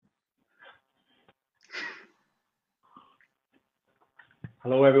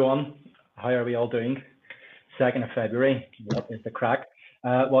Hello, everyone. How are we all doing? 2nd of February. What is the crack?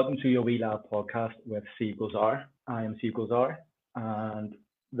 Welcome to your Wee Lad podcast with Steve Gozar. I am Steve Gozar, and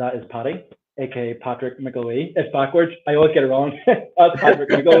that is Paddy, aka Patrick McIlwee. It's backwards. I always get it wrong. That's Patrick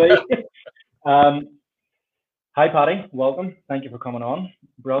McIlwee. um, Hi, Paddy. Welcome. Thank you for coming on.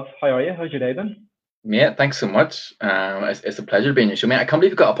 Bruv, how are you? How's your day been? Mate, thanks so much. It's a pleasure being on your show, mate. I can't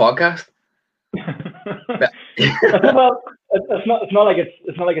believe you've got a podcast. Well, it's not like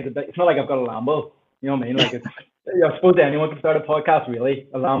I've got a Lambo. You know what I mean? Like I suppose anyone can start a podcast, really.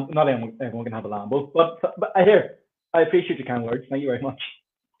 Not everyone can have a Lambo, but I appreciate your kind words. Thank you very much.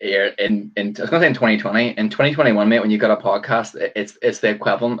 Here I was gonna say in 2020, in 2021, mate, when you got a podcast, it's the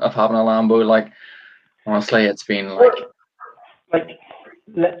equivalent of having a Lambo. Like honestly, it's been like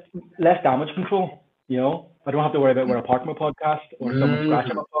less damage control. You know, I don't have to worry about where I park my podcast, or someone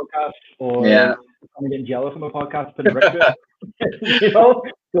scratching my podcast, or I'm getting jealous of my podcast, putting brick to it. You know,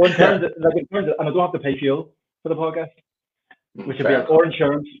 so in terms of, and I don't have to pay fuel for the podcast, which would be or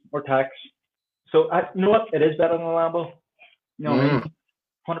insurance or tax. So you know what? It is better than a Lambo. You know what I mean?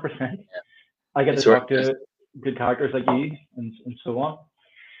 100%. I get to talk to good characters like you and so on.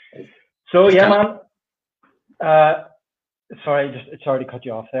 So yeah, man. Sorry to cut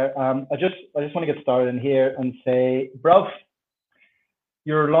you off there. I just want to get started in here and say, bruv,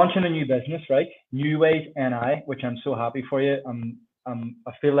 you're launching a new business, right? New Ways NI, which I'm so happy for you.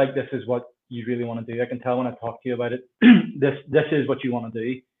 I feel like this is what you really want to do. I can tell when I talk to you about it. This is what you want to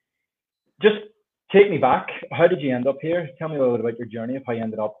do. Just take me back. How did you end up here? Tell me a little bit about your journey of how you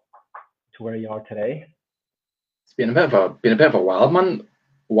ended up to where you are today. It's been a bit of a wild one,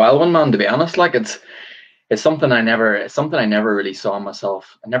 man. To be honest, like it's something I never really saw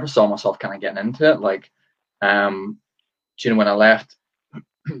myself. I never saw myself kind of getting into it. Like, when I left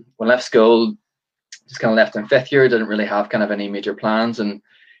school, just kind of left in 5th year. Didn't really have kind of any major plans, and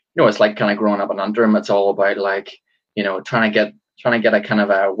it's like kind of growing up in Antrim. It's all about like trying to get a kind of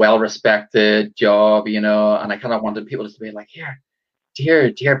a well-respected job, and I kind of wanted people to be like, here, do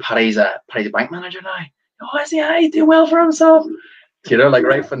you hear Paddy's a bank manager now? Oh, is he? He's doing well for himself. Like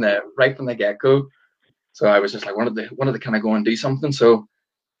right from the get-go. So I was just like wanted to kind of go and do something. So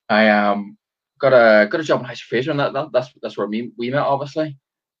I got a job in High Fraser, and that's where we met, obviously.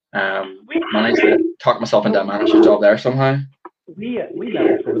 Managed to talk myself into a manager's job there somehow. We met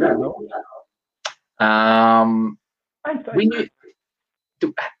before that, no? We knew.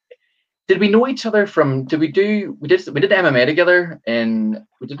 Did we know each other from? We did MMA together, and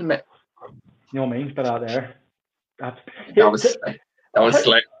we did MMA. You know what I mean? But out there. That was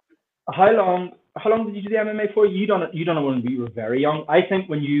slick. How long did you do the MMA for? You done it when we were very young. I think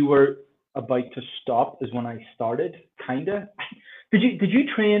when you were about to stop is when I started, kinda. Did you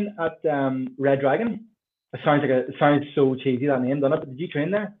train at Red Dragon? It sounds so cheesy, that name, doesn't it? But did you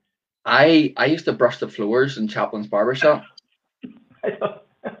train there? I used to brush the floors in Chaplin's barbershop.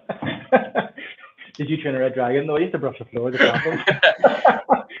 Did you train at Red Dragon? No, I used to brush the floors at Chaplin's.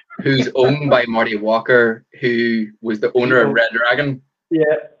 Who's owned by Marty Walker, who was the owner of Red Dragon.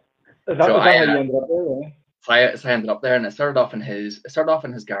 Yeah. Is that how you ended up there? Yeah? So I ended up there, and it started off in his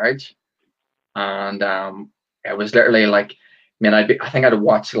garage, and it was literally like, I think I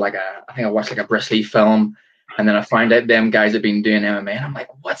watched like a Bruce Lee film, and then I found out them guys had been doing MMA, and I'm like,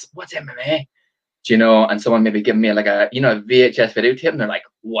 what's MMA? And someone maybe giving me like a VHS videotape, and they're like,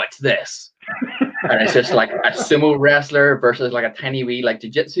 what's this? And it's just like a sumo wrestler versus like a tiny wee like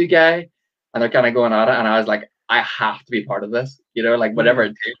jiu-jitsu guy, and they're kind of going at it, and I was like, I have to be part of this, like whatever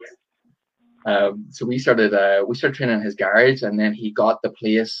it takes. So we started training in his garage, and then he got the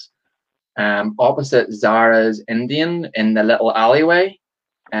place opposite Zara's Indian in the little alleyway.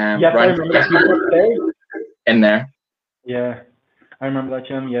 Yes, I remember that. In there. Yeah, I remember that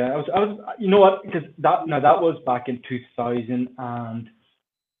gym. Yeah, I was. You know what? Because that was back in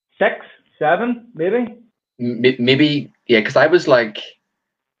 2006, 2007, maybe. Maybe, yeah. Because I was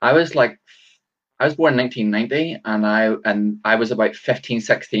born in 1990, and I was about 15,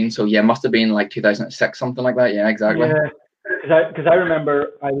 16. So yeah, must have been like 2006, something like that. Yeah, exactly. Yeah. Because I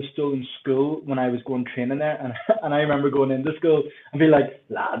remember I was still in school when I was going training there, and I remember going into school and be like,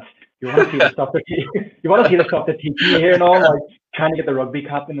 lads, you want to see the stuff that teach me here and all, like trying to get the rugby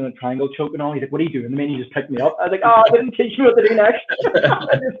captain in a triangle choke and all. He's like, what are you doing? And then he just picked me up. I was like, I didn't teach me what to do next.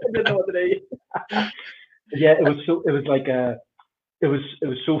 I just didn't know what to do. Yeah, it was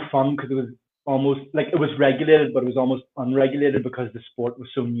so fun because it was almost like it was regulated, but it was almost unregulated because the sport was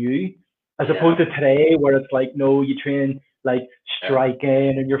so new, as opposed to today where it's like, no, you train like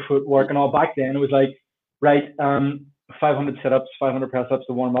striking and your footwork and all. Back then it was like, right, 500 sit-ups, 500 press-ups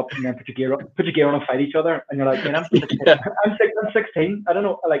to warm up, and then put your gear on and fight each other. And you're like, man, I'm 16. I'm 16. I don't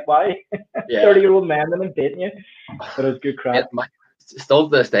know, like, why? 30-year-old man, and I'm dating you. But it was good crap. Still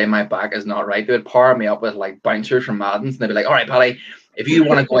to this day, my back is not right. They would power me up with like bouncers from Madden's, and they'd be like, "All right, Paddy, if you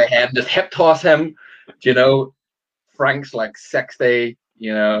want to go ahead and just hip toss him, you know, Frank's like 60,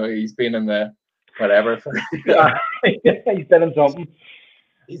 you know, he's been in the whatever." He's been in something.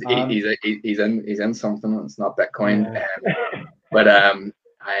 He's in something. It's not Bitcoin. Yeah. But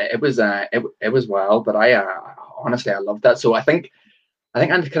it was wild. But I honestly I loved that. So I think I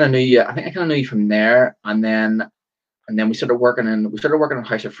kind of knew you. I think I kind of knew you from there, and then we started working in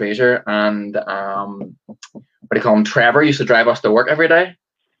House of Fraser, and what do you call him? Trevor used to drive us to work every day.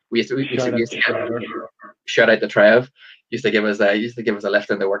 We used to shout out to Trev. Used to give us a lift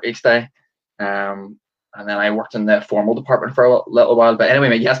into work each day. And then I worked in the formal department for a little while. But anyway,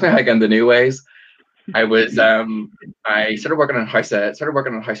 mate, you asked me how I got into New Ways. I was I started working in House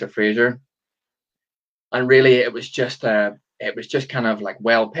of Fraser, and really it was just kind of like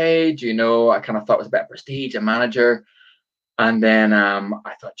well paid, you know. I kind of thought it was a bit of prestige, a manager. And then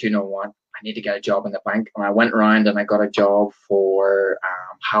I thought, you know what, I need to get a job in the bank. And I went around and I got a job for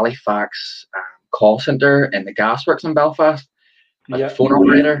Halifax call center in the gasworks in Belfast as a phone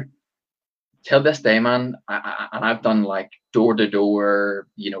operator. Till this day, man, and I've done like door to door,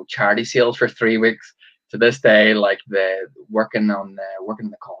 you know, charity sales for 3 weeks. To this day, like the working in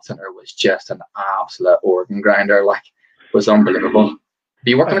the call center was just an absolute organ grinder. Like, it was unbelievable. Have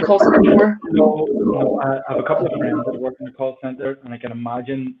you worked in a call center before? No, I have a couple of friends that work in the call center, and I can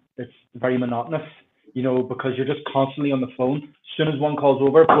imagine it's very monotonous, you know, because you're just constantly on the phone. As soon as one call's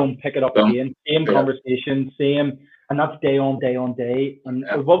over, boom, pick it up again. Same conversation, same. And that's day on day on day. And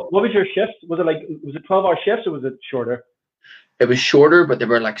what was your shift? Was it 12-hour shifts, or was it shorter? It was shorter, but they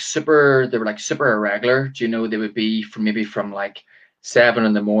were like super irregular. Do you know, they would be from like 7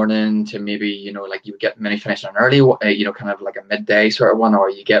 in the morning to maybe, you know, like you would get many finishing on early, you know, kind of like a midday sort of one, or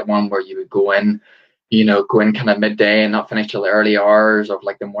you get one where you would go in kind of midday and not finish till the early hours of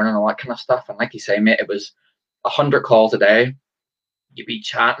like the morning, all that kind of stuff. And like you say, mate, it was 100 calls a day. You'd be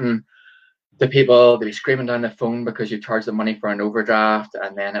chatting to people, they'd be screaming down the phone because you charged them money for an overdraft,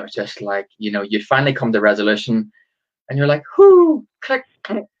 and then it was just like, you know, you'd finally come to resolution, and you're like, whoo, click,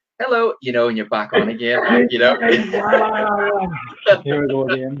 hello, you know, and you're back on again, you know. Here we go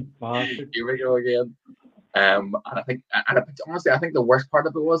again. Here we go again. And honestly, I think the worst part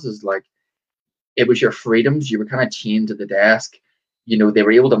of it is like, it was your freedoms. You were kind of chained to the desk. You know, they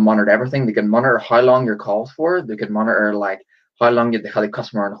were able to monitor everything. They could monitor how long your calls for. They could monitor like how long you had the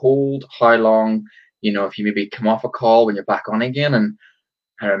customer on hold, how long, you know, if you maybe come off a call when you're back on again. And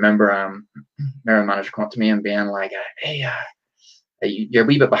I remember my manager coming up to me and being like, hey, you're a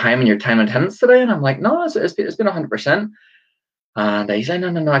wee bit behind on your time and attendance today. And I'm like, no, it's been 100%. And he's like,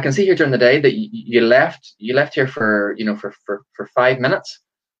 no, I can see here during the day that you left here for, you know, for 5 minutes.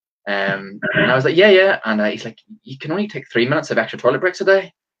 And I was like, yeah. And he's like, you can only take 3 minutes of extra toilet breaks a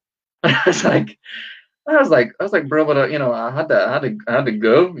day. And I was like, bro, but you know, I had to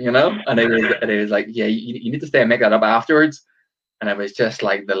go, you know. And it was like, yeah, you need to stay and make that up afterwards. And it was just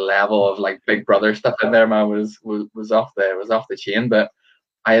like the level of like Big Brother stuff in there, man, was off the chain. But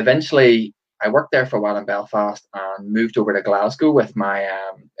I worked there for a while in Belfast and moved over to Glasgow with my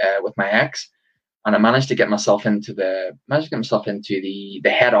ex. And I managed to get myself into the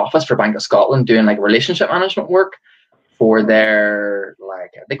head office for Bank of Scotland, doing like relationship management work for their,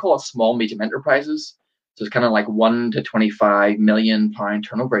 like, they call it small medium enterprises. So it's kind of like 1 to 25 million pound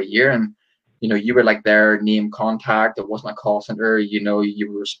turnover a year. And, you know, you were like their name contact. It wasn't a call center. You know,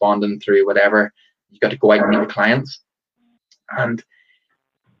 you were responding through whatever. You got to go out and meet the clients. And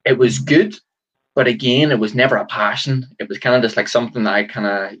it was good. But again, it was never a passion. It was kind of just like something that I kind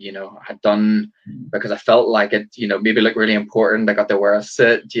of, you know, had done because I felt like it, you know, maybe looked really important. I got to wear a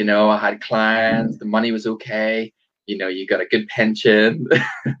suit, you know, I had clients, the money was okay, you know, you got a good pension.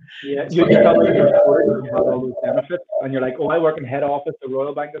 Yeah, you felt like you had all those benefits, and you're like, oh, I work in head office, the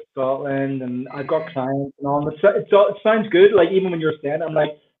Royal Bank of Scotland, and I've got clients and all. It sounds good. Like, even when you're saying, I'm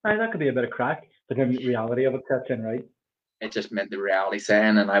like, that could be a bit of crack. But then the reality of it sets in, right? It just meant the reality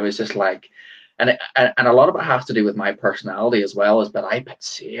saying, and I was just like, and a lot of it has to do with my personality as well, but I put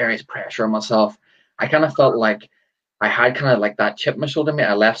serious pressure on myself. I kind of felt like I had kind of like that chip on my shoulder.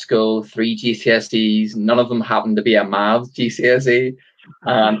 I left school, 3 GCSEs, none of them happened to be a maths GCSE.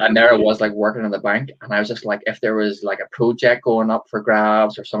 And there I was, like, working in the bank, and I was just like, if there was like a project going up for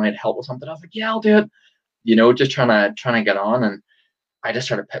grabs or somebody to help with something, I was like, yeah, I'll do it. You know, just trying to get on. And I just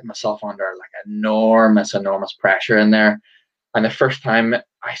started putting myself under like enormous pressure in there. And the first time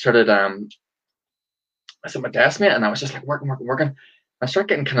I started I was at my desk, mate, and I was just like working. I started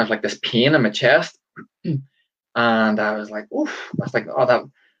getting kind of like this pain in my chest, and I was like, oof. I was like, oh, that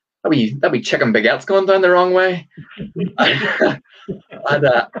be chicken baguettes going down the wrong way. and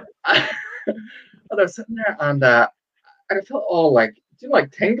I was sitting there, and I felt all like,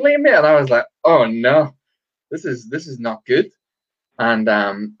 like tingly, mate, and I was like, oh no, this is not good. And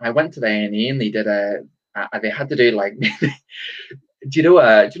I went to the A&E, and they had to do like, do you know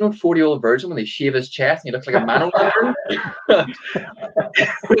 40-year-old virgin when they shave his chest and he looks like a man on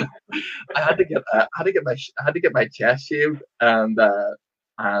I had to get my chest shaved, and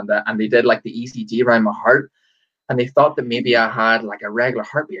they did like the ECG around my heart, and they thought that maybe I had like a regular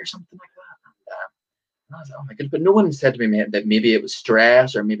heartbeat or something like that. And I was like, oh my goodness, but no one said to me, mate, that maybe it was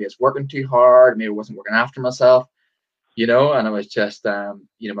stress, or maybe it's working too hard, maybe I wasn't working after myself, and it was just, my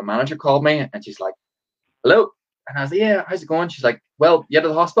manager called me, and she's like, hello. And I was like, yeah, how's it going? She's like, well, you at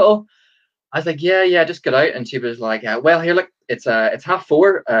the hospital? I was like, yeah, just get out. And she was like, well, here, look, it's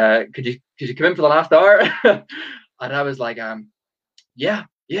 4:30. Could you come in for the last hour? And I was like, yeah,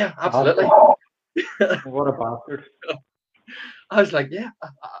 absolutely. What a bastard. I was like, yeah,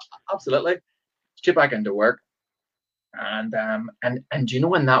 absolutely. Straight back into work. And in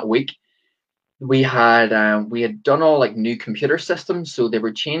that week we had done all like new computer systems, so they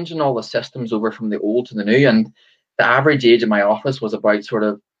were changing all the systems over from the old to the new, and the average age of my office was about sort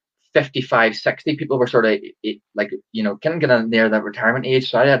of 55, 60. People were sort of like, kind of getting near that retirement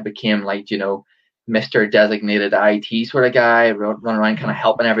age, so I had became like, Mr. Designated IT sort of guy, running around kind of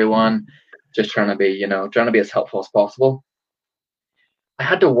helping everyone, just trying to be as helpful as possible. I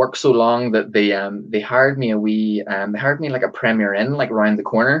had to work so long that they hired me they hired me like a Premier Inn, like around the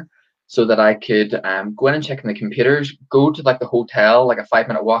corner, so that I could go in and check in the computers, go to like the hotel, like a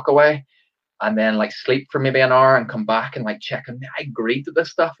 5-minute walk away, and then like sleep for maybe an hour and come back and like check. And I agreed to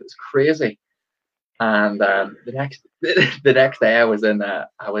this stuff. It's crazy. And the next day I was in there,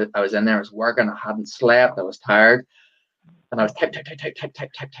 I was working, I hadn't slept, I was tired, and I was type.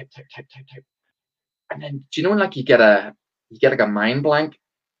 And then do you know when like you get like a mind blank?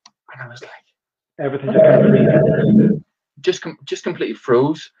 And I was like, everything just kind of just completely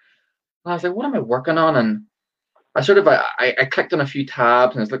froze. And I was like, what am I working on? And I sort of I clicked on a few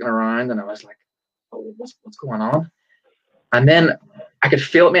tabs and I was looking around, and I was like, oh, what's going on? And then I could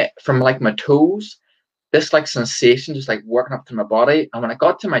feel it from like my toes, this like sensation just like working up to my body. And when I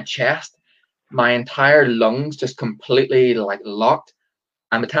got to my chest, my entire lungs just completely like locked.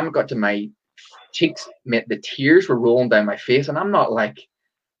 And the time I got to my cheeks, the tears were rolling down my face. And I'm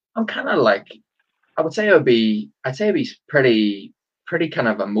kind of like, I'd say I'd be pretty kind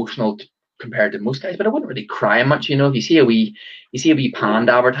of emotional compared to most guys, but I wouldn't really cry much. If you see a wee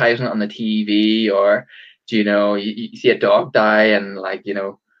panda advertisement on the TV, or you see a dog die and like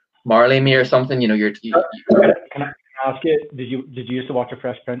Marley Me or something, Can I ask you, did you used to watch a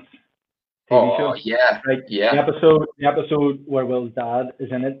Fresh Prince TV show? Yeah, like yeah. The episode where Will's dad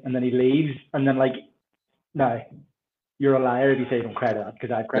is in it, and then he leaves, and then like, no, you're a liar if you say you don't cry to that,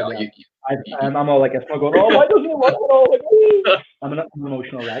 because I've cried to that. I'm all like, I'm going, oh, why doesn't he watch it all? Like, I'm an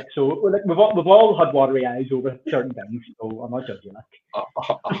emotional wreck. So like, we've all had watery eyes over certain things, so I'm not judging that.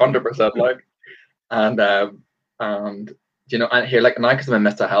 100%, like, and and here, like, now because I'm in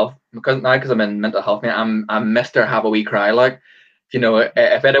mental health, man, I'm Mr. Have a Wee Cry, like,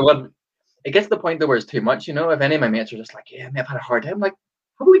 if anyone, it gets to the point that where it's too much, if any of my mates are just like, yeah, mate, I've had a hard time, like,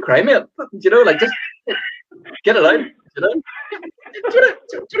 have a wee cry, mate, like, just get it out, do you want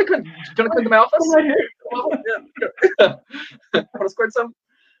to come into my office? I want to squirt some.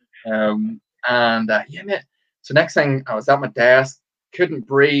 Yeah, mate. So next thing, I was at my desk, couldn't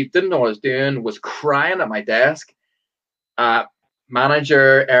breathe, didn't know what I was doing, was crying at my desk.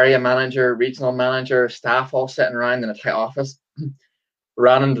 Manager, area manager, regional manager, staff all sitting around in a tight office.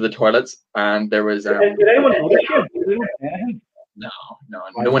 Ran into the toilets, and there was. Did anyone notice you? No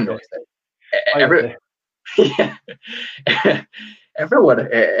one noticed it.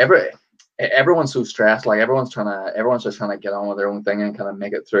 Everyone's so stressed. Like everyone's just trying to get on with their own thing and kind of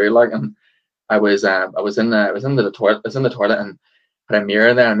make it through. Like, and I was in the toilet and had a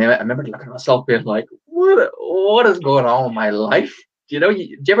mirror there. And I remember looking at myself, being like, what is going on with my life? Do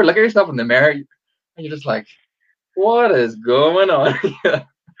you ever look at yourself in the mirror and you're just like, what is going on?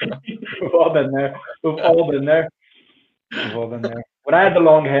 We've all been there. When I had the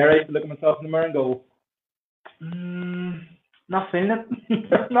long hair, I used to look at myself in the mirror and go, not feeling it.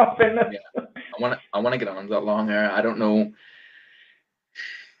 Not feeling it. Yeah. I want to get on that long hair. I don't know.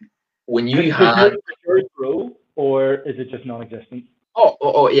 When you does yours grow, or is it just non-existent?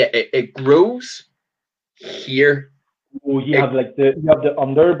 Oh yeah, it grows here. Oh, you have the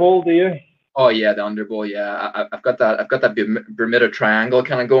underbowl, do you? Oh yeah, the underbowl. Yeah, I've got that. I've got that Bermuda Triangle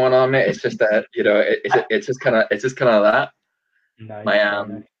kind of going on, mate. It's just that it's just kind of that. Nice, My very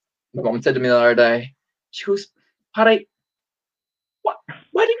nice. my mom said to me the other day, she goes, Paddy, what?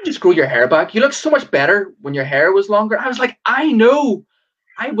 Why didn't you just grow your hair back? You look so much better when your hair was longer. I was like, I know,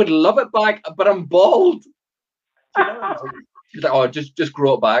 I would love it back, but I'm bald. You know? She's like, oh, just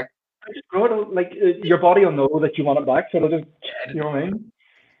grow it back. Just grow it, like your body will know that you want it back, so it'll just, Yeah, you know what I mean?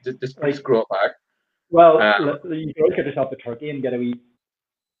 just grow it back. Well, you can always get yourself a turkey and get a wee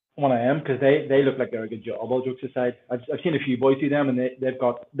one of them because they look like they're a good job. All jokes aside, I've seen a few boys do them and they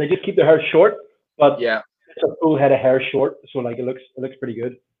just keep their hair short, but yeah, it's a full head of hair short, so like it looks pretty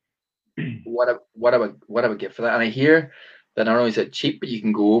good. What I would get for that. And I hear that not only is it cheap, but you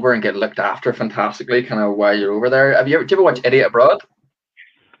can go over and get looked after fantastically, kind of while you're over there. Do you ever watch Idiot Abroad?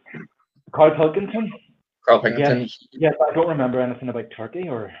 Carl Pilkington. Carl Pilkington. Yes, I don't remember anything about Turkey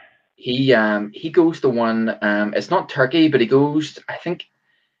or. He goes to one. It's not Turkey, but he goes. I think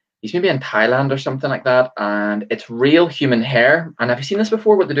he's maybe in Thailand or something like that, and it's real human hair. And have you seen this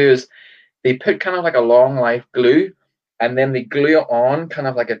before? What they do is they put kind of like a long life glue, and then they glue it on, kind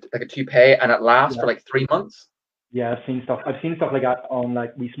of like a toupee, and it lasts for like 3 months. Yeah, I've seen stuff like that on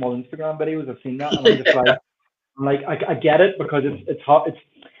like these small Instagram videos. I've seen that, and I'm just like, I get it because it's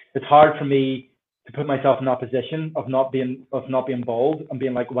hard for me to put myself in that position of not being bald and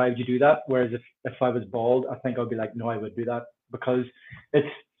being like, why would you do that? Whereas if I was bald, I think I'd be like, no, I would do that because it's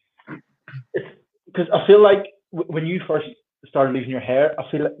because I feel like when you first started losing your hair, I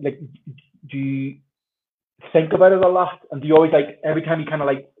feel like do you think about it a lot, and do you always like every time you kind of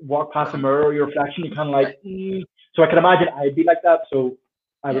like walk past a mirror or your reflection, you kind of like so I can imagine I'd be like that, so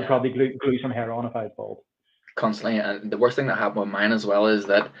I would probably glue some hair on if I was bald constantly. And the worst thing that happened with mine as well is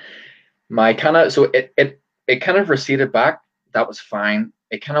that my kind of so it kind of receded back. That was fine.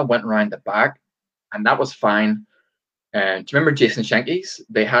 It kind of went around the back, and that was fine. Do you remember Jason Schenke's?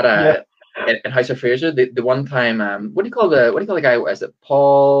 They had in House of Fraser. The one time, what do you call the guy? Is it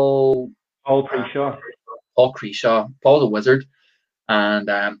Paul? Paul Preshaw. Paul Creshaw. Paul the Wizard, and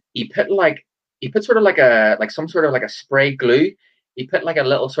he put sort of like some sort of like a spray glue. He put like a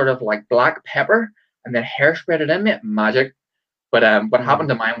little sort of like black pepper, and then hairsprayed it in it. Magic. But what happened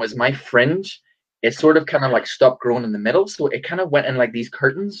to mine was my fringe, it sort of kind of like stopped growing in the middle, so it kind of went in like these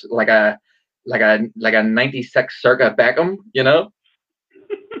curtains, like a 96 circa Beckham, you know?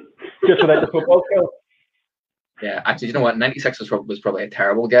 Just without the football skill. Yeah, actually, you know what? 96 was probably a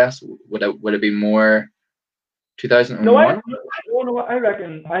terrible guess. Would it be more 2001? No, I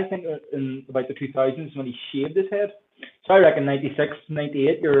think in about the 2000s when he shaved his head. So I reckon 96,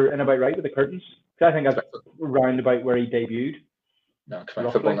 98, you're in about right with the curtains. So I think that's around about where he debuted. No, because my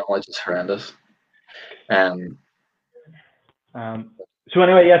football knowledge is horrendous. So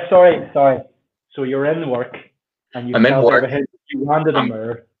anyway, yeah, sorry. So you're in work and you felt overhead. You landed a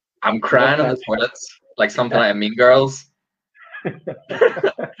mirror. I'm crying on the toilets like something like Mean Girls.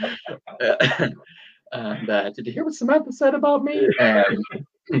 And did you hear what Samantha said about me? And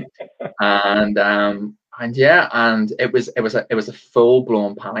yeah, and it was a full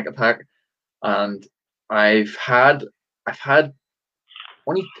blown panic attack, and I've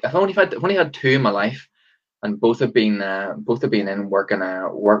only had two in my life, and both have been in working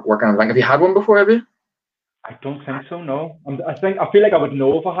on a bank. Have you had one before? Have you? I don't think so. No, I feel like I would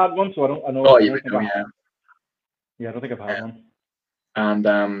know if I had one, so I don't. I know. Oh, you would know, yeah. Yeah, I don't think I've had one.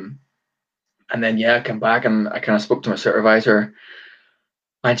 And then I came back and I kind of spoke to my supervisor,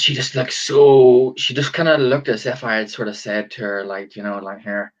 and she just she just kind of looked as if I had sort of said to her, like, you know, like,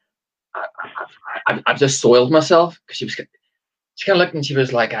 here, I've just soiled myself, because she kind of looked and she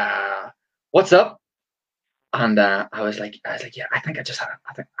was like, what's up? And I was like, yeah, I think I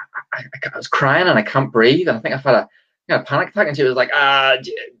was crying and I can't breathe, and I think I've had a panic attack. And she was like,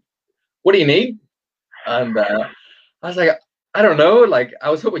 what do you need? And I was like, I don't know. Like, I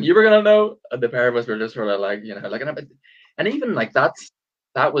was hoping you were gonna know. And the pair of us were just sort of like, you know, looking at it. And even like that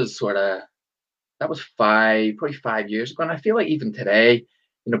was probably 5 years ago. And I feel like even today,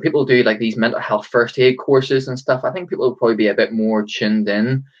 you know, people do like these mental health first aid courses and stuff. I think people will probably be a bit more tuned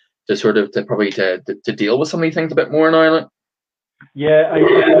in to to deal with some of these things a bit more now. Like. Yeah,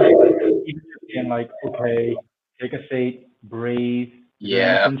 even being like, okay, take a seat, breathe.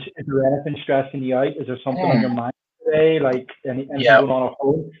 Yeah. Is there anything stressing you out? Is there something on your mind today? Like anything going on at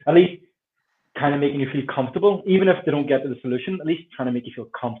home? At least kind of making you feel comfortable, even if they don't get to the solution. At least trying to make you feel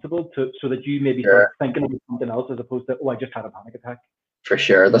comfortable so that you maybe start thinking about something else as opposed to, I just had a panic attack. For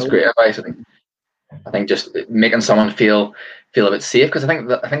sure, that's great advice. I think just making someone feel a bit safe, because I think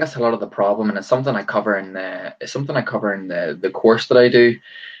that's a lot of the problem, and it's something I cover in the course that I do.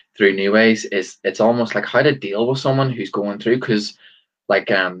 through new ways is it's almost like how to deal with someone who's going through, because like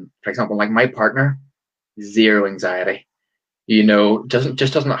for example, like my partner, zero anxiety,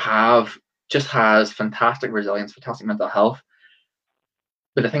 doesn't have, just has fantastic resilience, fantastic mental health.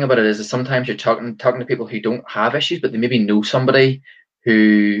 But the thing about it is sometimes you're talking to people who don't have issues, but they maybe know somebody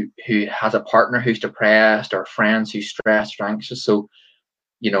who has a partner who's depressed, or friends who's stressed or anxious. So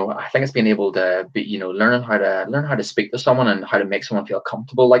I think it's being able to be, learn how to speak to someone and how to make someone feel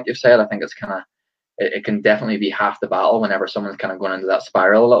comfortable, like you've said. I think it's kind of, it can definitely be half the battle whenever someone's kind of going into that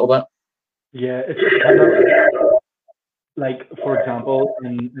spiral a little bit. Yeah, it's kind of like, for example,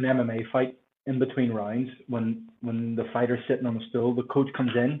 in an MMA fight, in between rounds, when the fighter's sitting on the stool, the coach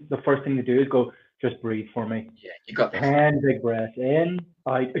comes in. The first thing they do is go, "Just breathe for me." Yeah, you got this. 10 big breaths in,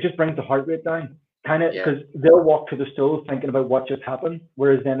 out. It just brings the heart rate down. Kind of, Yeah. because they'll walk to the stool thinking about what just happened.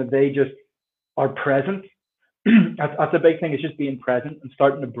 Whereas then if they just are present, that's a big thing. It's just being present and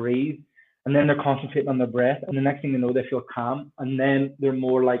starting to breathe. And then they're concentrating on their breath. And the next thing they know, they feel calm. And then they're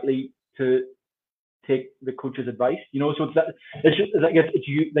more likely to take the coach's advice. So it's just, I guess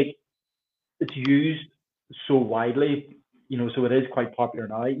it's used so widely, so it is quite popular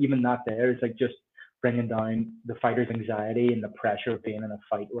now. Even that there is like just bringing down the fighter's anxiety and the pressure of being in a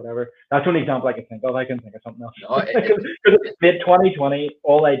fight or whatever. That's the only example I can think of. I can think of something else. No, Mid 2020,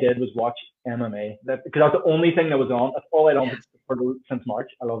 all I did was watch MMA. Because that's the only thing that was on. That's all I'd done since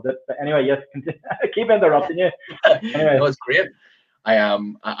March. I loved it. But anyway, yes, I keep interrupting you. Anyway. No, it's great.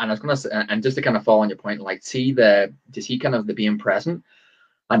 And I was gonna say, and just to kind of follow on your point, like to see kind of the being present.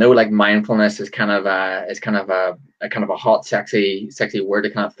 I know like mindfulness is kind of a hot, sexy word to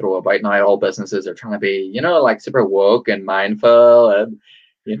kind of throw about now. All businesses are trying to be, like super woke and mindful, and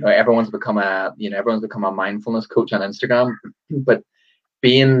everyone's become a mindfulness coach on Instagram. But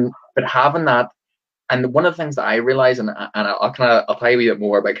having that, and one of the things that I realize, and I'll tell you a bit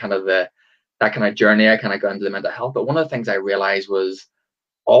more about kind of that kind of journey I kind of got into the mental health. But one of the things I realized was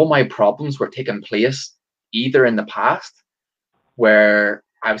all my problems were taking place either in the past, where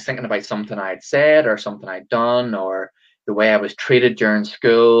I was thinking about something I'd said or something I'd done, or the way I was treated during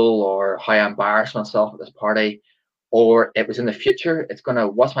school, or how I embarrassed myself at this party, or it was in the future.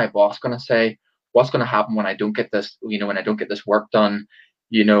 What's my boss gonna say? What's gonna happen when I don't get this? When I don't get this work done?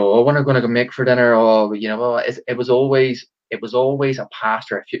 Oh, when I'm gonna go make for dinner? Oh, it was always a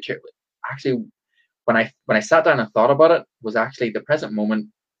past or a future. Actually, when I sat down and thought about it, was actually the present moment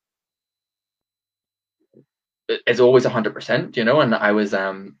is always 100%, and I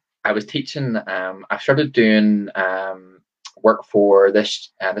was teaching, I started doing work for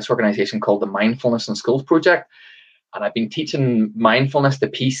this organization called the Mindfulness in Schools Project, and I've been teaching mindfulness to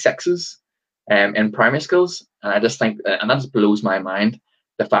P6s in primary schools, and I just think, and that just blows my mind,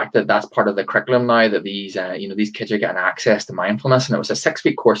 the fact that that's part of the curriculum now, that these these kids are getting access to mindfulness. And it was a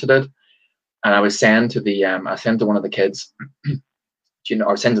 6-week course I did, and I was saying to one of the kids,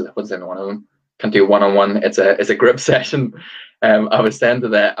 or saying to what's in one of them, can't do one-on-one. It's a group session. I was saying to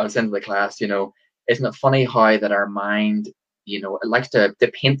the class, isn't it funny how that our mind, it likes to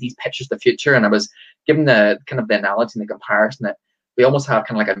paint these pictures of the future? And I was giving the kind of the analogy and the comparison that we almost have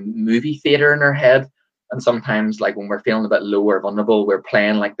kind of like a movie theater in our head. And sometimes, like when we're feeling a bit low or vulnerable, we're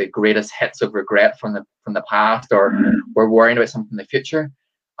playing like the greatest hits of regret from the past, or we're worrying about something in the future.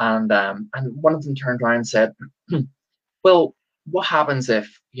 And one of them turned around and said, well, what happens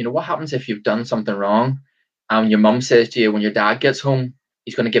if you've done something wrong, and your mum says to you when your dad gets home,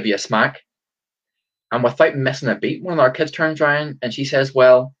 he's going to give you a smack? And without missing a beat, one of our kids turns around and she says,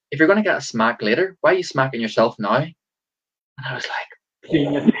 well, if you're going to get a smack later, why are you smacking yourself now? And I was like,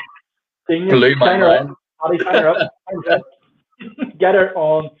 Genius. Blew my mind. Paddy, sign her up. Get her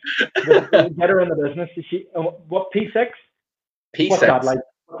on. Get her in the business. Is she what, P6? P6. What's that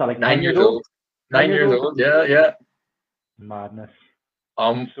like? 9 years old. 9 years old. Yeah. Madness.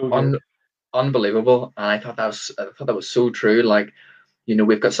 So unbelievable. And I thought that was so true. Like,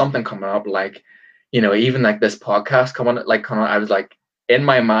 we've got something coming up. Like, even like this podcast coming. I was like, in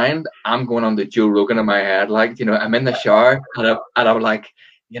my mind, I'm going on the Joe Rogan in my head. Like, I'm in the shower and I'm like,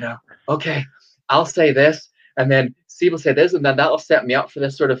 okay, I'll say this, and then Steve will say this, and then that'll set me up for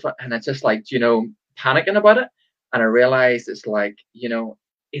this sort of fun. And it's just like, panicking about it. And I realized it's like,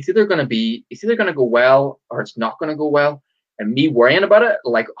 it's either going to go well or it's not going to go well. And me worrying about it,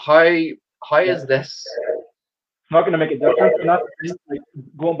 like, how is this? It's not going to make a difference. And that's like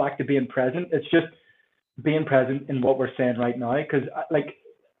going back to being present. It's just being present in what we're saying right now. Because like,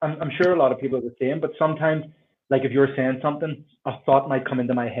 I'm sure a lot of people are the same, but sometimes, like if you're saying something, a thought might come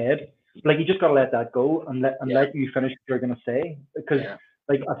into my head. Like you just gotta let that go and let you finish what you're gonna say. Because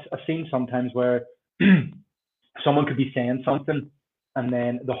like I've seen sometimes where someone could be saying something and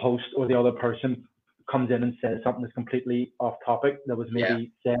then the host or the other person comes in and says something that's completely off topic that was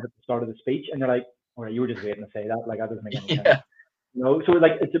maybe said at the start of the speech, and they're like, all right, you were just waiting to say that. Like, that doesn't make any sense. You know, so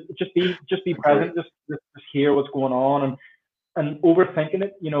like, just be present, just hear what's going on, and overthinking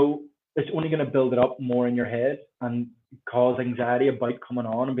it, you know, it's only going to build it up more in your head and cause anxiety about coming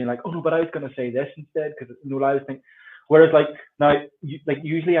on and being like, oh no, but I was going to say this instead, because you know, I was thinking. Whereas like now, like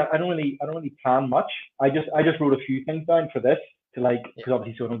usually I don't really plan much. I just wrote a few things down for this to like, because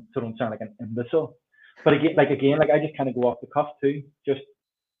obviously so I don't sound like an imbecile. But again, like I just kind of go off the cuff too,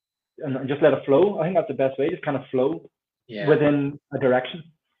 and just let it flow. I think that's the best way. Just kind of flow within a direction.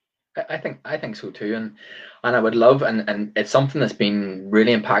 I think so too, and I would love, and it's something that's been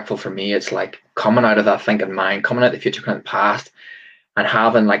really impactful for me. It's like coming out of that thinking mind, coming out of the future, coming out of the past, and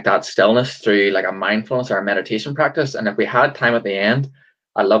having like that stillness through like a mindfulness or a meditation practice. And if we had time at the end,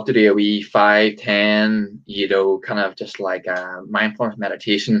 I'd love to do a wee 5, 10, you know, kind of just like a mindfulness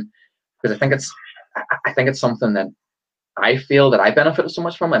meditation, because I think it's something that I feel that I benefited so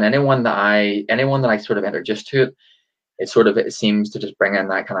much from, and anyone that I sort of introduced to it, it seems to just bring in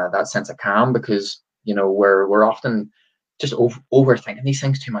that kind of that sense of calm, because you know we're often just overthinking these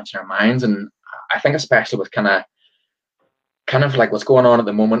things too much in our minds. And I think especially with kind of like what's going on at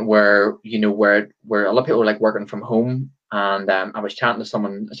the moment, where you know where a lot of people are like working from home, and I was chatting to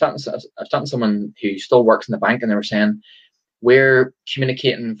someone who still works in the bank, and they were saying we're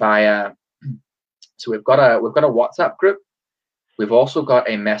communicating via, so we've got a WhatsApp group, we've also got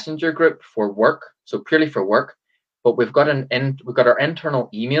a messenger group for work, so purely for work, but we've got our internal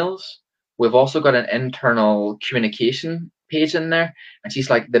emails, we've also got an internal communication page in there. And she's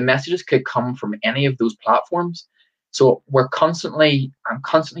like, the messages could come from any of those platforms. So I'm constantly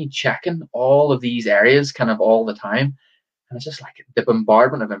checking all of these areas kind of all the time. And it's just like the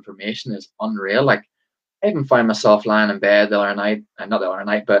bombardment of information is unreal. Like I even find myself lying in bed the other night, not the other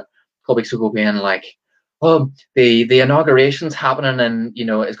night, but a couple weeks ago, being like, oh, the inauguration's happening, and you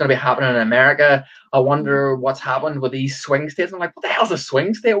know it's going to be happening in America. I wonder what's happened with these swing states. I'm like, what the hell's a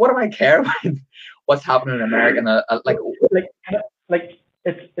swing state? What do I care about what's happening in America? And, like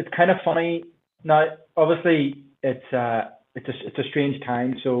it's kind of funny now. Obviously, it's a strange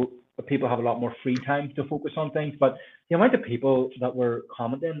time, so people have a lot more free time to focus on things. But the amount of people that were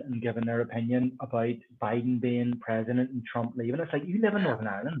commenting and giving their opinion about Biden being president and Trump leaving, it's like, you live in Northern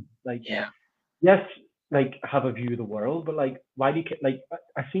Ireland, like yes, like have a view of the world, but like why do you like?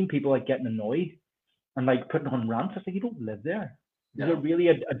 I've seen people like getting annoyed and like putting on rants. It's like, you don't live there. Is it really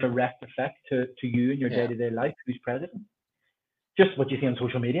a direct effect to you and your day-to-day life? Who's president? Just what you see on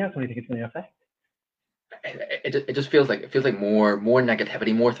social media. That's what you think it's going to affect. It just feels like more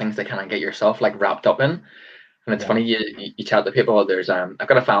negativity, more things that kind of get yourself like wrapped up in. And it's funny, you chat to people. There's I've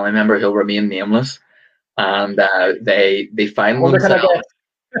got a family member who'll remain nameless, and they find themselves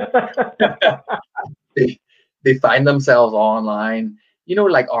they find themselves online, you know,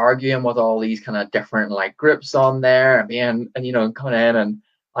 like arguing with all these kind of different like groups on there, and you know, coming in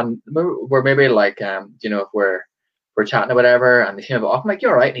and we're maybe like you know, if we're chatting or whatever, and they seem off, I'm like,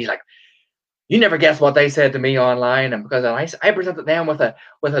 you're right, and he's like, you never guess what they said to me online, and because I presented them with a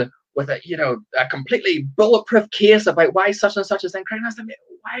you know, a completely bulletproof case about why such and such is incorrect. I said,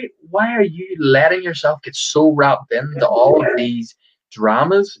 why are you letting yourself get so wrapped into all of these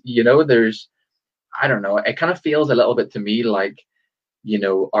dramas? You know, I don't know, it kind of feels a little bit to me like, you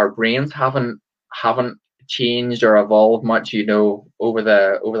know, our brains haven't changed or evolved much, you know, over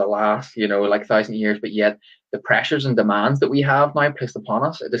the last, you know, like 1,000 years, but yet the pressures and demands that we have now placed upon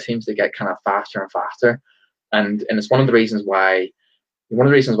us, it just seems to get kind of faster and faster. And it's one of the reasons why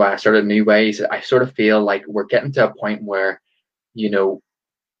I started New Ways. I sort of feel like we're getting to a point where, you know,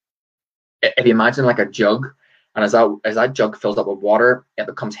 if you imagine like a jug, and as that jug fills up with water, it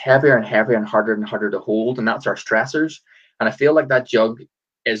becomes heavier and heavier and harder to hold, and that's our stressors. And I feel like that jug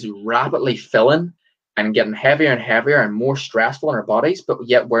is rapidly filling and getting heavier and heavier and more stressful in our bodies, but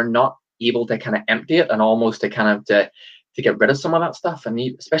yet we're not able to kind of empty it and almost to kind of to get rid of some of that stuff. And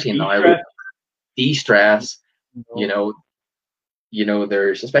especially now, de-stress, you know,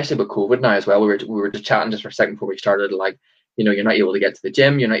 there's, especially with COVID now as well, we were just chatting just for a second before we started, like, you know, you're not able to get to the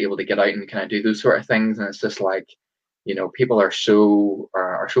gym, you're not able to get out and kind of do those sort of things, and it's just like, you know, people are so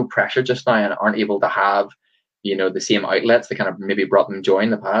pressured just now and aren't able to have, you know, the same outlets that kind of maybe brought them joy in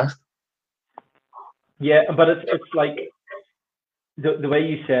the past. Yeah, but it's like the way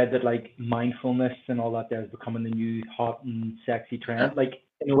you said that, like mindfulness and all that there is becoming the new hot and sexy trend. Like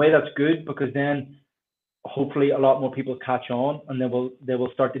in a way that's good, because then hopefully a lot more people catch on, and they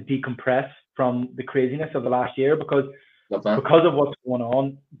will start to decompress from the craziness of the last year, because of what's going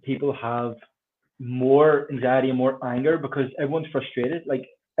on, people have more anxiety and more anger because everyone's frustrated. Like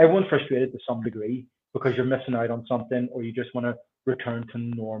everyone's frustrated to some degree because you're missing out on something, or you just want to return to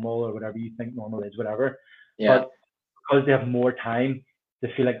normal or whatever you think normal is, whatever. Yeah. But because they have more time,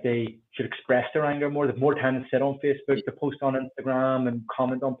 they feel like they should express their anger more. They have more time to sit on Facebook, to post on Instagram and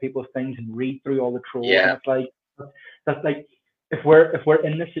comment on people's things and read through all the trolls. Yeah. And it's like that's like if we're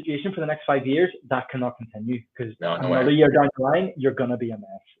in this situation for the next 5 years, that cannot continue because another year down the line, you're gonna be a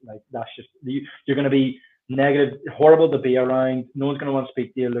mess. Like that's just you're gonna be negative, horrible to be around. No one's gonna want to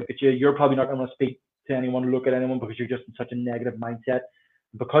speak to you, look at you. You're probably not gonna want to speak to anyone, look at anyone because you're just in such a negative mindset.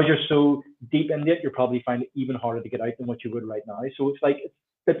 Because you're so deep into it, you'll probably find it even harder to get out than what you would right now. So it's like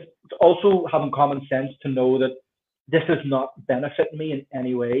it's also having common sense to know that this is not benefiting me in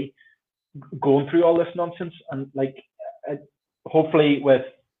any way going through all this nonsense. And like hopefully with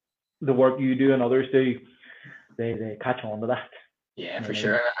the work you do and others do, they catch on to that. Yeah, for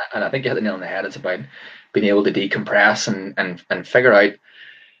sure. And I think you hit the nail on the head. It's about being able to decompress and figure out.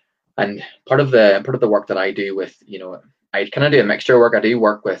 And part of the work that I do with, I kind of do a mixture of work. I do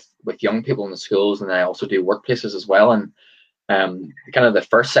work with young people in the schools, and I also do workplaces as well. And kind of the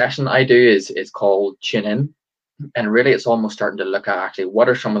first session I do is called Tune In, and really it's almost starting to look at actually what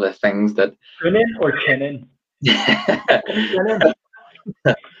are some of the things that tune in or chin in.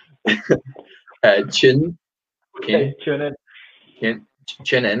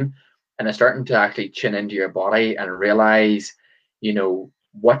 Tune in, and it's starting to actually tune into your body and realize,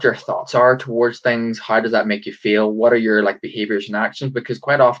 what your thoughts are towards things. How does that make you feel? What are your like behaviors and actions? Because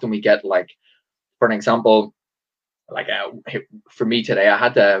quite often we get like, for an example, like for me today, I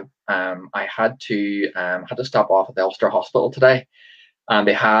had to stop off at the Ulster Hospital today, and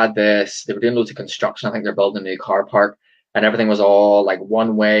they were doing loads of construction. I think they're building a new car park, and everything was all like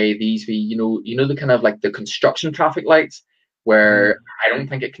one way. These, the kind of like the construction traffic lights where I don't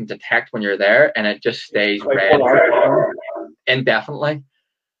think it can detect when you're there, and it just stays red indefinitely.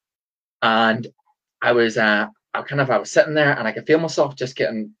 And I was sitting there, and I could feel myself just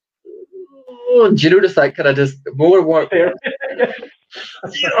getting, do you notice that kind of just more and more?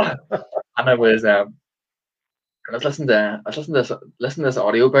 And I was listening to this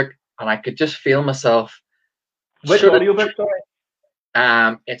audiobook, and I could just feel myself. Which audiobook, sorry?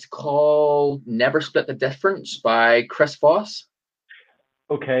 It's called Never Split the Difference by Chris Voss.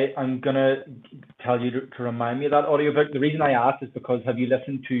 Okay, I'm gonna tell you to remind me of that audiobook. The reason I asked is because have you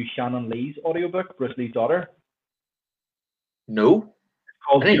listened to Shannon Lee's audiobook, Bruce Lee's daughter? No. It's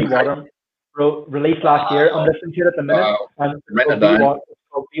called Be Water. Released last year. I'm listening to it at the minute. And it's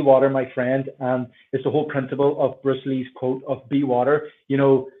called Be Water, my friend. And it's the whole principle of Bruce Lee's quote of Be Water.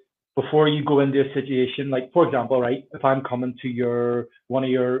 Before you go into a situation, like for example, right, if I'm coming to one of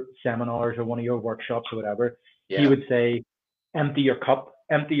your seminars or one of your workshops or whatever, he would say, empty your cup,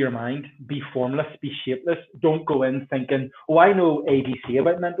 empty your mind, be formless, be shapeless. Don't go in thinking, oh, I know ABC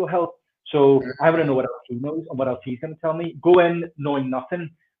about mental health, so I want to know what else he knows and what else he's going to tell me. Go in knowing nothing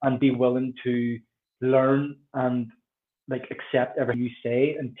and be willing to learn and like accept everything you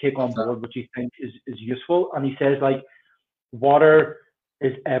say and take on board what you think is useful. And he says like water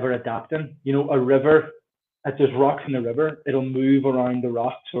is ever adapting. A river, if there's rocks in the river, it'll move around the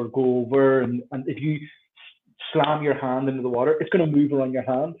rocks or go over, and if you slam your hand into the water, it's going to move around your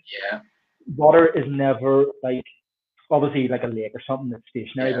hand. Yeah. Water is never like, obviously like a lake or something that's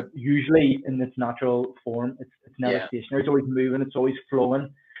stationary, but usually in its natural form, it's never stationary. It's always moving. It's always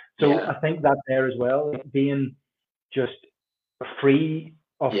flowing. So I think that there as well, like being just free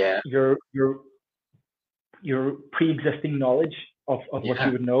of your pre-existing knowledge of what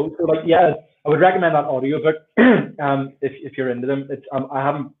you would know. So like, I would recommend that audiobook if you're into them.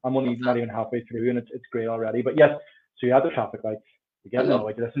 I'm only not even halfway through, and it's great already. But yes, so you have the traffic lights. You get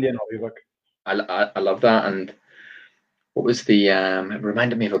annoyed to listen to an audiobook. I love that. And what was the it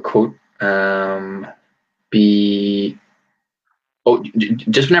reminded me of a quote.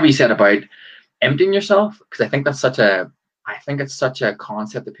 Just whenever you said about emptying yourself, because I think it's such a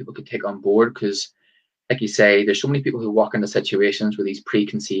concept that people could take on board, because like you say, there's so many people who walk into situations with these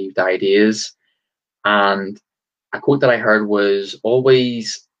preconceived ideas. And a quote that I heard was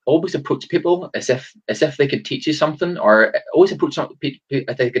always approach people as if they could teach you something, or always approach people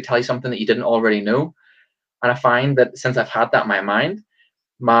if they could tell you something that you didn't already know. And I find that since I've had that in my mind,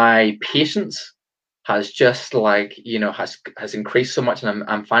 my patience has just like, has increased so much, and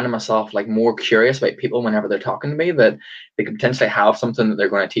I'm finding myself like more curious about people whenever they're talking to me, that they could potentially have something that they're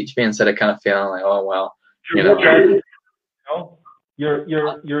going to teach me, instead of kind of feeling like, oh well, you're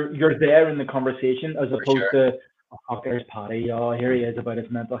there in the conversation, as opposed to, oh, there's Paddy, oh, here he is about his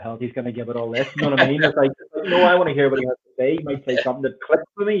mental health, he's going to give it all this. You know what I mean? It's like no, I want to hear what he has to say. He might say something that clicks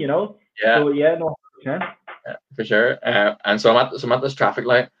for me, you know. Yeah. So yeah, no, 100%. Yeah, for sure. And so I'm at this traffic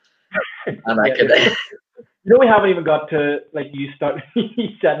light, and I Yeah, could. you know, we haven't even got to like you start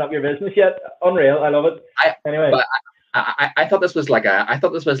setting up your business yet. Unreal, I love it. Anyway, But I thought this was like I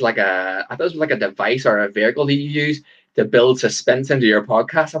thought this was like a device or a vehicle that you use to build suspense into your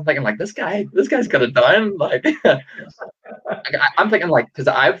podcast. I'm thinking like this guy's got it down. Like I'm thinking like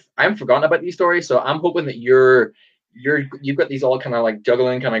because I'm forgotten about these stories, so I'm hoping that you've got these all kind of like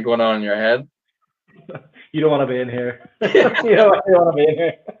juggling kind of going on in your head. You don't want to be in here. You don't want to be in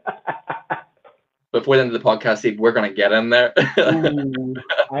here. Before the end of the podcast, Steve, we're gonna get in there. Ooh,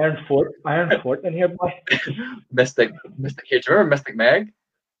 Iron Fort in here, boy. Mystic here. Do you remember Mystic Meg?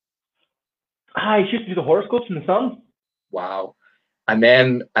 He used to do the horoscopes in the sun. Wow. And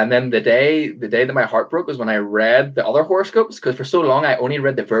then the day that my heart broke was when I read the other horoscopes, because for so long I only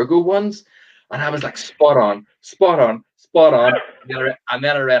read the Virgo ones, and I was like spot on. And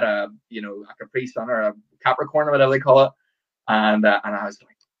then I read a Capri Sun or a Capricorn or whatever they call it, and I was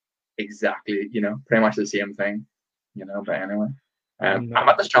like exactly pretty much the same thing, But anyway, I'm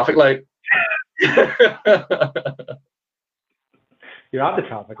at this traffic light. You're at the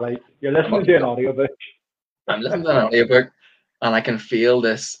traffic light. You're listening to an audiobook. I'm listening to an audiobook. And I can feel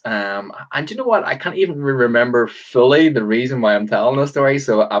this. And you know what? I can't even remember fully the reason why I'm telling this story.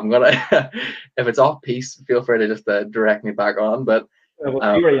 So I'm gonna, if it's off piece, feel free to just direct me back on. But we'll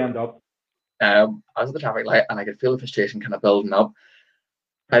see where you end up. I was at the traffic light, and I could feel the frustration kind of building up.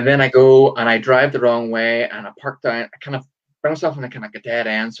 And then I go and I drive the wrong way, and I park down. I kind of bring myself in a kind of a dead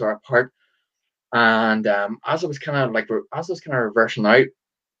end, so I park. And as I was kind of reversing out,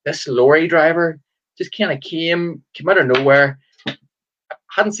 this lorry driver just kind of came out of nowhere.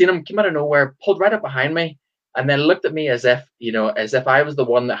 Hadn't seen him, came out of nowhere, pulled right up behind me, and then looked at me as if I was the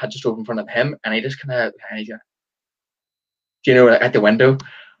one that had just drove in front of him, and he just kind of, at the window,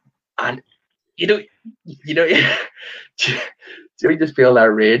 and you just feel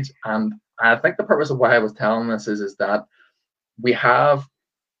that rage. And I think the purpose of why I was telling this is that we have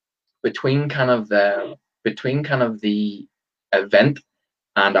between kind of the event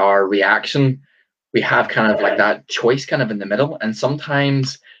and our reaction, we have kind of like that choice kind of in the middle, and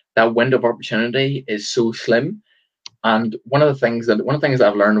sometimes that window of opportunity is so slim. And one of the things that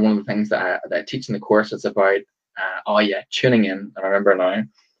I've learned, one of the things that I teach in the course, is about tuning in. I remember now,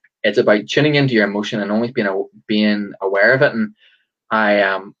 it's about tuning into your emotion and always being aware of it. And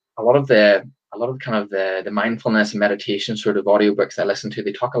a lot of the mindfulness and meditation sort of audiobooks I listen to,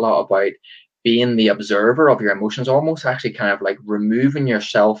 they talk a lot about being the observer of your emotions, almost actually kind of like removing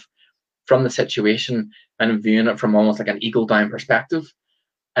yourself from the situation and viewing it from almost like an eagle down perspective.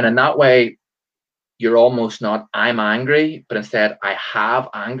 And in that way, you're almost not I'm angry, but instead I have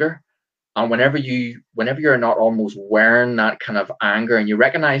anger. And whenever you're not almost wearing that kind of anger and you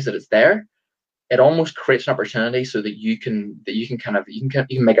recognize that it's there, it almost creates an opportunity so that you can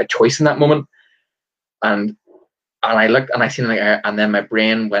make a choice in that moment. And I looked and I seen and then my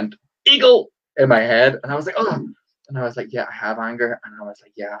brain went eagle in my head, and I was like, oh. And I was like, yeah, I have anger. And I was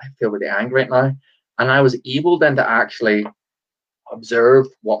like, yeah, I feel really angry right now. And I was able then to actually observe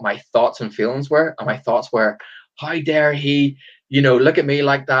what my thoughts and feelings were. And my thoughts were, how dare he, look at me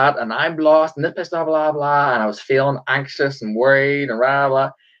like that? And I'm lost and this pissed off, blah, blah. And I was feeling anxious and worried and blah,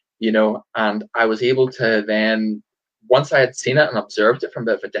 blah, and I was able to then, once I had seen it and observed it from a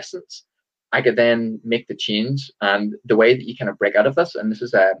bit of a distance, I could then make the change. And the way that you kind of break out of this, and this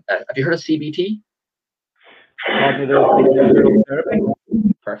is have you heard of CBT?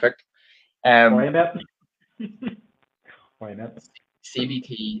 Perfect.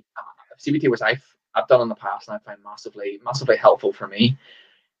 CBT, which I've done in the past, and I find massively helpful for me.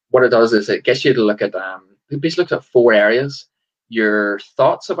 What it does is it gets you to look at it basically looks at 4 areas: your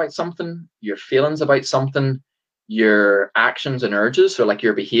thoughts about something, your feelings about something, your actions and urges, so like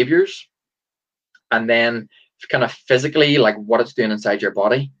your behaviors, and then kind of physically like what it's doing inside your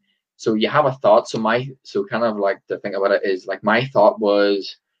body. So you have a thought. So kind of like the thing about it is like my thought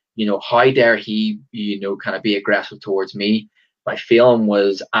was, how dare he, kind of be aggressive towards me. My feeling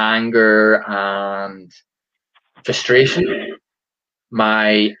was anger and frustration.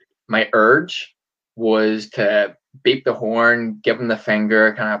 My urge was to beep the horn, give him the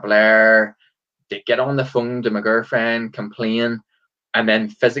finger, kind of blare, to get on the phone to my girlfriend, complain. And then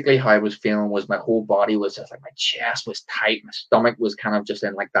physically how I was feeling was my whole body was just like my chest was tight, my stomach was kind of just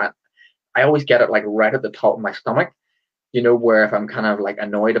in like that. I always get it like right at the top of my stomach, where if I'm kind of like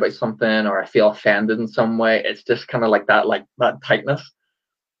annoyed about something or I feel offended in some way, it's just kind of like that tightness.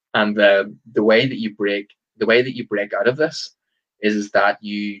 And the way that you break out of this is that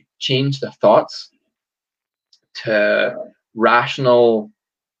you change the thoughts to rational,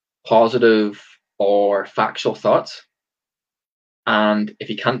 positive, or factual thoughts. And if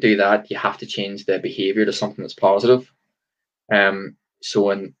you can't do that, you have to change the behavior to something that's positive.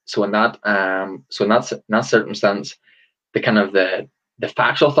 So in that circumstance, the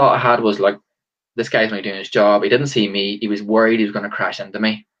factual thought I had was like, this guy's only doing his job. He didn't see me. He was worried he was going to crash into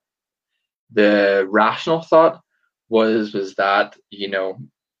me. The rational thought was that,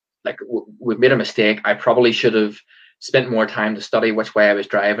 like, we've made a mistake. I probably should have spent more time to study which way I was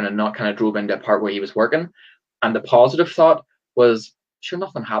driving and not kind of drove into a part where he was working. And the positive thought was, sure,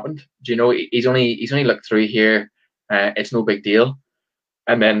 nothing happened. Do you know, he's only looked through here. It's no big deal.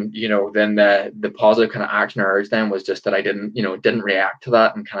 And then, then the positive kind of action or urge then was just that I didn't react to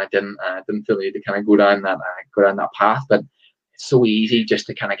that, and kind of didn't feel need to kind of go down that path. But it's so easy just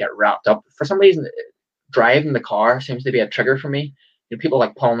to kind of get wrapped up. For some reason, driving the car seems to be a trigger for me. People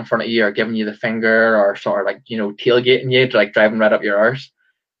like pulling in front of you or giving you the finger, or sort of like, tailgating you, like driving right up your arse.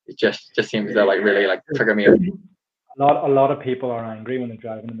 It just seems to like really like trigger me. A lot of people are angry when they're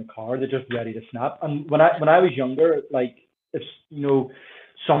driving in the car. They're just ready to snap. And when I was younger, like, if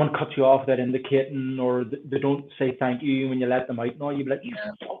someone cuts you off without indicating, or they don't say thank you when you let them out, you'd be like, you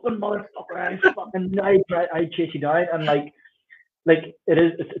fucking motherfucker, I chase you down. And like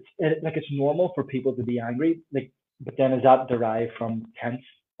it's normal for people to be angry. Like, but then is that derived from tense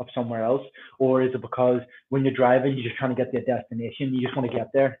of somewhere else, or is it because when you're driving, you're just trying to get to a destination, you just want to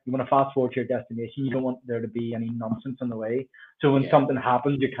get there, you want to fast forward to your destination, you don't want there to be any nonsense on the way. So when something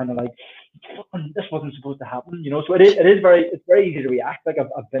happens, you're kind of like, this wasn't supposed to happen, so it's very easy to react. Like,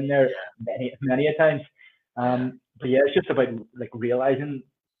 I've been there many a times. But yeah, it's just about like realizing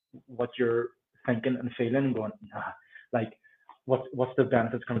what you're thinking and feeling and going, nah, like, what's the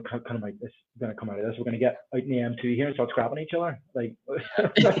benefits going to come out of this? Going to come out of this? We're going to get out in the M2 here and start scrapping each other. Like, well,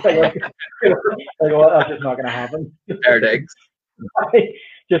 that's just not going to happen. Aired eggs.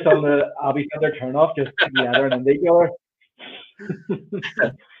 Just on the Abbey Center turn off, just together and then each other.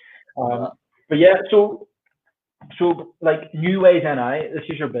 But yeah, so like New Ways NI, this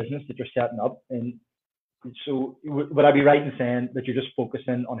is your business that you're setting up, and so would I be right in saying that you're just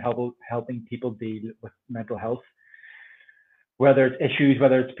focusing on helping people deal with mental health? Whether it's issues,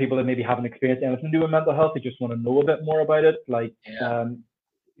 whether it's people that maybe haven't experienced anything to do with mental health, they just want to know a bit more about it. Like,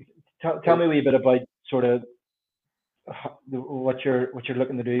 tell me a wee bit about sort of what you're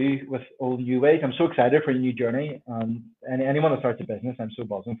looking to do with Old New Ways. I'm so excited for your new journey. And anyone that starts a business, I'm so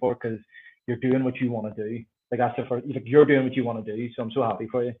buzzing for, because you're doing what you want to do. Like, you're doing what you want to do. So I'm so happy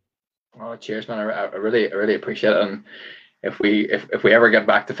for you. Oh, cheers, man! I really appreciate it. And if we ever get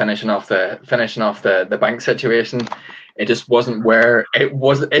back to finishing off the bank situation, it just wasn't where it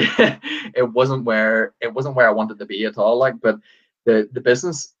wasn't where I wanted to be at all. Like, but the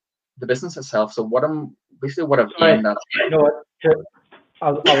business itself. So what I've aimed at. You know what?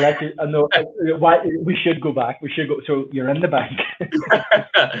 I'll let you. I know why we should go back. We should go. So you're in the bank.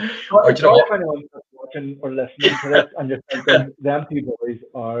 Or if anyone's watching or listening to this and you're thinking them two boys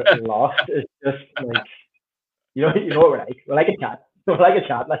are lost, it's just like, you know what we're like. We're like a chat. We're like a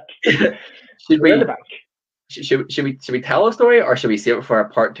chat. Like, we're in the bank. Should we tell a story, or should we save it for a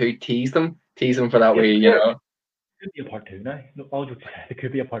part two? Tease them for that way, It could be a part two now. No, it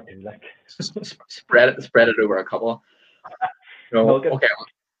could be a part two. Like, spread it over a couple. Okay,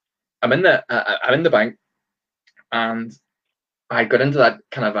 I'm in the bank, and I got into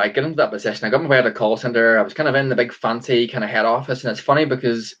that position. I got my way at a call center. I was kind of in the big fancy kind of head office, and it's funny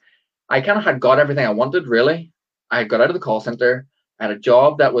because I kind of had got everything I wanted. Really, I got out of the call center. I had a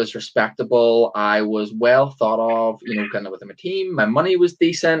job that was respectable. I was well thought of, kind of within my team. My money was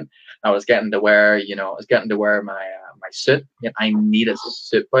decent. I was getting to wear, my suit. I need a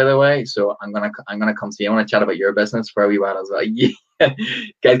suit, by the way. So I'm gonna come see you. I want to chat about your business for a wee while. I was like, yeah,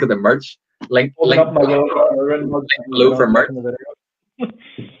 guys, got the merch. Link below for merch.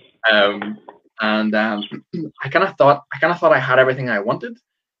 I kind of thought I had everything I wanted,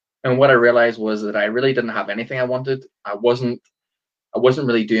 and what I realized was that I really didn't have anything I wanted. I wasn't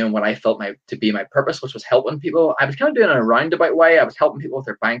really doing what I felt to be my purpose, which was helping people. I was kind of doing it in a roundabout way. I was helping people with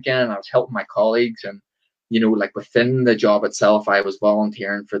their banking, and I was helping my colleagues. And, like within the job itself, I was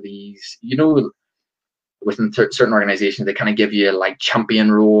volunteering for these, within certain organizations, they kind of give you like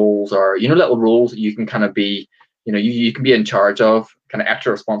champion roles, or, little roles that you can kind of be, you can be in charge of, kind of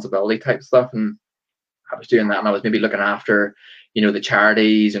extra responsibility type stuff. And I was doing that, and I was maybe looking after, the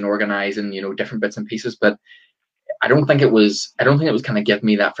charities and organizing, different bits and pieces. But I don't think it was kind of giving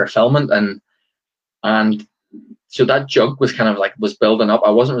me that fulfillment, and so that jug was kind of like was building up. I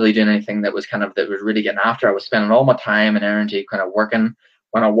wasn't really doing anything that was really getting after. I was spending all my time and energy kind of working.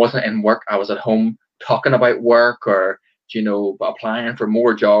 When I wasn't in work, I was at home talking about work, or applying for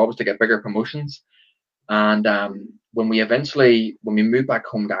more jobs to get bigger promotions. And when we moved back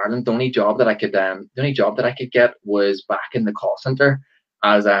home to Ireland, the only job that I could get was back in the call center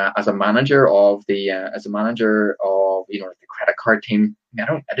as a manager of the credit card team.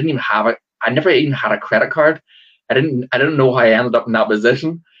 I didn't even have it. I never even had a credit card. I didn't know how I ended up in that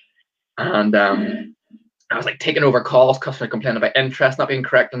position. And I was like taking over calls, customer complaining about interest not being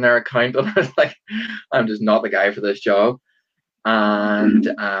correct in their account, and I was like, I'm just not the guy for this job.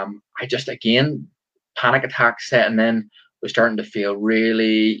 And I just, again, panic attacks setting in, was starting to feel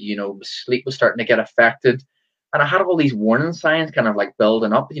really, sleep was starting to get affected. And I had all these warning signs kind of like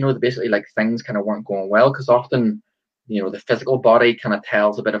building up, basically like things kind of weren't going well, because often, the physical body kind of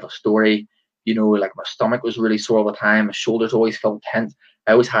tells a bit of a story. Like my stomach was really sore all the time, my shoulders always felt tense.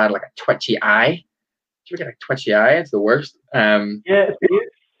 I always had like a twitchy eye. Do you ever get a twitchy eye? It's the worst. Yeah, it's weird.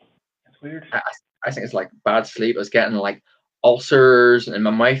 It's weird. I think it's like bad sleep. I was getting like ulcers in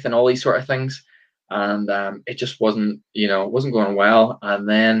my mouth and all these sort of things, and it just wasn't going well. And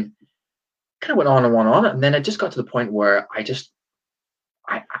then kind of went on and on, and then it just got to the point where I just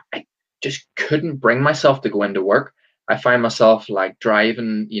couldn't bring myself to go into work. I find myself like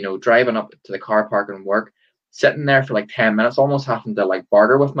driving up to the car park and work, sitting there for like 10 minutes, almost having to like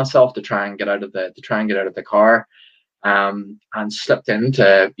barter with myself to try and get out of the car. And slipped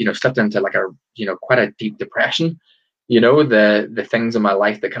into like a quite a deep depression. The things in my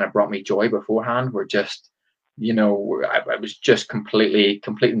life that kind of brought me joy beforehand were just, I was just completely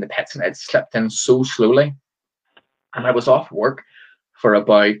in the pits, and it slipped in so slowly. And I was off work for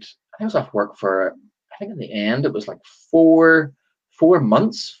I think in the end it was like 4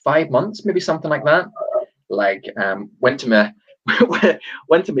 months, 5 months, maybe something like that. Like went to my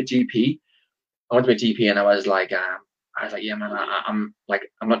GP. I went to my GP, and I was like, yeah, man, I'm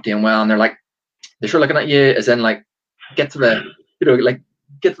not doing well. And they're sure looking at you as in like, get to the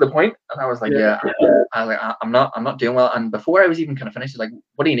point. And I was like, yeah. I was like, I'm not doing well. And before I was even kind of finished, he's like,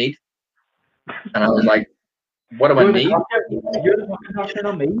 what do you need? And I was like, what do I need? You're the fucking doctor,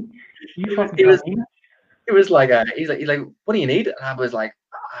 not me. You fucking He was like, he's like, what do you need? And I was like,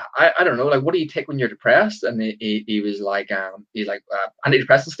 I don't know, like, what do you take when you're depressed? And he was like,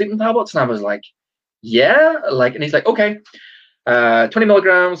 antidepressant sleeping tablets. And I was like, yeah, like, and he's like, okay, 20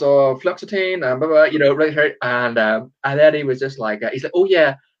 milligrams of fluoxetine, and blah, blah, right here. And then he was just like, he's like, oh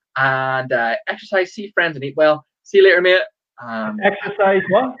yeah, and exercise, see friends, and eat well. See you later, mate. Exercise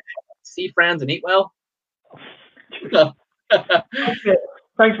what? See friends and eat well.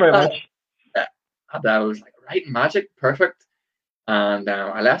 Thanks very much. And I was like, right, magic, perfect. And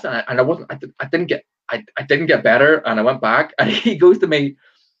I left, and I didn't get better, and I went back, and he goes to me,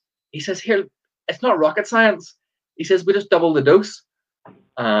 he says, here, it's not rocket science. He says, we just double the dose.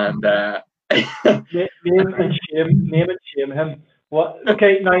 And name and shame him. What?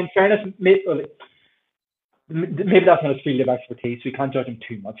 Okay, now in fairness, maybe that's not his field of expertise, so we can't judge him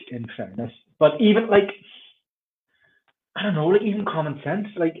too much, in fairness. But even like, I don't know, like even common sense,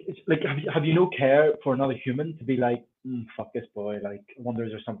 like it's like, have you no care for another human to be like, fuck this boy, like I wonder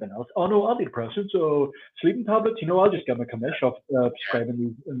is there something else? Oh no, antidepressants, so sleeping tablets, I'll just get my commission off prescribing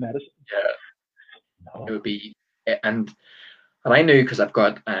these medicine. Yeah. No. It would be, and I knew, because I've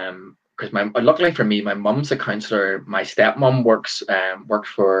got because luckily for me, my mum's a counsellor. My stepmom works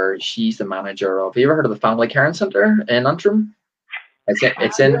for, she's the manager of, have you ever heard of the Family Caring Centre in Antrim?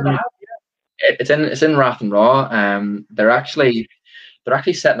 It's in Rathenraw. They're actually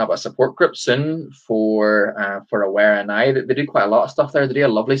setting up a support group soon for Aware, and they do quite a lot of stuff there. They do a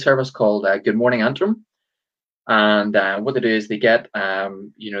lovely service called Good Morning Antrim. And what they do is they get,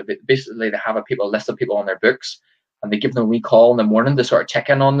 basically they have a list of people on their books, and they give them a wee call in the morning to sort of check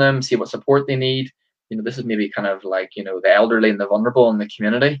in on them, see what support they need. This is maybe kind of like, the elderly and the vulnerable in the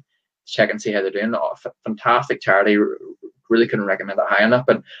community, check and see how they're doing. Oh, fantastic charity. Really couldn't recommend it high enough.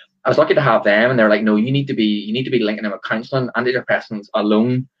 But I was lucky to have them, and they're like, no, you need to be linking them with counselling. Antidepressants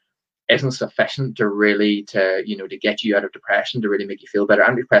alone isn't sufficient to really to get you out of depression, to really make you feel better.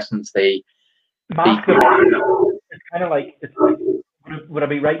 Antidepressants, it's kind of like, would I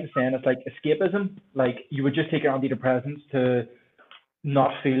be right in saying it's like escapism? Like you would just take your antidepressants to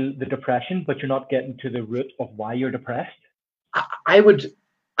not feel the depression, but you're not getting to the root of why you're depressed? I would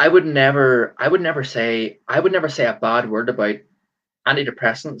never say a bad word about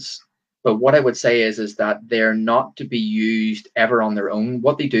antidepressants, but what I would say is that they're not to be used ever on their own.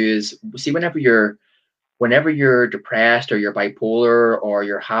 What they do is, see, whenever you're depressed or you're bipolar or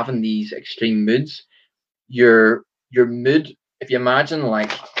you're having these extreme moods, your mood, if you imagine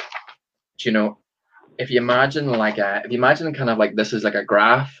kind of like this is like a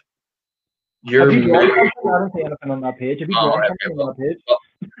graph, your Have you drawn mood. something? I don't see anything on that page. Have you drawn something on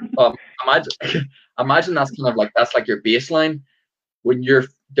that page? Imagine that's kind of like that's like your baseline. When you're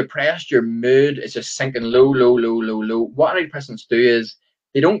depressed, your mood is just sinking low, low, low, low, low. What antidepressants do is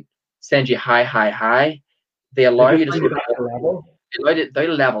they don't send you high, high, high. They They allow just you to bring you sort back to level. of they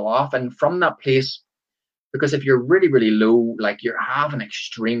level off, and from that place, because if you're really, really low, like you're having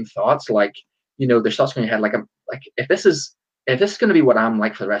extreme thoughts, like there's thoughts in your head, like if this is going to be what I'm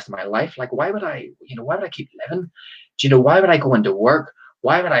like for the rest of my life, like why would I keep living? Why would I go into work?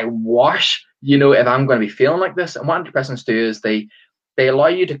 Why would I wash? If I'm going to be feeling like this. And what antidepressants do is they allow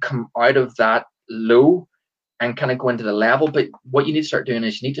you to come out of that low and kind of go into the level. But what you need to start doing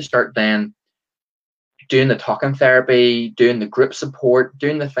is you need to start then doing the talking therapy, doing the group support,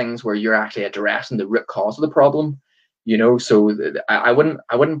 doing the things where you're actually addressing the root cause of the problem. So I wouldn't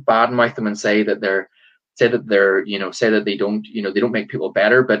badmouth them and say that they don't make people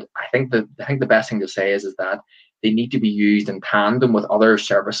better. But I think the best thing to say is that they need to be used in tandem with other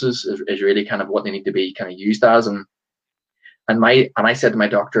services is really kind of what they need to be kind of used as. And I said to my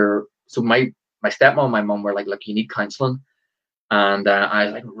doctor, so my stepmom and my mum were like, look, you need counselling. And I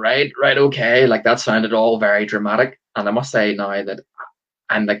was like, right, okay. Like that sounded all very dramatic. And I must say now that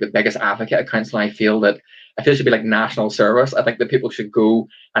I'm like the biggest advocate of counselling. I feel it should be like national service. I think that people should go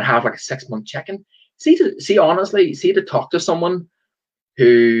and have like a 6-month check-in. See to talk to someone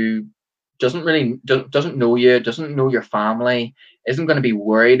who doesn't know you, doesn't know your family, isn't going to be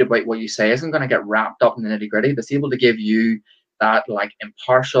worried about what you say, isn't going to get wrapped up in the nitty-gritty, that's able to give you that like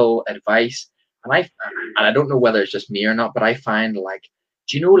impartial advice. And I don't know whether it's just me or not, but I find like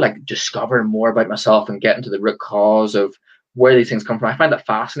discovering more about myself and getting to the root cause of where these things come from, I find that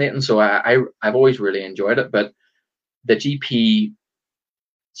fascinating. So I've always really enjoyed it. But the GP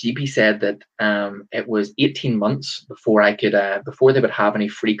said that it was 18 months before I could before they would have any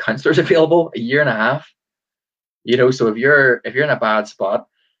free counselors available, a year and a half. So if you're in a bad spot,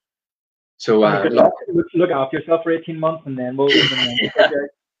 so look after yourself for 18 months, and then we'll.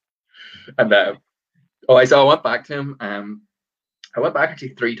 And I went back to him. I went back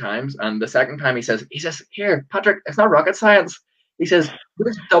actually 3 times, and the second time he says, "Here, Patrick, it's not rocket science." He says,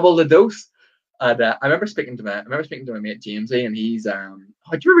 "Just double the dose." And I remember speaking to my mate Jamesy, and he's do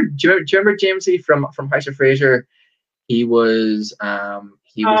you remember Jamesy from House of Fraser? He was the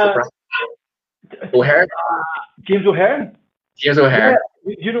O'Hare. James O'Hare. James O'Hare.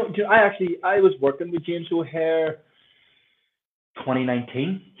 Yeah, I was working with James O'Hare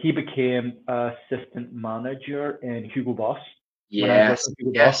 2019. He became assistant manager in Hugo Boss. Yes.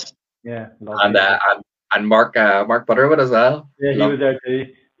 Yeah. And Mark Butterwood as well. Yeah, he was there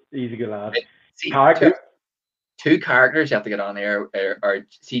too. He's a good lad. Two characters you have to get on there are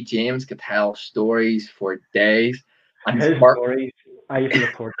James could tell stories for days. And his stories, I used to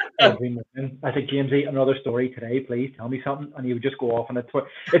report every morning. I said, Jamesy, another story today, please tell me something. And he would just go off on it.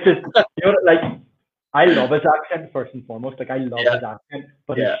 It's just, like, I love his accent first and foremost. Like, I love his accent,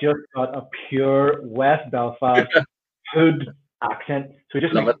 but he's just got a pure West Belfast hood accent. So he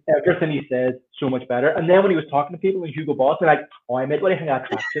just makes everything he says so much better. And then when he was talking to people in Hugo Boss, they're like, "Oh, I made what do you think I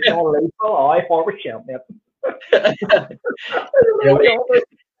cracked it? All right, I forward shell, mate."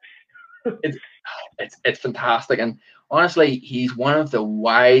 It's fantastic, and honestly, he's one of the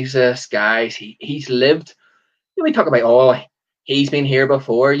wisest guys. He's lived. We talk about he's been here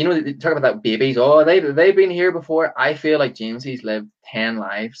before. They talk about that babies. They've been here before. I feel like Jamesy's lived 10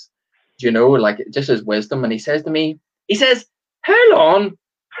 lives. Like just his wisdom. And he says to me, "Hold on,"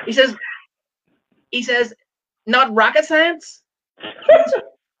 he says, "Not rocket science."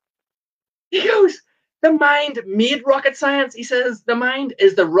 He goes, "The mind made rocket science." He says, "The mind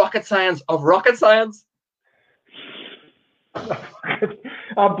is the rocket science of rocket science."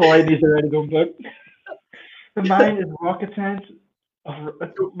 Our boy needs to write his own book. The mind is rocket science of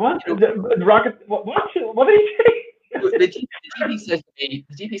what? Rocket? What did he say? The GP says to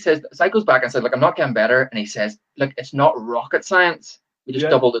me, so I goes back and said, "Look, I'm not getting better," and he says, "Look, it's not rocket science. You just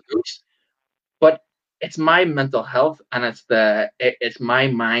double the dose, but it's my mental health and it's my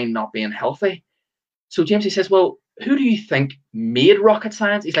mind not being healthy." So James, he says, "Well, who do you think made rocket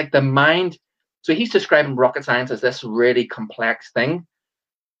science?" He's like, "The mind." So he's describing rocket science as this really complex thing,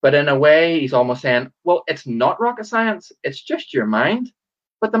 but in a way, he's almost saying, "Well, it's not rocket science. It's just your mind,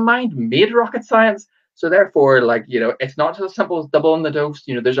 but the mind made rocket science." So therefore, it's not just as simple as doubling the dose.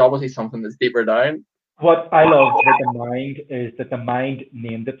 There's obviously something that's deeper down. What I love about the mind is that the mind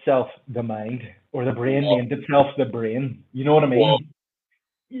named itself the mind, or the brain named itself the brain. You know what I mean?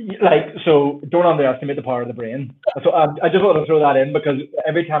 Like, so don't underestimate the power of the brain. So I just want to throw that in, because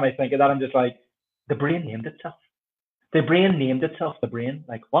every time I think of that, I'm just like, the brain named itself. The brain named itself the brain.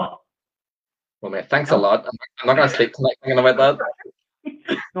 Like, what? Well, mate, thanks a lot. I'm not gonna sleep tonight thinking about that.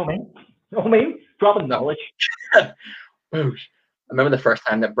 No, man. No, man. Dropping knowledge. I remember the first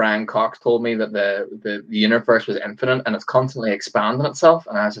time that Brian Cox told me that the universe was infinite and it's constantly expanding itself.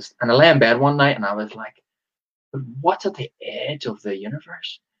 And I lay in bed one night and I was like, what's at the edge of the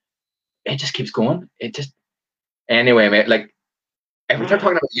universe? It just keeps going. It just anyway, mate. Like if we start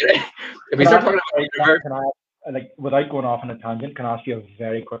talking about the universe, can I, like, without going off on a tangent, can I ask you a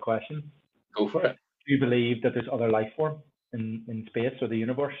very quick question? Go for it. Do you believe that there's other life form in space or the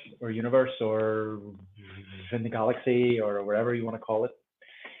universe or in the galaxy or wherever you want to call it?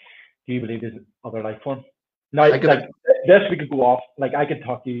 Do you believe there's other life form? Now, like this, we could go off. Like I could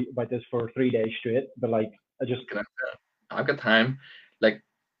talk to you about this for 3 days straight, but like I've got time. Like,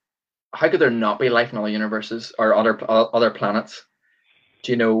 how could there not be life in other universes or other planets?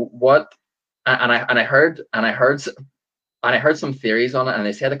 Do you know what? And I heard some theories on it, and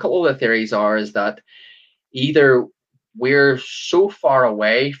they said a couple of the theories is that either we're so far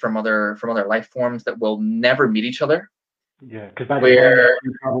away from other life forms that we'll never meet each other. Yeah, because by the time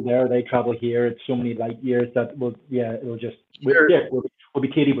you travel there, they travel here. It's so many light years that we'll be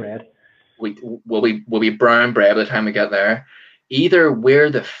katie bread. We'll be brown bread by the time we get there. Either we're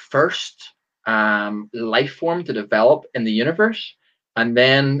the first life form to develop in the universe, and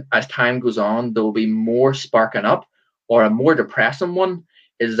then as time goes on, there will be more sparking up, or a more depressing one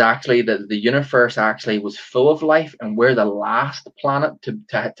is actually that the universe actually was full of life, and we're the last planet to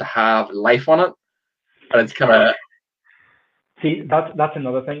have life on it. And it's kind of see that's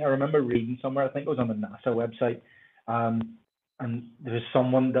another thing. I remember reading somewhere, I think it was on the NASA website, and there's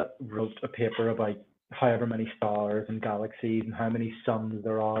someone that wrote a paper about however many stars and galaxies and how many suns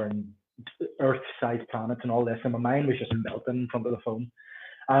there are and Earth-sized planets and all this, and my mind was just melting in front of the phone.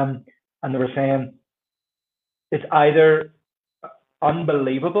 And they were saying it's either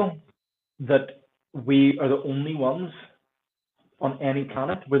unbelievable that we are the only ones on any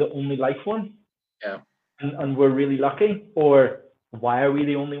planet, we're the only life form, and we're really lucky, or why are we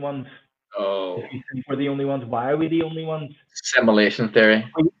the only ones? If you think we're the only ones, why are we the only ones? Simulation theory.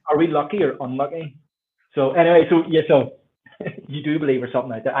 Are we lucky or unlucky? So anyway, so you do believe there's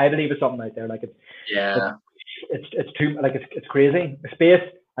something out there. I believe there's something out there. Like it's too, like it's crazy. Space.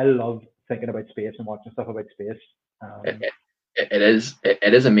 I love thinking about space and watching stuff about space. It is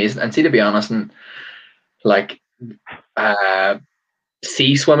amazing. And see, to be honest, and like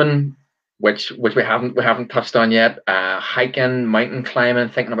sea swimming, which we haven't touched on yet, hiking, mountain climbing,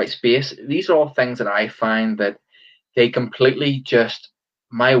 thinking about space. These are all things that I find that they completely just,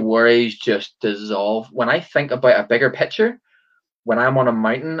 my worries just dissolve when I think about a bigger picture. When I'm on a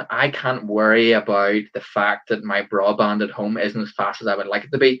mountain, I can't worry about the fact that my broadband at home isn't as fast as I would like it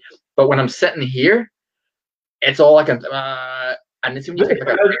to be. But when I'm sitting here, it's all I can. And it's because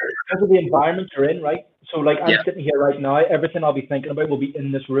of the environment you're in, right? So like I'm sitting here right now, everything I'll be thinking about will be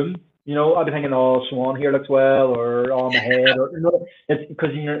in this room. You know, I'll be thinking, oh, Swan here looks well, or on my head, or it's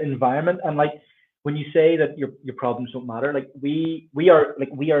because in your environment. And like when you say that your problems don't matter, like we are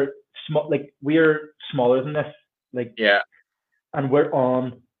small, like we're smaller than this, like and we're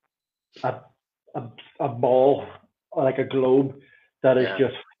on a ball, like a globe that is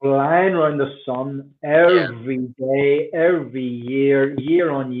just flying around the sun every day, every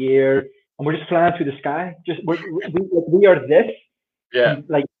year on year, and we're just flying through the sky. We are this. And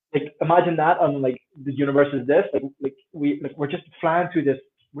like imagine that, and like the universe is this. We're just flying through this.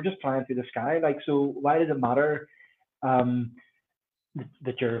 We're just flying through the sky. Like, so why does it matter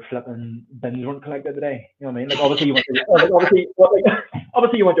that your flipping bins weren't collected today? You know what I mean? Like obviously you want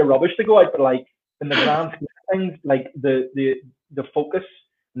your rubbish to go out, but like in the grand scheme of things, like the focus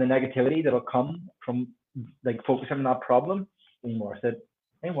and the negativity that'll come from like focusing on that problem ain't worth it.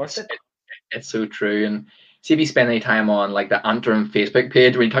 It's so true. And see if you spend any time on like the Antrim Facebook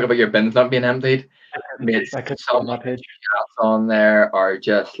page where you talk about your bins not being emptied. Some of the chats on there are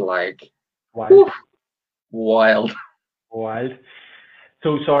just like wild.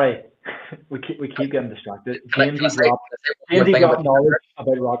 So sorry, we keep getting distracted. James got knowledge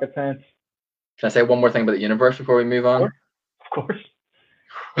about rocket science. Can I say one more thing about the universe before we move on? Of course.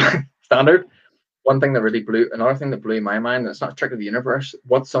 Standard. Another thing that blew my mind, and it's not strictly the universe.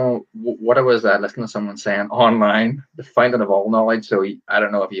 What I was listening to someone saying online, the fountain of all knowledge. So I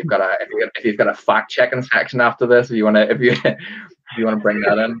don't know if you've got a fact checking section after this, if you want to bring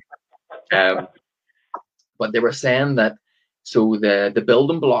that in. But they were saying that so the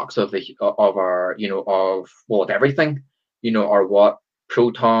building blocks of our of everything, are what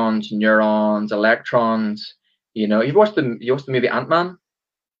protons, neurons, electrons. You've watched the movie Ant-Man?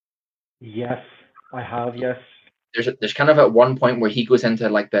 Yes, I have. Yes. There's kind of at one point where he goes into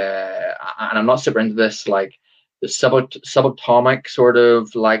like the and I'm not super into this, like the subatomic sort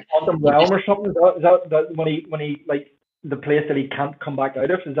of like quantum realm or something. Is that when he like the place that he can't come back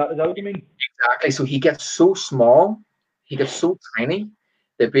out of? Is that what you mean? exactly. So he gets so small, he gets so tiny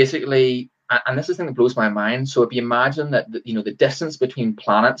that basically, and this is the thing that blows my mind. So if you imagine that the distance between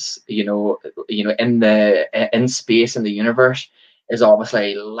planets, in space in the universe is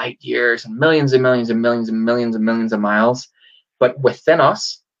obviously light years and millions and millions and millions and millions and millions of miles, but within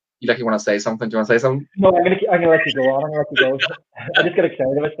us, you like you want to say something? Do you want to say something? No, I'm gonna let you go on. I'm gonna let you go. I just get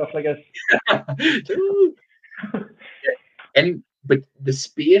excited about stuff like this. But the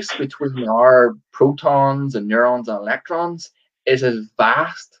space between our protons and neurons and electrons is as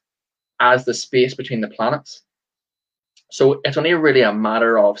vast as the space between the planets. So it's only really a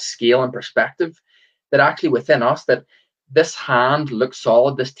matter of scale and perspective that actually within us, that this hand looks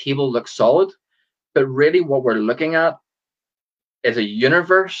solid, this table looks solid, but really what we're looking at is a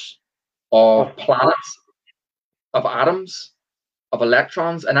universe of planets, of atoms, of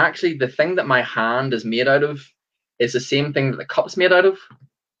electrons, and actually the thing that my hand is made out of is the same thing that the cup's made out of,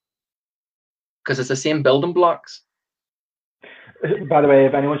 because it's the same building blocks. By the way,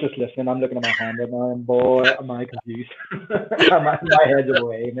 if anyone's just listening, I'm looking at my hand right now, and boy, am I confused. my head's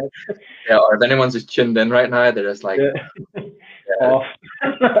away. Yeah, or if anyone's just tuned in right now, they're just like, off.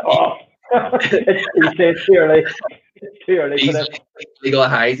 Off. It's too early. It's too early for this. Legal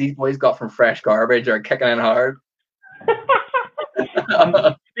highs these boys got from fresh garbage are kicking in hard.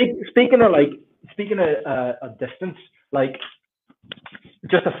 Speaking of distance, like,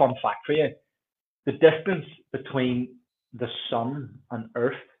 just a fun fact for you: the distance between the sun and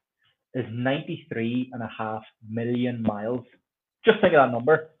Earth is 93.5 million miles. Just think of that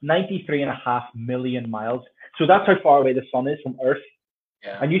number: 93.5 million miles. So that's how far away the sun is from Earth.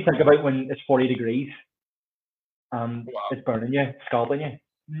 Yeah. And you think about when it's 40 degrees, it's burning you, scalding you.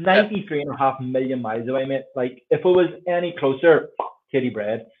 93.5 million miles away, mate. Like, if it was any closer, Katie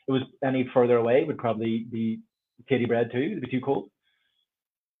bread. If it was any further away, it would probably be Katie bread too. It'd be too cold,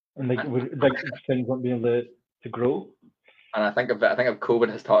 and things wouldn't be able to grow. And I think if COVID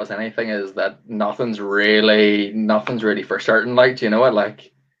has taught us anything, is that nothing's really for certain. Like, do you know it?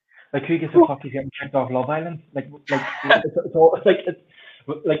 Like who gets the fuck is getting kicked off Love Island? Like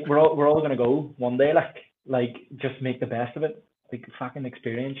we're all gonna go one day. Like just make the best of it. Like, fucking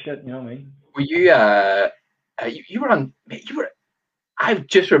experience shit. You know what I mean? Were you were on? I've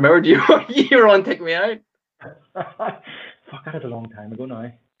just remembered you were on Take Me Out. Fuck, that was a long time ago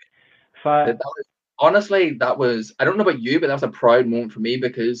now. Honestly, that was, I don't know about you, but that was a proud moment for me,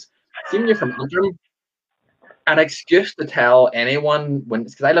 because seeing you from Antrim, an excuse to tell anyone,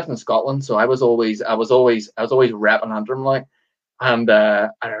 because I lived in Scotland, so I was always repping Antrim, like, and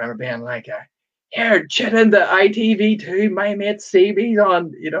I remember being like, here, chin into ITV2, my mate CB's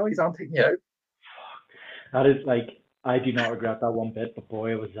on, he's on Take Me Out. That is, like, I do not regret that one bit, but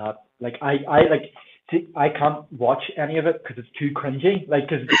boy, was that, like, I can't watch any of it because it's too cringy. Like,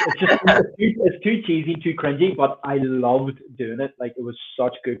 because it's too cheesy, too cringy. But I loved doing it. Like, it was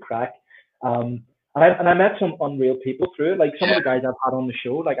such good crack. And I met some unreal people through it. Like, some of the guys I've had on the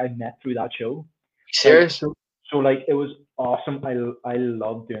show, like, I met through that show. Serious? Like, so like, it was awesome. I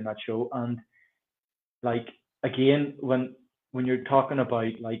loved doing that show. And like, again, when you're talking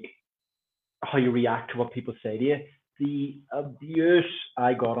about like how you react to what people say to you, the abuse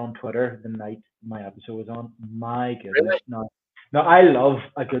I got on Twitter the night my episode was on, my goodness. Really? No, I love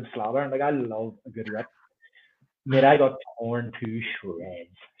a good slather. Like, I love a good rip. Mate, I got torn to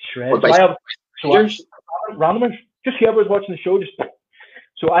shreds. Randomers, just whoever was watching the show,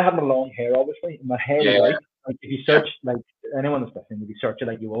 so I had my long hair, obviously. My hair was white. Like, if you search, like, anyone that's listening, if you search it,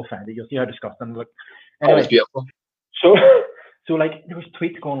 like, you will find it. You'll see how disgusting it looks. Anyway, beautiful. So like, there was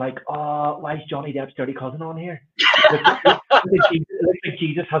tweets going like, "Oh, why is Johnny Depp's dirty cousin on here?" like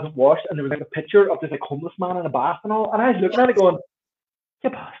Jesus hasn't washed, and there was like a picture of this like homeless man in a bath and all. And I was looking at it going, "You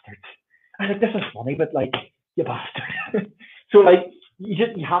bastards!" I was like, "This is funny, but like, you bastard." So like,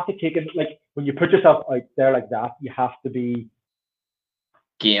 you have to take it, like, when you put yourself out there like that, you have to be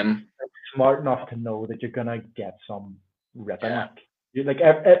game smart enough to know that you're gonna get some ripping. Yeah. Like,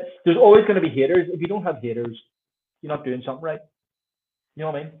 there's always gonna be haters. If you don't have haters, you're not doing something right. You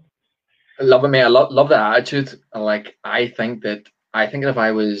know what I mean? I love it, mate. I love the attitude. Like, I think if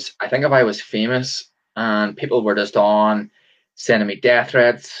I was famous and people were just on sending me death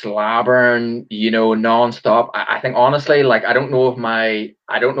threats, slabbering, nonstop, I think honestly, like, I don't know if my,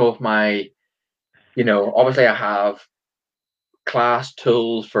 obviously I have class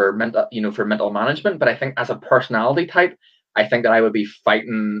tools for mental management, but I think as a personality type, I think that I would be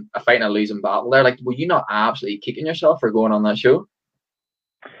fighting a losing battle there. Like, were you not absolutely kicking yourself for going on that show?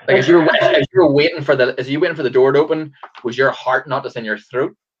 Like as you were waiting for the door to open, was your heart not just in your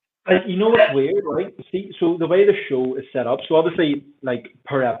throat? You know what's weird, right? See, so the way the show is set up, so obviously, like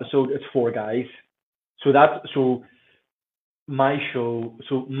per episode, it's 4 guys. So my show.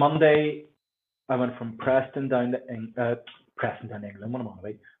 So Monday, I went from Preston down to England. What am I on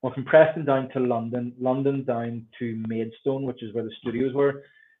about? Went from Preston down to London, London down to Maidstone, which is where the studios were.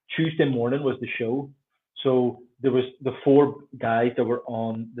 Tuesday morning was the show. So there was the 4 guys that were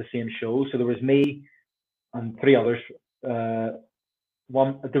on the same show. So there was me and 3 others. There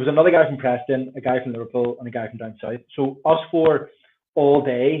was another guy from Preston, a guy from Liverpool, and a guy from down south. So us 4 all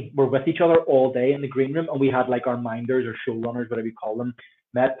day were with each other all day in the green room, and we had like our minders or showrunners, whatever you call them.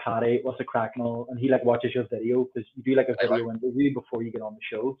 Met Paddy, what's a crack and all, and he like watches your video because you do like a video interview before you get on the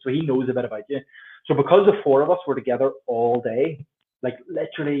show, so he knows a bit about you. So because the 4 of us were together all day, like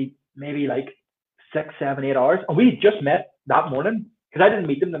literally maybe like 6, 7, 8 hours, and we just met that morning because I didn't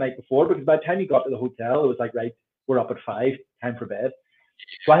meet them the night before, because by the time you got to the hotel, it was like, right, we're up at 5, time for bed.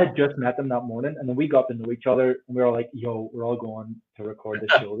 So I had just met them that morning, and then we got to know each other, and we were like, yo, we're all going to record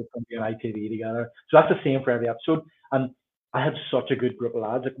this show that's going to be on ITV together. So that's the same for every episode. And I had such a good group of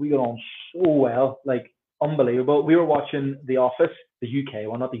lads. Like, we got on so well, like, unbelievable. We were watching The Office, the UK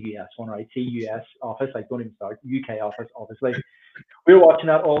one, not the US one, right? See, US Office, like, don't even start. UK Office, obviously. We were watching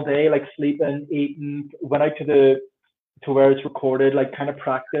that all day, like, sleeping, eating, went out to where it's recorded, like, kind of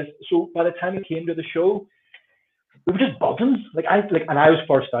practiced. So by the time it came to the show, we were just buzzing. And I was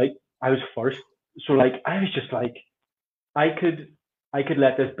first out. I was first. So, like, I was just like, I could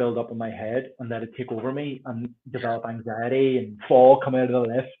let this build up in my head and let it take over me and develop anxiety and fall coming out of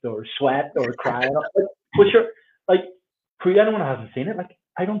the lift or sweat or cry. Which are, like, for anyone who hasn't seen it, like,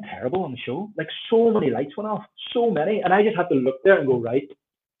 I done terrible on the show. Like, so many lights went off, so many, and I just had to look there and go, right.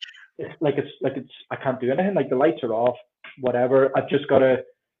 It's I can't do anything. Like, the lights are off, whatever. I've just got to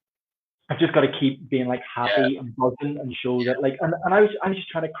keep being like happy and buzzing and show that, like, and I was just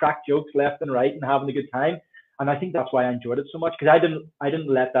trying to crack jokes left and right and having a good time. And I think that's why I enjoyed it so much, because I didn't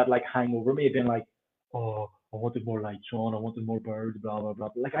let that like hang over me, being like, oh, I wanted more lights on, I wanted more birds, blah blah blah.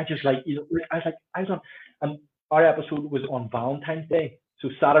 Like, I just, like, you know, I was on, and our episode was on Valentine's Day. So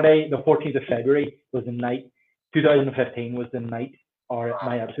Saturday, the 14th of February was the night. 2015 was the night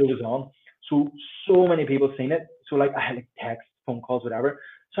my episode was on. So many people seen it. So, like, I had like texts, phone calls, whatever.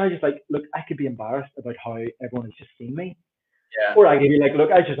 So I just like, look, I could be embarrassed about how everyone has just seen me. Yeah. Or I could be like,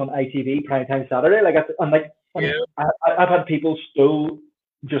 look, I was just on ITV primetime Saturday. Like, I've had people still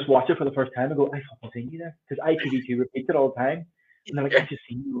just watch it for the first time and go, I fucking seen you there, because ITV2 repeats it all the time. And they're like, I just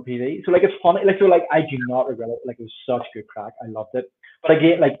seen you on TV. So, like, it's funny. Like, so, like, I do not regret it. Like, it was such good crack. I loved it. But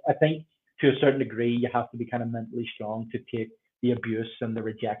again, like, I think to a certain degree, you have to be kind of mentally strong to take the abuse and the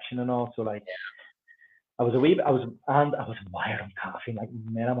rejection and all. So, like, I was wired on caffeine. Like,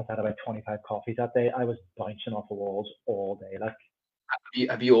 man, I must have had about 25 coffees that day. I was bouncing off the walls all day. Like,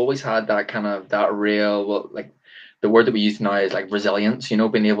 have you always had that kind of, that real, well, like, the word that we use now is like resilience, you know,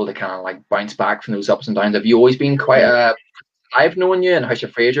 being able to kind of like bounce back from those ups and downs? Have you always been quite I've known you in House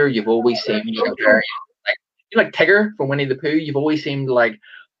of Fraser, you've always seemed like a very, like, you like Tigger from Winnie the Pooh. You've always seemed like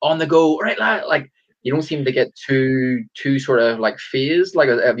on the go, right, like, you don't seem to get too sort of like phased. Like,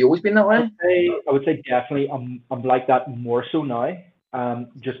 have you always been that way? I would say definitely I'm like that more so now.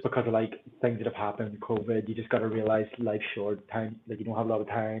 Just because of like things that have happened, COVID, you just got to realize life's short. Time, like, you don't have a lot of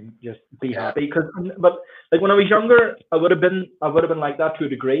time. Just be happy. But like, when I was younger, I would have been like that to a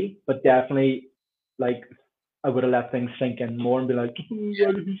degree. But definitely, like, I would have let things sink in more and be like,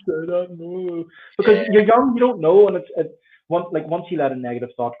 why did you say that? No, because you're young, you don't know, and once you let a negative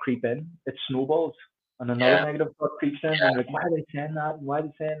thought creep in, it snowballs, and another negative thought creeps in, and you're like, why are they saying that? And why are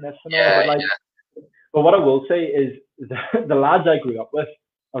they saying this and all? But like. But what I will say is the lads I grew up with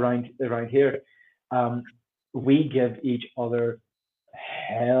around here, we give each other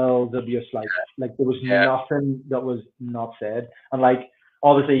hell of abuse. Like there was nothing that was not said. And like,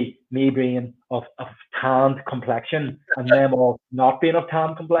 obviously, me being of tanned complexion and them all not being of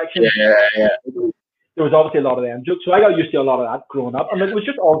tanned complexion, there was obviously a lot of them jokes. So I got used to a lot of that growing up. And it was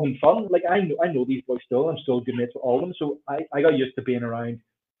just all in fun. Like, I know these boys still. I'm still good mates with all of them. So I got used to being around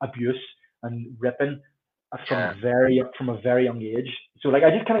abuse and ripping from a very young age. So like,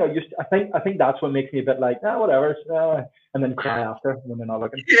 I just kind of got used to, I think that's what makes me a bit like, whatever, and then cry after when they're not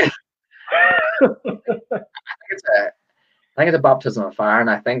looking. I think it's a baptism of fire,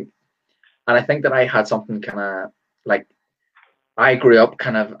 and I think that I had something kind of like, I grew up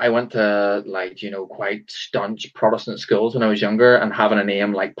I went to, like, you know, quite staunch Protestant schools when I was younger, and having a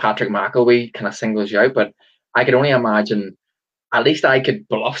name like Patrick McIlwee kind of singles you out. But I could only imagine, at least I could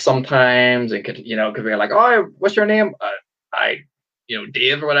bluff sometimes and could be like, oh, what's your name?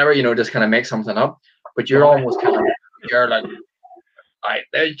 Dave or whatever, just kind of make something up. But you're almost kind of, you're like, all right,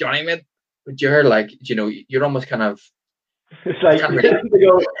 there's Johnny, mate. But you're like, you're almost kind of, it's like can't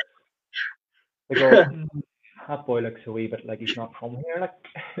really, they go, that boy looks a wee bit like he's not from here. Like,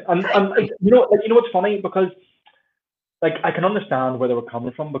 and what's funny, because like I can understand where they were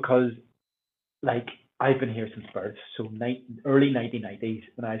coming from, because like I've been here since birth, so early 1990s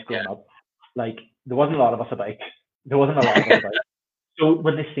when I was growing up, like there wasn't a lot of us about. There wasn't a lot of us about. So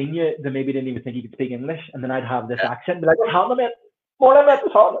when they seen you, they maybe didn't even think you could speak English, and then I'd have this accent, and be like, "What's happening, mate? Morning, mate.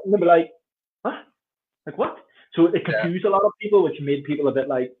 What's happening?" And they'd be like, "Huh? Like what?" So it confused a lot of people, which made people a bit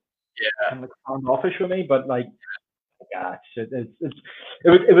like kind of like standoffish for me. But like, yeah, it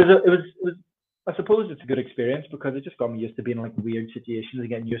was. I suppose it's a good experience, because it just got me used to being in like weird situations and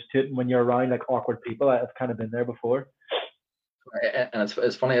getting used to it. And when you're around like awkward people, I've kind of been there before. And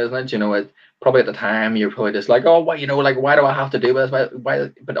it's funny, isn't it? It probably at the time you're probably just like, oh, like why do I have to do this?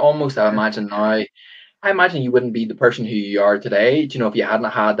 Why? But almost I imagine now, I imagine you wouldn't be the person who you are today. If you hadn't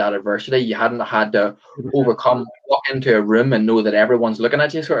had that adversity, you hadn't had to overcome, walk into a room and know that everyone's looking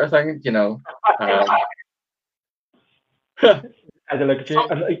at you, sort of thing. As I look at you,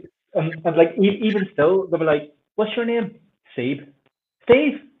 and like even still, they'll be like, "What's your name?" Sebe.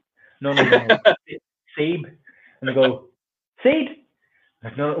 Steve. No. Sebe. And they go, Seed.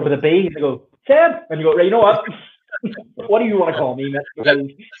 Like, no, with a B. And they go, Seb. And you go, right, you know what? What do you want to call me, mate? Because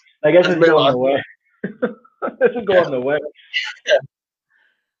I guess it's going nowhere. This is going nowhere.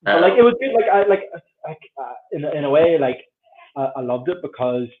 But like it was good. Like in a way, like I loved it,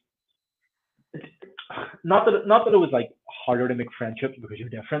 because not that it was like harder to make friendships because you're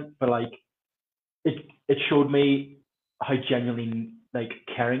different, but like it showed me how genuinely like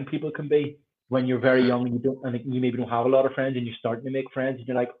caring people can be when you're very young, and you maybe don't have a lot of friends, and you're starting to make friends, and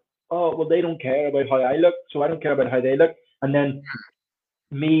you're like, oh well, they don't care about how I look, so I don't care about how they look. And then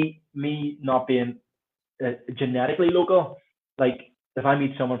me not being genetically local, like if I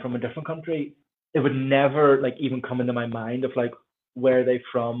meet someone from a different country, it would never like even come into my mind of like where are they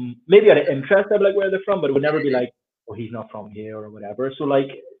from. Maybe out of interest, I'd be like, where are they from? But it would never be like, oh, he's not from here or whatever. So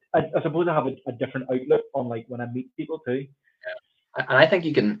like I suppose I have a different outlook on like when I meet people too. And I think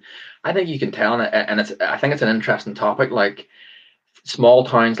you can tell, and I think it's an interesting topic. Like small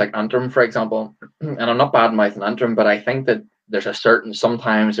towns like Antrim, for example, and I'm not bad mouthing Antrim, but I think that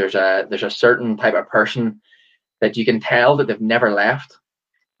sometimes there's a certain type of person that you can tell that they've never left.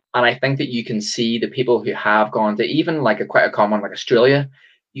 And I think that you can see the people who have gone to even like quite a common like Australia.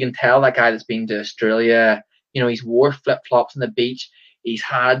 You can tell that guy that's been to Australia, he's wore flip-flops on the beach. He's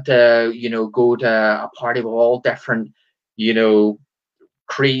had to, go to a party with all different,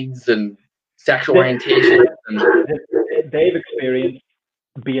 creeds and sexual orientation. They've experienced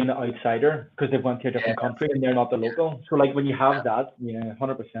being the outsider because they've went to a different country and they're not the local. So like when you have that,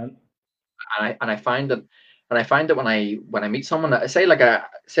 100%. And I find that when I meet someone, I say like I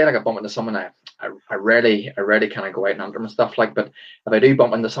bump into someone, I rarely kind of go out and under and stuff like. But if I do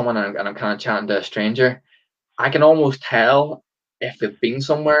bump into someone and I'm kind of chatting to a stranger, I can almost tell if they've been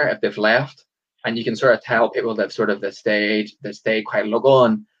somewhere, if they've left, and you can sort of tell people that they stay quite local.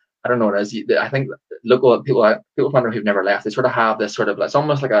 And I don't know what it is. I think local people who've never left, they sort of have this sort of, it's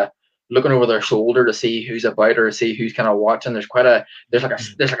almost like a looking over their shoulder to see who's about or to see who's kind of watching. There's like a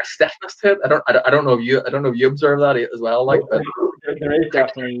stiffness to it. I don't know if you observe that as well. Like, but there is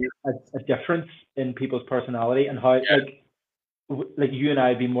definitely a difference in people's personality and how like you and I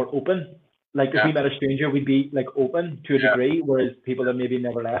would be more open. Like if we met a stranger, we'd be like open to a degree, whereas people that maybe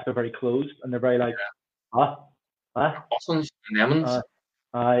never left are very closed and they're very like, like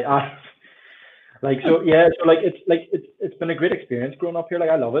so like it's been a great experience growing up here. Like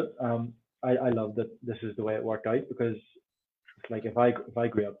I love it. I love that this is the way it worked out, because it's like if I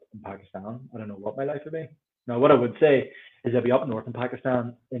grew up in Pakistan, I don't know what my life would be. Now what I would say is I'd be up north in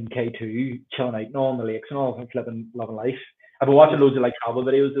Pakistan in K2, chilling out and all on the lakes and all, and flipping loving life. I've been watching loads of like travel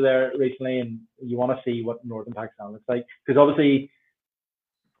videos of there recently, and you want to see what northern Pakistan looks like, because obviously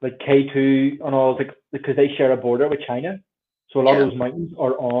like K2 and all, like because they share a border with China. So a lot of those mountains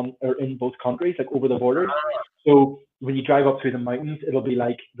are in both countries, like over the borders. So when you drive up through the mountains, there'll be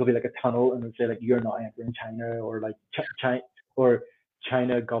like a tunnel, and it'll say like you're not entering China, or like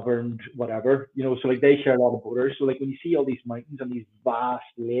China governed whatever, So like they share a lot of borders. So like when you see all these mountains and these vast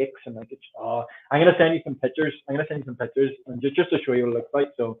lakes, and like it's I'm gonna send you some pictures. And just to show you what it looks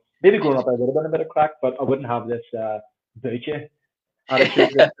like. So maybe growing up I would have been a bit of crack, but I wouldn't have this virtue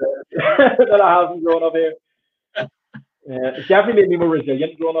attitude that I have growing up here. It's definitely made me more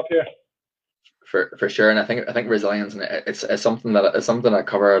resilient growing up here. For sure, and I think resilience, and it's something that I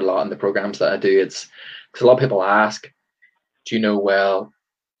cover a lot in the programs that I do. It's because a lot of people ask, do you know, well,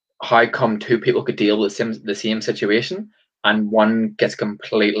 how come two people could deal with the same situation, and one gets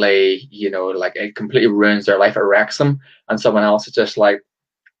completely, like it completely ruins their life, it wrecks them, and someone else is just like,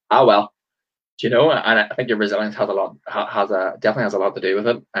 ah, well, and I think your resilience has definitely has a lot to do with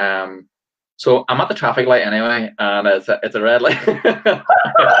it. So I'm at the traffic light anyway, and it's a red light.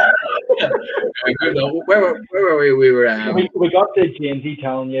 Where were we? We were. We got to Jamesy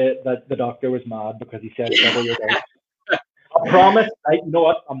telling you that the doctor was mad because he said double your dose. I promise. You know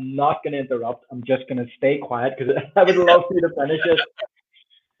what? I'm not going to interrupt. I'm just going to stay quiet because I would love for you to finish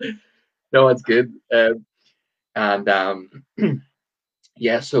it. No, it's good.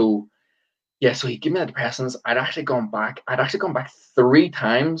 So he gave me the depressants. I'd actually gone back 3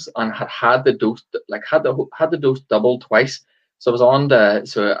 times and had the dose, like had the dose doubled twice. So I was I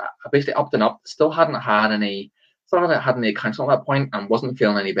basically upped and up. Still hadn't had any counseling at that point, and wasn't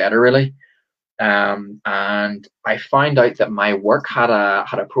feeling any better really. And I found out that my work had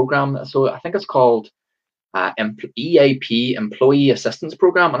a program. So I think it's called EAP, Employee Assistance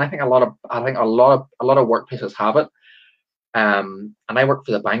Program, and I think a lot of workplaces have it. And I worked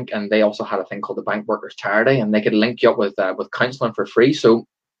for the bank, and they also had a thing called the Bank Workers Charity, and they could link you up with counselling for free. So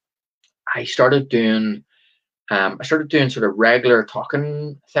I started doing sort of regular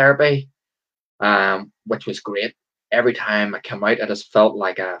talking therapy, which was great. Every time I came out, I just felt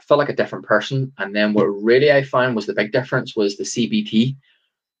like a different person. And then what really I found was the big difference was the CBT,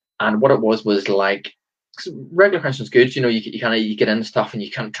 and what it was like, regular counselling is good. You get into stuff and you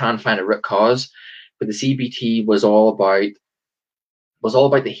can try and find a root cause, but the CBT was all about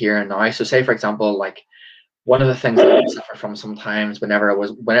the here and now. So say, for example, like one of the things that I suffer from sometimes whenever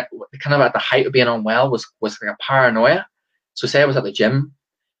kind of at the height of being unwell was like a paranoia. So say I was at the gym,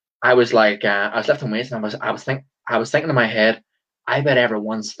 I was like, I was lifting weights, and I was thinking in my head, I bet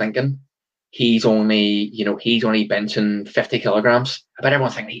everyone's thinking he's only benching 50 kilograms. I bet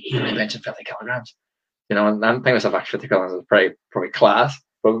everyone's thinking he's only benching 50 kilograms. And I'm thinking myself, actually 50 kilograms is probably class,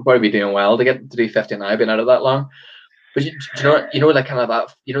 but we'd probably be doing well to get to do 50 now, being out of that long. But that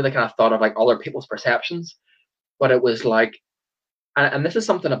kind of thought of like other people's perceptions. But it was like, and this is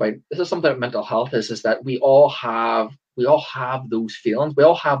something about mental health is that we all have those feelings, we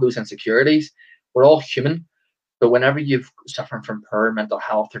all have those insecurities. We're all human, but whenever you've suffering from poor mental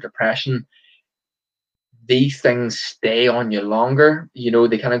health or depression, these things stay on you longer.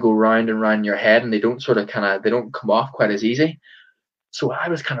 They kind of go round and round your head, and they don't come off quite as easy. So I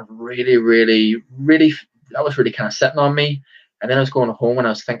was kind of really, really, really, that was really kind of sitting on me. And then I was going home and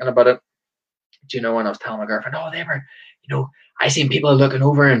I was thinking about it, and I was telling my girlfriend, oh, they were, I seen people looking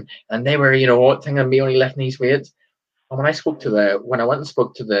over and they were, thinking me only lifting these weights. And when I went and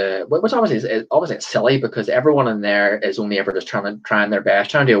spoke to which obviously it's silly, because everyone in there is only ever just trying their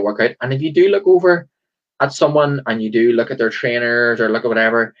best, trying to do a workout. And if you do look over at someone and you do look at their trainers or look at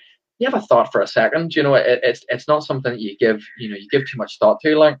whatever, you have a thought for a second. It's not something that you give too much thought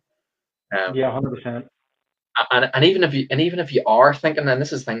to, like. Yeah, 100%. And even if you are thinking, and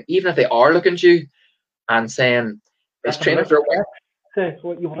this is the thing, even if they are looking at you and saying, "This trainers are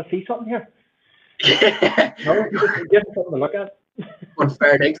what you want to see something here?" Yeah. No, you just give them something to look at. One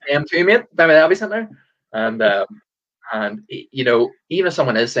fair digs AM too, mate. Maybe that'll be sitting there. And even if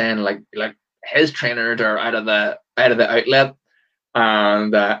someone is saying like his trainers are out of the outlet,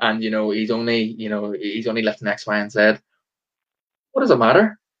 and he's only lifting X, Y, and Z. What does it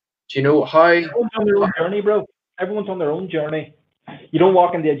matter? Do you know how? Everyone's on their own journey, bro. Everyone's on their own journey. You don't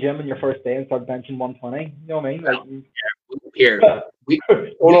walk into a gym on your first day and start benching 120. You know what I mean? Like, here,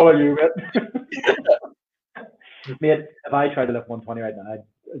 all over you, mate. Mate, if I tried to lift 120 right now,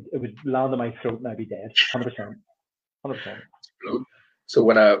 it would land on my throat and I'd be dead. 100%. So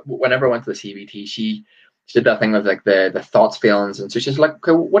whenever I went to the CBT, she did that thing with like the thoughts, feelings, and so she's like,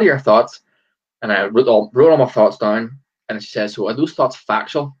 okay, what are your thoughts? And I wrote all my thoughts down, and she says, so are those thoughts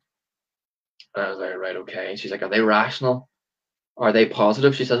factual? And I was like, right, okay. She's like, are they rational? Are they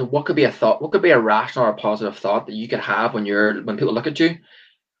positive? She says, what could be a thought? What could be a rational or positive thought that you could have when people look at you?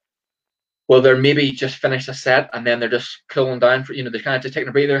 Well, they're maybe just finished a set and then they're just cooling down for, they're kind of just taking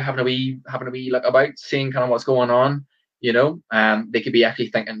a breather, having a wee look about, seeing kind of what's going on. They could be actually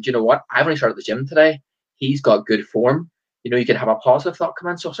thinking, do you know what? I've only started the gym today. He's got good form. You could have a positive thought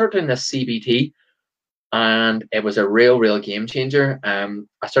come in. So I started doing this CBT, and it was a real game changer.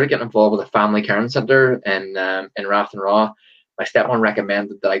 I started getting involved with a family caring centre in Rathenraw. My stepmom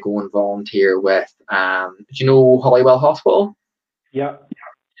recommended that I go and volunteer with, do you know Holywell Hospital? Yeah.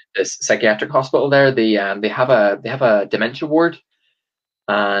 This psychiatric hospital there. They have a dementia ward,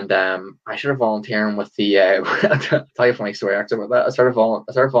 And I started volunteering with the. I'll tell you a funny story actually about that. I started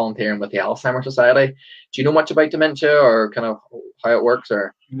volunteering with the Alzheimer's Society. Do you know much about dementia or kind of how it works,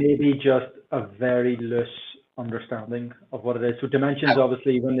 or Maybe just a very loose understanding of what it is. So dementia is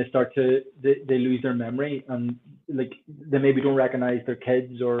obviously when they start to they lose their memory, and like they maybe don't recognize their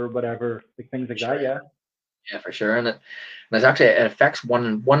kids or whatever, like things like that. Yeah. Yeah, for sure. And it's actually, it affects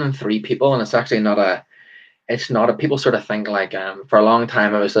one in three people, and it's actually not a. It's not a. People sort of think like for a long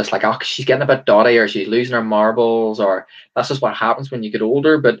time it was just like, oh, she's getting a bit dotty, or she's losing her marbles, or that's just what happens when you get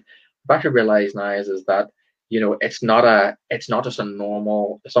older. But what I actually realize now is that, you know, it's not just a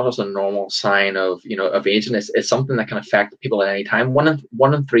normal sign of, you know, of aging. It's something that can affect people at any time.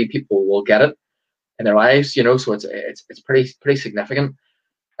 One in three people will get it in their lives, you know, so it's pretty significant.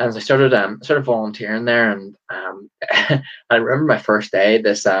 And as I started volunteering there, and I remember my first day.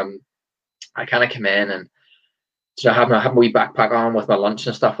 I kind of came in, and so I have my wee backpack on with my lunch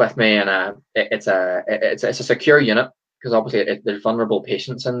and stuff with me, and it's a secure unit, because obviously there's vulnerable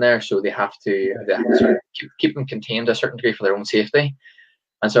patients in there, so they have to sort of keep them contained to a certain degree for their own safety.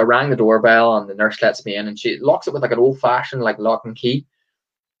 And so I rang the doorbell, and the nurse lets me in, and she locks it with like an old-fashioned like lock and key,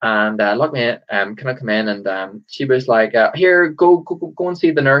 and locked me in. Can I come in? And she was like, "Here, go and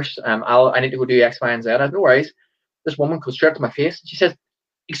see the nurse. I need to go do X, Y, and Z." I had no worries. This woman goes straight to my face, and she says,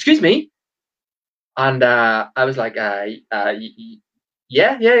 "Excuse me." And I was like,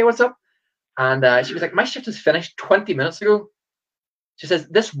 yeah, what's up? And she was like, "My shift is finished 20 minutes ago." She says,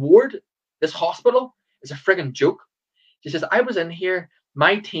 "This ward, this hospital is a friggin' joke." She says, "I was in here,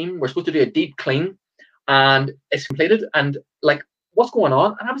 my team were supposed to do a deep clean, and it's completed, and like, what's going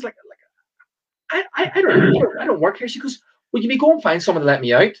on?" And I was like I don't work here. She goes, "Would you be go and find someone to let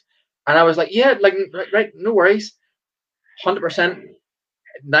me out?" And I was like, "Yeah, like, right, no worries." 100%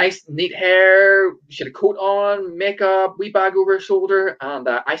 nice, neat hair. She had a coat on, makeup, wee bag over her shoulder, and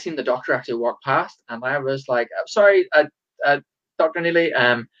I seen the doctor actually walk past, and I was like, "Sorry, Dr. Neely."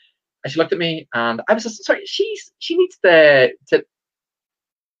 And she looked at me, and I was just, "Sorry, she needs to."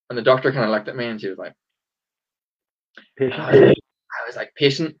 And the doctor kind of looked at me, and she was like, Patient. I was like,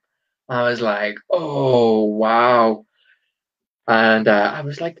 "Patient." I was like, "Oh wow." And I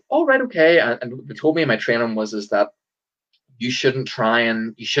was like, "All right, okay." And what they told me in my training is that you shouldn't try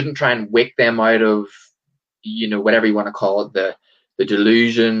and wake them out of, you know, whatever you want to call it, the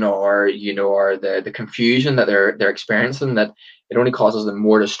delusion, or, you know, or the confusion that they're experiencing, that it only causes them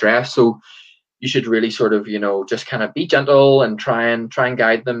more distress. So you should really sort of, you know, just kind of be gentle and try and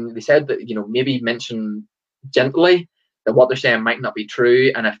guide them. They said that, you know, maybe mention gently that what they're saying might not be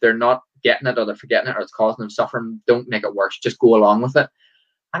true, and if they're not getting it, or they're forgetting it, or it's causing them suffering, don't make it worse, just go along with it.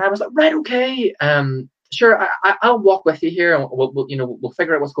 And I was like, "Right, okay, sure, I'll walk with you here, and we'll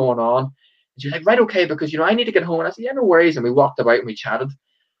figure out what's going on." And she was like, "Right, okay, because, you know, I need to get home." And I said, "Yeah, no worries." And we walked about and we chatted.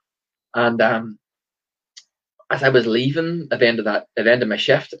 And as I was leaving at the end of my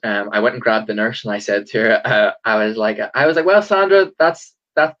shift, I went and grabbed the nurse, and I said to her, I was like, "Well, Sandra, that's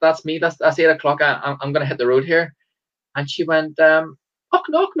me. That's 8 o'clock. I'm gonna hit the road here." And she went, "Oh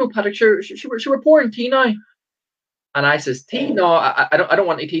no, Patrick, she were pouring tea now." And I says, "Tea? No, I don't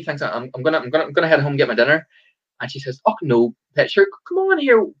want any tea. Thanks. I'm gonna head home and get my dinner." And she says, "Oh no, sure, come on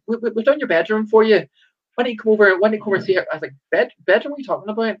here. We've done your bedroom for you. Why don't you come over? Why don't you come over and see her?" I was like, bedroom? What are you talking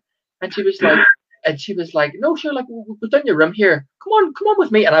about?" And she was like, "No, sure, like, we've done your room here. Come on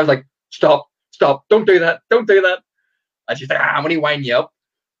with me." And I was like, Stop, don't do that, don't do that." And she's like, "I'm only winding you up."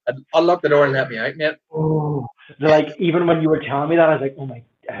 And unlocked the door and let me out, mate. Oh, like even when you were telling me that, I was like, "Oh my."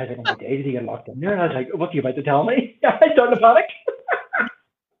 I was like, "Oh my days, did he get locked in there?" And I was like, "What's he about to tell me?" I started to panic.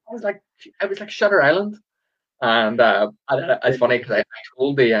 I was like Shutter Island. And it's funny because I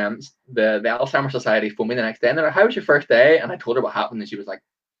told the Alzheimer's Society phoned me the next day, and they're like, "How was your first day?" And I told her what happened, and she was like,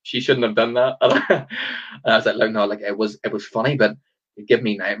 "She shouldn't have done that." And I was like, "Look, no, like, it was funny, but it gave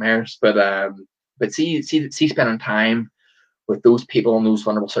me nightmares." But see, spending time with those people in those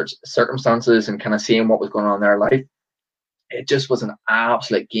vulnerable circumstances, and kind of seeing what was going on in their life, it just was an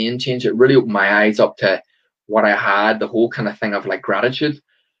absolute game changer. It really opened my eyes up to what I had, the whole kind of thing of like gratitude.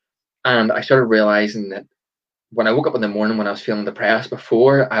 And I started realizing that when I woke up in the morning, when I was feeling depressed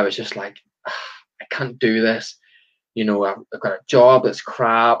before, I was just like, "I can't do this. You know, I've got a job that's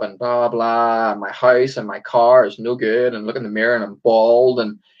crap, and blah, blah, and my house and my car is no good, and look in the mirror and I'm bald."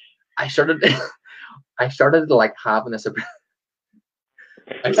 And I started, I started like having this,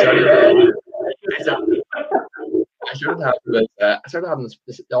 I started, I started having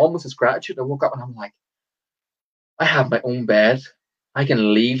this almost this gratitude. I woke up and I'm like, I have my own bed. I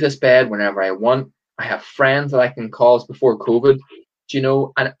can leave this bed whenever I want. I have friends that I can call before COVID. Do you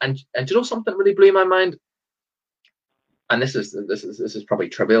know? And do you know something really blew my mind? and this is probably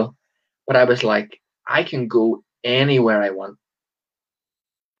trivial, but I was like, I can go anywhere I want.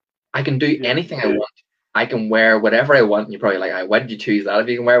 I can do anything I want. I can wear whatever I want. And you're probably like, why did you choose that if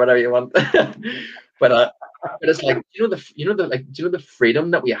you can wear whatever you want? But it's like, the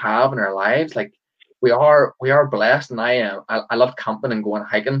freedom that we have in our lives. Like we are blessed, and I love camping and going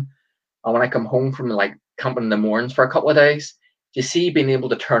hiking. And when I come home from like camping in the mornings for a couple of days, you see being able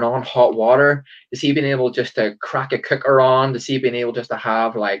to turn on hot water, you see being able just to crack a cooker on, to see being able just to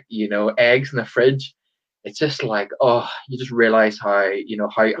have like, eggs in the fridge. It's just like, oh, you just realize how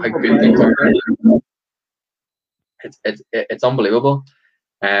good things are. It's unbelievable.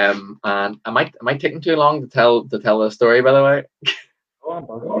 And am I taking too long to tell the story, by the way? Oh, I'm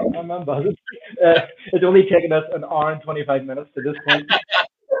buzzing. It's only taken us an hour and 25 minutes to this point.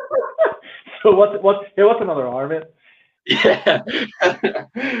 So what's another hour, mate? Yeah.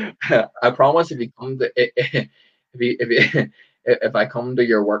 I promise if you come to if I come to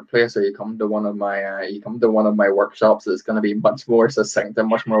your workplace, or you come to one of my workshops, it's going to be much more succinct and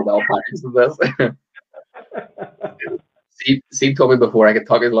much more well packaged than this. Steve told me before I could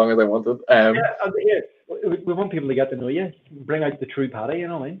talk as long as I wanted. We want people to get to know you. Bring out the true Paddy, you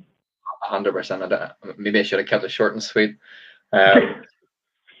know what I mean? 100%. Maybe I should have kept it short and sweet.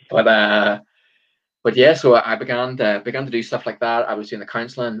 But yeah, so I began to do stuff like that. I was doing the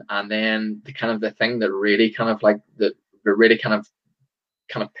counselling, and then the thing that really kind of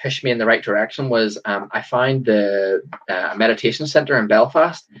pushed me in the right direction was I found the meditation centre in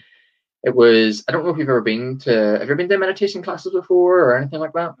Belfast. It was, I don't know if you've ever been to meditation classes before or anything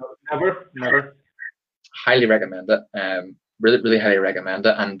like that? Never. Highly recommend it. Really highly recommend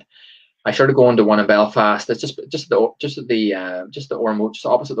it. And I started going to one in Belfast. It's just opposite the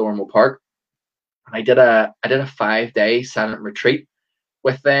Ormeau Park. And I did a 5-day silent retreat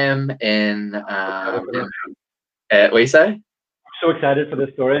with them in what do you say? I'm so excited for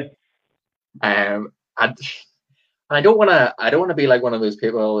this story. I don't want to be like one of those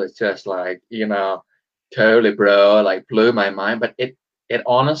people that's just like, totally bro, like blew my mind. But it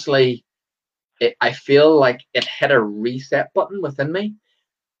honestly, I feel like it hit a reset button within me,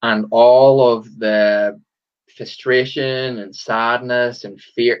 and all of the frustration and sadness and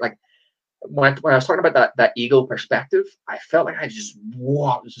fear, like when I was talking about that ego perspective, I felt like I just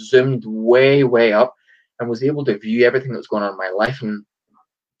zoomed way up and was able to view everything that was going on in my life. And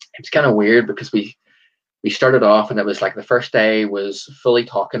it's kind of weird because we started off, and it was like the first day was fully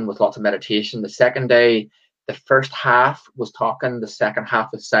talking with lots of meditation. The second day, the first half was talking, the second half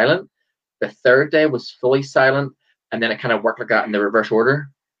was silent. The third day was fully silent, and then it kind of worked like that in the reverse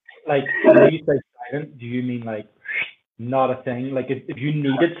order. Like when you say silent, do you mean like not a thing? Like if you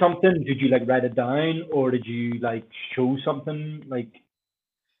needed something, did you like write it down, or did you like show something? Like,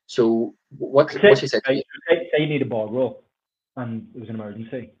 so what she said? Say you need a bog roll, and it was an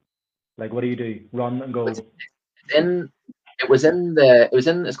emergency. Like, what do? Run and go? It's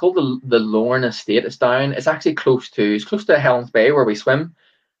called the Lorne Estate. It's down. It's actually close to Helens Bay where we swim.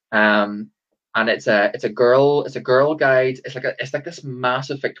 And it's a girl guide. It's like this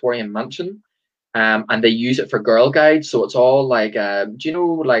massive Victorian mansion. And they use it for girl guides. So it's all like so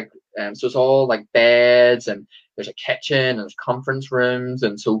it's all like beds, and there's a kitchen, and there's conference rooms,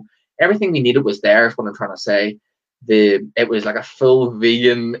 and so everything we needed was there, is what I'm trying to say. It was like a full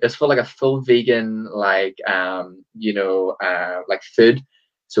vegan, like like food.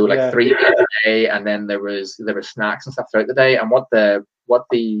 So like 3 meals a day, and then there was snacks and stuff throughout the day. And what the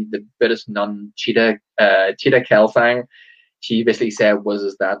Buddhist nun Cheetah Kelsang, she basically said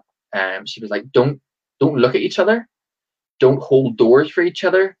was that she was like, don't look at each other, don't hold doors for each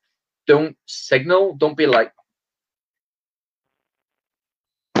other, don't signal, don't be like,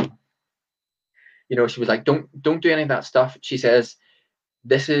 she was like, don't do any of that stuff. She says,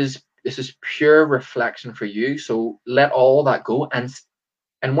 this is pure reflection for you, so let all that go. And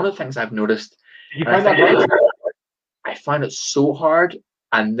one of the things I've noticed, I find it so hard,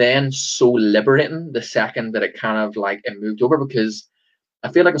 and then so liberating the second that it kind of like it moved over, because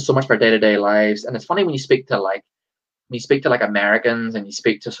I feel like it's so much for day-to-day lives. And it's funny when you speak to like Americans, and you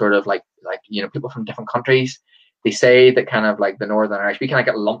speak to sort of like people from different countries, they say that kind of like the Northern Irish, we kind of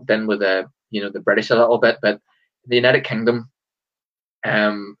get lumped in with the British a little bit, but the United Kingdom,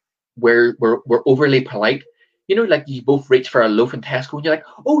 we're overly polite. Like you both reach for a loaf in Tesco, and you're like,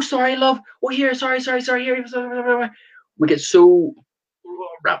 oh, sorry, love. Oh, here, sorry, here. We get so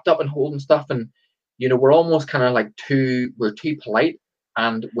wrapped up in holding stuff, and we're almost kind of like we're too polite.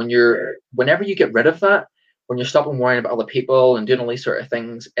 And whenever you get rid of that, when you're stopping worrying about other people and doing all these sort of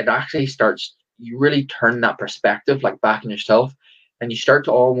things, it actually starts, you really turn that perspective like back in yourself, and you start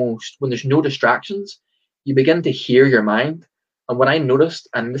to almost, when there's no distractions, you begin to hear your mind. And what I noticed,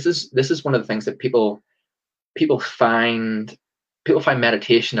 and this is one of the things that people find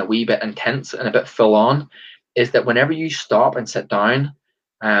meditation a wee bit intense and a bit full on, is that whenever you stop and sit down,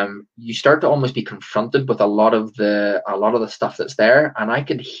 you start to almost be confronted with a lot of the stuff that's there. And I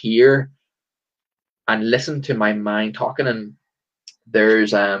could hear and listen to my mind talking. And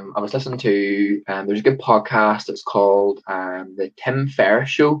there's I was listening to there's a good podcast. It's called the Tim Ferriss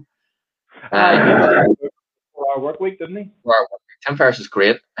Show. For our work week, didn't he? Tim Ferriss is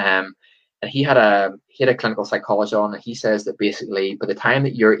great. And he had a clinical psychologist on, and he says that basically by the time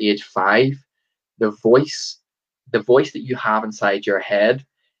that you're age 5, the voice that you have inside your head,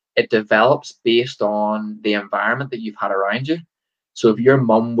 it develops based on the environment that you've had around you. So if your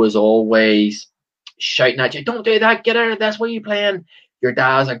mum was always shouting at you, "Don't do that, get out of this, what are you playing?" Your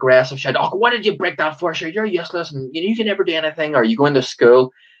dad's aggressive, shout, "Oh, why did you break that for? Sure, you're useless, and you can never do anything." Or you go into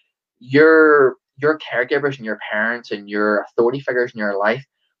school, your caregivers and your parents and your authority figures in your life,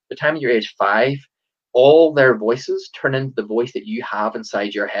 the time you're age 5, all their voices turn into the voice that you have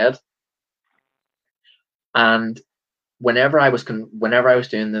inside your head. And whenever I was doing when I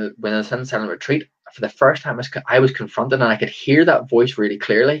was in silent retreat, for the first time I was confronted, and I could hear that voice really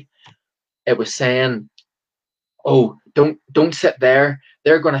clearly. It was saying, "Oh, don't sit there.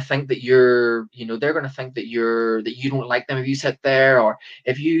 They're going to think that they're going to think that you don't like them if you sit there, or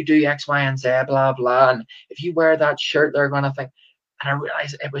if you do X, Y, and Z, blah, blah. And if you wear that shirt, they're going to think." And I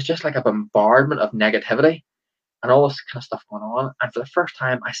realized it was just like a bombardment of negativity and all this kind of stuff going on. And for the first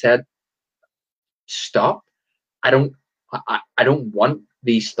time I said, "Stop. I don't want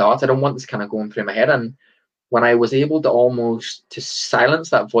these thoughts. I don't want this kind of going through my head." And when I was able to almost to silence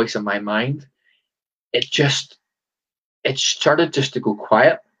that voice in my mind, it started just to go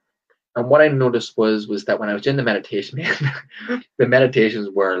quiet. And what I noticed was that when I was doing the meditation, the meditations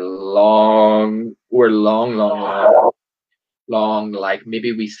were long. Like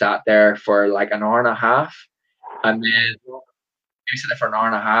maybe we sat there for like an hour and a half, and then we sat there for an hour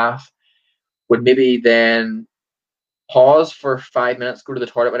and a half, would maybe then pause for 5 minutes, go to the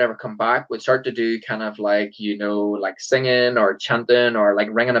toilet, whatever, come back, would start to do kind of like, like singing or chanting or like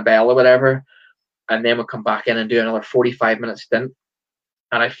ringing a bell or whatever. And then we'd come back in and do another 45-minute stint.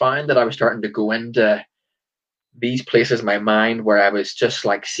 And I found that I was starting to go into these places in my mind where I was just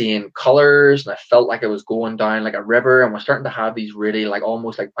like seeing colors, and I felt like I was going down like a river, and was starting to have these really like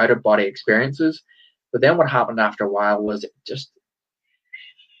almost like out of body experiences. But then what happened after a while was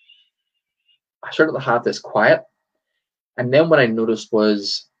I started to have this quiet. And then what I noticed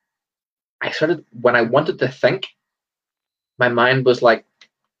was when I wanted to think, my mind was like,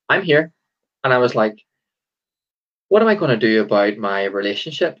 "I'm here." And I was like, "What am I going to do about my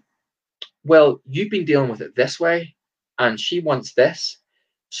relationship?" "Well, you've been dealing with it this way, and she wants this.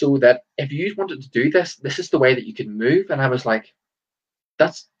 So that if you wanted to do this, this is the way that you can move." And I was like,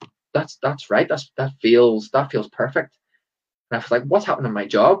 that's right. That feels perfect. And I was like, "What's happened in my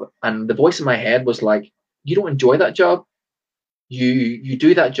job?" And the voice in my head was like, "You don't enjoy that job. You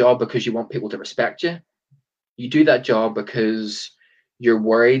do that job because you want people to respect you. You do that job because you're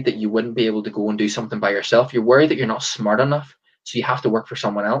worried that you wouldn't be able to go and do something by yourself. You're worried that you're not smart enough, so you have to work for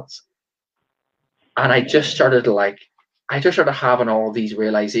someone else." And I just started having all these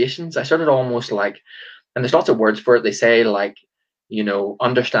realizations. I started almost like, and there's lots of words for it. They say like,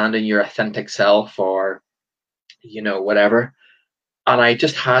 understanding your authentic self, or, whatever. And I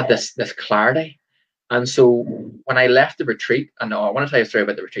just had this clarity. And so when I left the retreat, and I want to tell you a story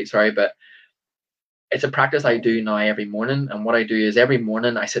about the retreat, sorry, but it's a practice I do now every morning. And what I do is every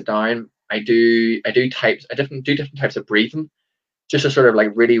morning I sit down, I do different types of breathing, just to sort of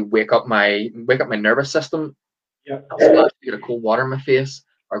like really wake up my nervous system. Yeah. I'll get a cold water in my face,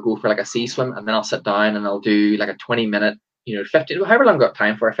 or go for like a sea swim, and then I'll sit down and I'll do like a 20-minute, 15, however long I've got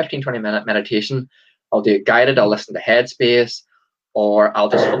time for, a 15-20-minute meditation. I'll do it guided. I'll listen to Headspace, or I'll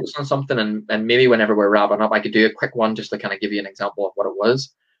just focus on something. And maybe whenever we're wrapping up, I could do a quick one just to kind of give you an example of what it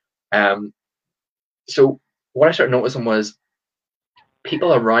was. So what I started noticing was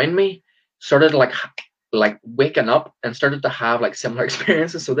people around me started like waking up and started to have like similar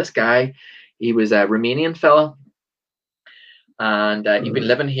experiences. So this guy, he was a Romanian fella, and he'd been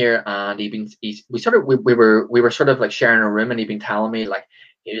living here, and we were sort of like sharing a room, and he'd been telling me like,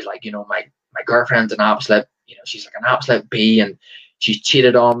 he was like, my girlfriend's an absolute, she's like an absolute B, and she's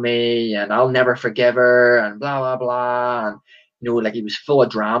cheated on me, and I'll never forgive her, and blah blah blah. And like he was full of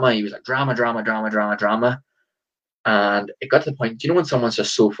drama. He was like drama. And it got to the point, when someone's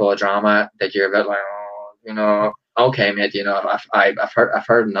just so full of drama that you're a bit like, oh, okay, mate, I've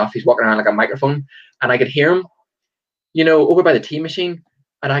heard enough. He's walking around like a microphone, and I could hear him, over by the tea machine,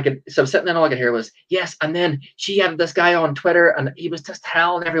 And so I was sitting there and all I could hear was, yes. And then she had this guy on Twitter and he was just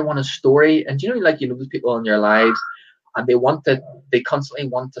telling everyone his story. And those people in your lives, and they constantly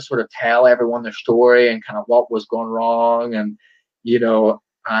want to sort of tell everyone their story and kind of what was going wrong. And,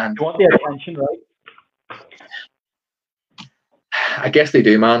 and You want the attention, right? I guess they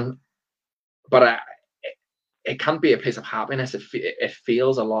do, man. But it can't be a place of happiness. It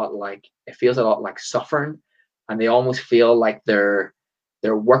feels a lot like suffering, and they almost feel like they're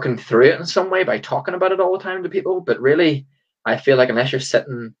working through it in some way by talking about it all the time to people. But really, I feel like unless you're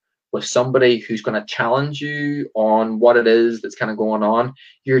sitting with somebody who's going to challenge you on what it is that's kind of going on,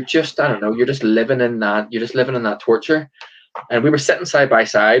 you're just, I don't know, you're just living in that torture. And we were sitting side by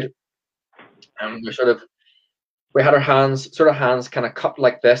side, and we had our hands kind of cupped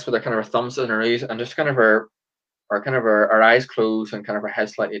like this with our thumbs in our knees, and just kind of our eyes closed and kind of our head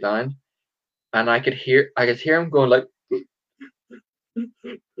slightly down. And I could hear him going like,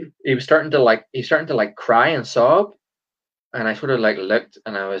 he was starting to cry and sob. And I sort of looked,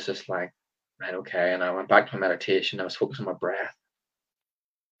 and I was just like, right, okay. And I went back to my meditation. I was focused on my breath.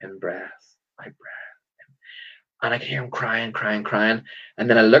 In breath, my breath. And I could hear him crying. And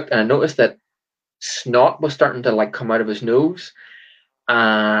then I looked and I noticed that snot was starting to come out of his nose.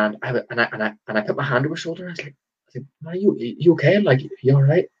 And I put my hand over his shoulder. I was like, man, are you okay? I'm like, you all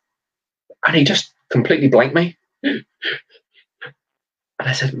right? And he just completely blanked me. And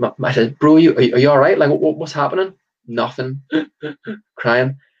I said, bro, are you all right? Like, what's happening? Nothing.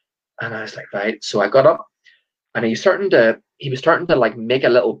 Crying. And I was like, right. So I got up, and he was starting to make a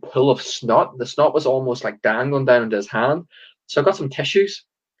little pool of snot. The snot was almost dangling down into his hand. So I got some tissues,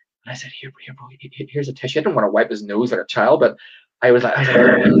 and I said, here, bro, here's a tissue. I didn't want to wipe his nose like a child, but I was like,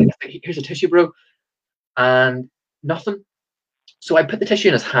 here's a tissue, bro. And nothing. So I put the tissue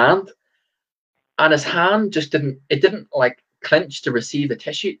in his hand, and his hand just didn't clench to receive the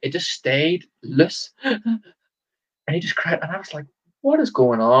tissue. It just stayed loose. And he just cried. And I was like, what is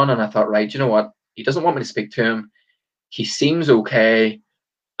going on? And I thought, right, you know what? He doesn't want me to speak to him. He seems okay.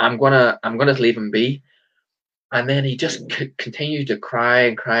 I'm gonna leave him be. And then he just continued to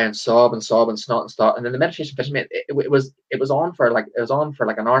cry and sob and snot and snot. And then the meditation finished. It was on for like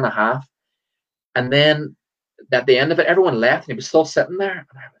an hour and a half. And then at the end of it, everyone left, and he was still sitting there.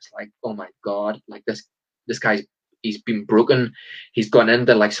 And I was like, oh my God, this guy's, he's been broken. He's gone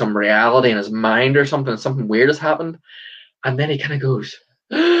into some reality in his mind or something. Something weird has happened. And then he kind of goes,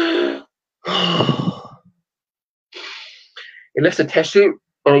 he lifts a tissue,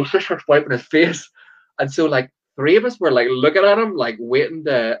 and he just starts wiping his face. And so three of us were looking at him, waiting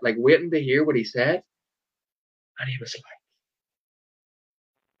to hear what he said. And he was like,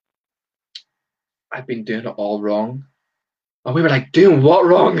 I've been doing it all wrong. And we were like, doing what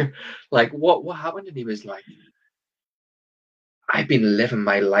wrong? What happened? And he was like, I've been living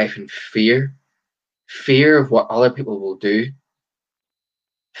my life in fear of what other people will do,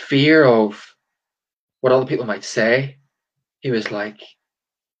 fear of what other people might say. He was like,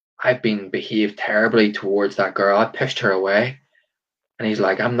 I've been behaved terribly towards that girl. I pushed her away. And he's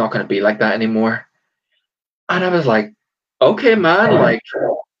like, I'm not going to be like that anymore. And I was like, okay, man,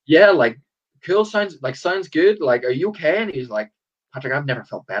 yeah, cool, sounds good. Are you okay? And he's like, Patrick, I've never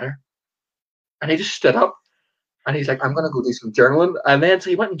felt better. And he just stood up, and he's like, I'm going to go do some journaling. And then so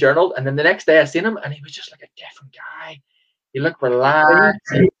he went and journaled. And then the next day I seen him, and he was just like a different guy. He looked relaxed,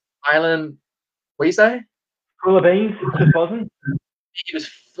 smiling. What do you say? Full of beans, just buzzing. He was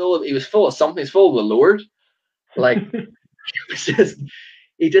full of something. He's full of the Lord.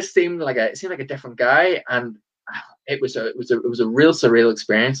 He just seemed like a different guy. And it was a real surreal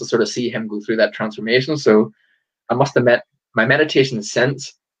experience to sort of see him go through that transformation. So I must admit, my meditation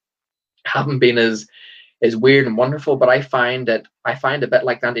since haven't been as weird and wonderful, but I find a bit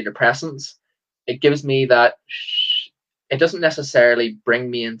like antidepressants. It gives me that. It doesn't necessarily bring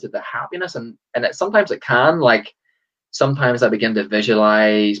me into the happiness, and sometimes it can. Sometimes I begin to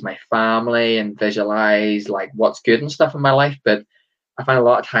visualize my family and visualize what's good and stuff in my life, but I find a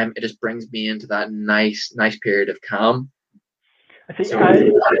lot of time it just brings me into that nice period of calm. I think sorry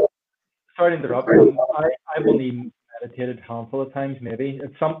to interrupt. I've only meditated a handful of times, maybe.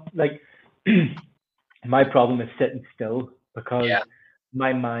 It's my problem is sitting still, because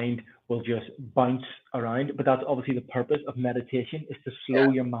my mind will just bounce around. But that's obviously the purpose of meditation, is to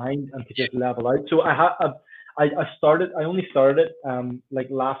slow your mind and to just level out. So I only started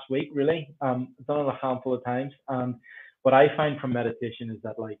it last week, really. I've done it a handful of times, and what I find from meditation is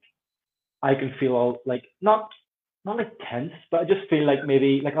that I can feel all not tense, but I just feel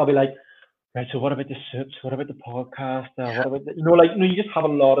maybe I'll be like, right, so what about the soups? What about the podcast? What about you just have a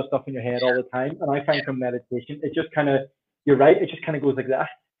lot of stuff in your head all the time. And I find from meditation, it just kind of you're right. It just kind of goes like that.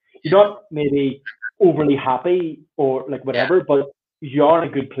 You're not maybe overly happy or like whatever, but you're in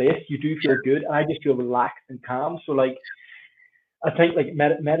a good place. You do feel good, and I just feel relaxed and calm. So like, I think like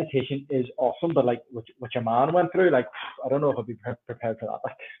meditation is awesome, but like what your man went through, like I don't know if I'd be prepared for that.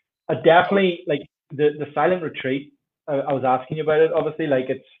 Like, I definitely like the silent retreat. I was asking you about it. Obviously, like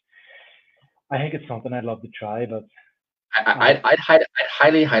I think it's something I'd love to try, but I'd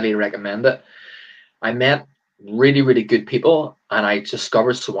highly recommend it. I met really, really good people, and I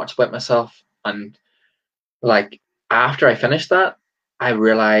discovered so much about myself. And like after I finished that, I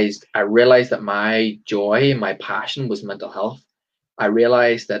realized that my joy, my passion was mental health. I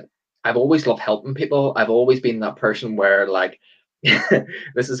realized that I've always loved helping people. I've always been that person where like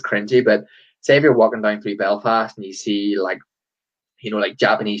this is cringy, but say if you're walking down through Belfast and you see like, like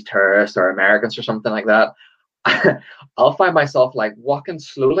Japanese tourists or Americans or something like that, I'll find myself like walking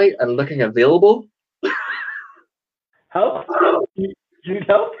slowly and looking available. help. You need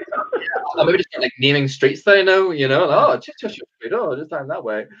help? Or maybe just like naming streets they know, oh, just street, oh, just down that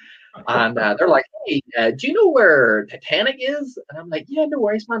way. And they're like, hey, do you know where Titanic is? And I'm like, yeah, no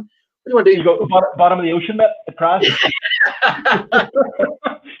worries, man. What do you want to do? You go bottom of the ocean, that the crash.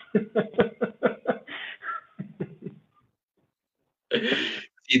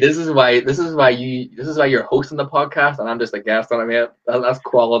 See, this is why you're hosting the podcast, and I'm just a guest on it, mate. That's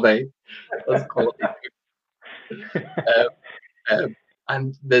quality. That's quality.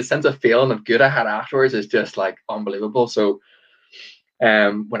 And the sense of feeling of good I had afterwards is just like unbelievable. So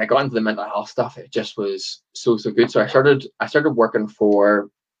when I got into the mental health stuff, it just was so good. So I started working for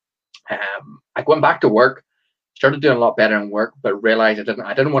I went back to work, started doing a lot better in work, but realized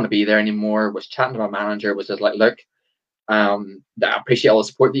I didn't want to be there anymore. Was chatting to my manager, was just like, look, that I appreciate all the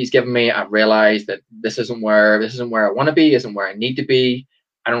support that he's given me. I've realized that this isn't where I want to be, isn't where I need to be.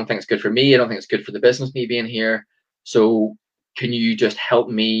 I don't think it's good for me. I don't think it's good for the business, me being here. So can you just help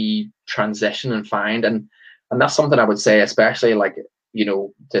me transition and find? And that's something I would say, especially like,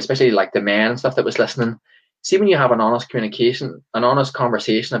 especially like the men and stuff that was listening. See, when you have an honest communication, an honest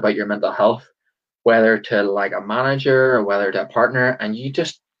conversation about your mental health, whether to like a manager or whether to a partner, and you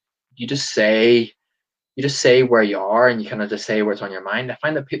just say where you are, and you kind of just say what's on your mind. I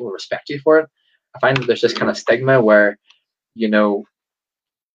find that people respect you for it. I find that there's this kind of stigma where,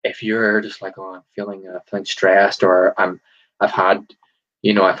 if you're just like, oh, I'm feeling stressed, or I've had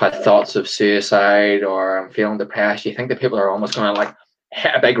thoughts of suicide, or I'm feeling depressed, you think that people are almost going to like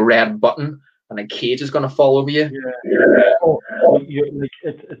hit a big red button and a cage is going to fall over you. Yeah. Oh,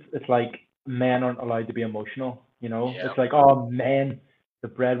 it's like men aren't allowed to be emotional. Yeah. It's like, oh, men, the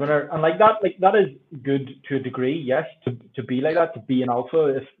breadwinner, and like that is good to a degree, yes, to be like that, to be an alpha,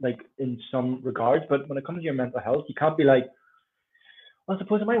 if like in some regards. But when it comes to your mental health, you can't be like, well, I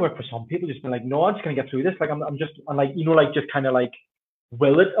suppose it might work for some people. Just be like, no, I'm just gonna get through this. Like I'm like like just kind of like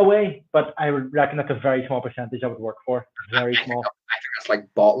will it away. But I would reckon that's a very small percentage I would work for. Very small. I think that's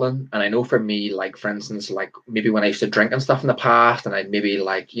like bottling. And I know for me, like for instance, like maybe when I used to drink and stuff in the past, and I'd maybe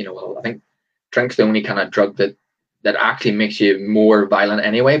like, I think drink's the only kind of drug that actually makes you more violent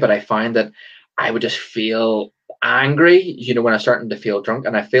anyway. But I find that I would just feel angry, when I started to feel drunk.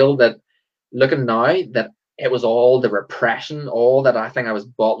 And I feel that looking now that it was all the repression, all that I think I was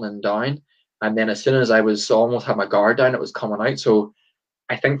bottling down. And then as soon as I was almost had my guard down, it was coming out. So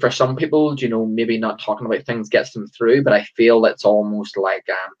I think for some people, maybe not talking about things gets them through, but I feel it's almost like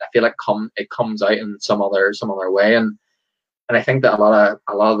I feel like it comes out in some other way, and I think that a lot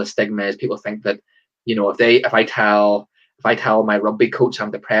of the stigma is people think that if I tell my rugby coach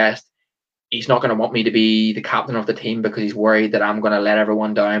I'm depressed, he's not going to want me to be the captain of the team because he's worried that I'm going to let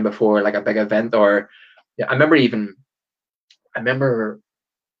everyone down before like a big event. Or I remember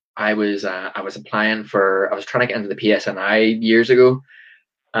I was applying I was trying to get into the PSNI years ago.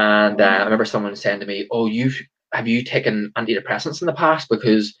 And I remember someone saying to me, "Oh, have you taken antidepressants in the past?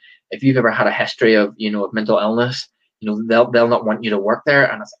 Because if you've ever had a history of of mental illness, they'll not want you to work there."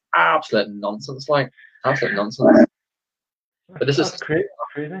 And it's absolute nonsense, like absolute nonsense. But this is crazy.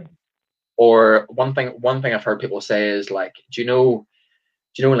 Or one thing I've heard people say is like, do you know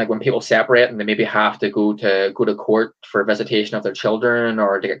like when people separate and they maybe have to go to court for visitation of their children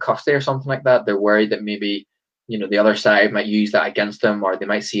or to get custody or something like that, they're worried that maybe the other side might use that against them, or they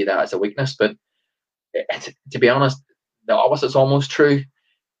might see that as a weakness. But to be honest, the opposite's almost true.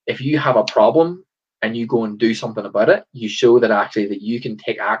 If you have a problem and you go and do something about it, you show that actually that you can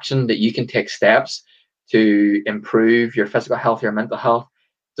take action, that you can take steps to improve your physical health, your mental health.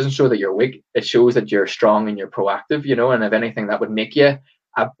 It doesn't show that you're weak. It shows that you're strong and you're proactive, and if anything, that would make you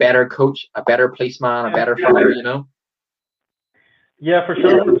a better coach, a better policeman, a better father, Yeah, for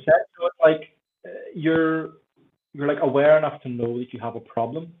sure, 100%. So it's like you're you're like aware enough to know that you have a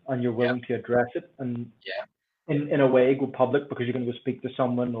problem and you're Yeah. willing to address it, and Yeah. in a way go public because you're going to go speak to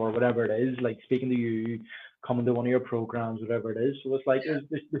someone or whatever it is, like speaking to you, coming to one of your programs, whatever it is. So it's like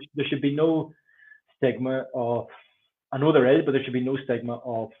there should be no stigma of, I know there is, but there should be no stigma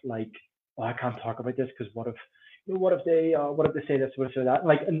of like, oh, I can't talk about this because what if, what if they say this, what if they say that?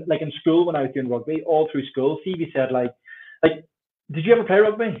 Like in school when I was doing rugby, all through school, Phoebe said like, did you ever play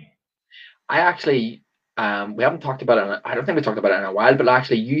rugby? I actually, we haven't talked about it. I don't think we talked about it in a while, but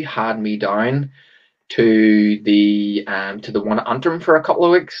actually, you had me down to the one at Antrim for a couple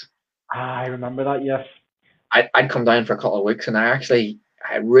of weeks. I remember that. Yes. I'd come down for a couple of weeks, and I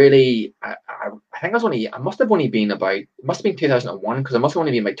really, I think I must have only been about, it must have been 2001, because I must have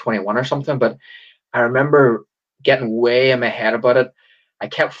only been like 21 or something. But I remember getting way in my head about it. I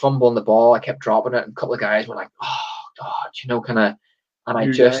kept fumbling the ball, I kept dropping it, and a couple of guys were like, "Oh God," kind of, and I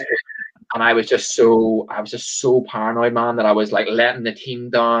You just, guys. and I was just so paranoid, man, that I was like letting the team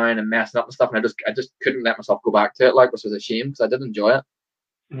down and messing up and stuff, and I just couldn't let myself go back to it, like, which was a shame because I did enjoy it.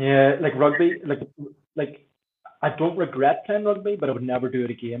 Yeah, like rugby, like I don't regret playing rugby, but I would never do it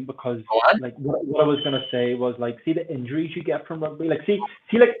again because Go on. like what I was gonna say was like, see the injuries you get from rugby, like see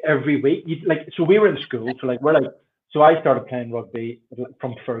like every week you like, so we were in school, so like we're like, so I started playing rugby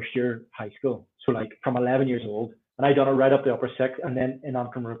from first year high school, so like from 11 years old, and I done it right up to upper six, and then in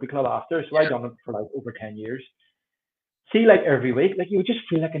Antrim Rugby Club after, so I done it for like over 10 years. See, like every week, like you would just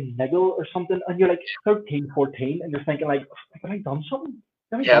feel like a niggle or something, and you're like 13, 14, and you're thinking like, have I done something?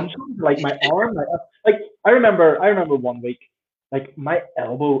 Have I Yeah, done something? Like my arm, like I remember one week, like my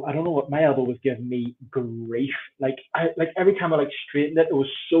elbow, I don't know what my elbow was giving me grief. Like every time I like straightened it, it was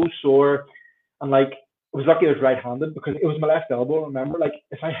so sore, and like I was lucky I was right-handed because it was my left elbow. Remember, like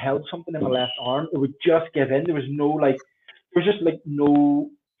if I held something in my left arm, it would just give in. There was no like, there was just like no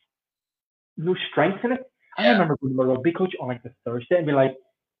strength in it. I yeah, remember going to my rugby coach on like the Thursday and be like,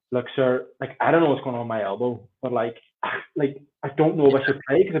 "Look, sir, like I don't know what's going on with my elbow, but like I don't know if I should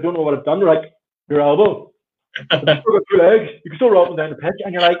play because I don't know what I've done." They're like, "Your elbow, have you still got two legs? You can still roll up and down the pitch."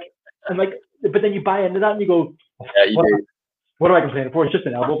 And you're like, and like, but then you buy into that and you go, yeah, you "What? do. What am I complaining for? It's just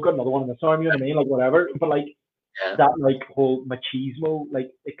an elbow. I've got another one in this arm. You know what I mean? Like whatever." But like Yeah, that, like whole machismo,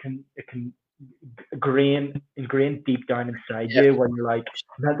 like it can ingrain deep down inside yeah, you when you're like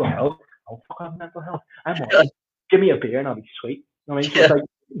mental health. Oh fuck, I have mental health. I'm alright. Give me a beer and I'll be sweet. You know what I mean? So it's yeah, like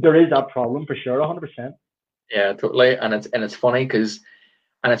there is that problem for sure, 100%. yeah, totally. And it's funny because,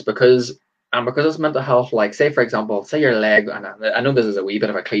 and it's because, it's mental health. Like, say for example, say your leg, and I know this is a wee bit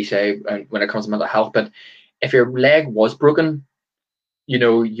of a cliche when it comes to mental health, but if your leg was broken,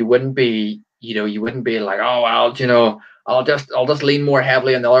 you wouldn't be like, oh well, I'll just lean more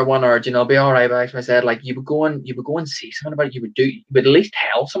heavily on the other one, or I'll be all right. But actually, I said, like, you would go and see someone about it. You would at least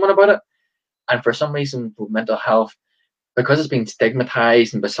tell someone about it. And for some reason, with mental health, because it's been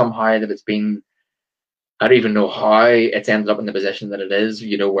stigmatized, and but somehow that it's been, I don't even know how it's ended up in the position that it is,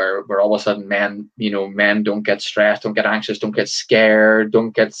 where all of a sudden men don't get stressed, don't get anxious, don't get scared,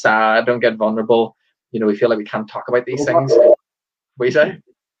 don't get sad, don't get vulnerable. We feel like we can't talk about these things. Robots. What do you say?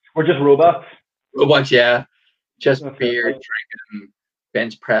 We're just robots. Robots, yeah. Just That's it. beer Like, drinking,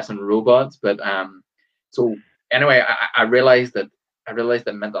 bench pressing robots. But so anyway, I realized that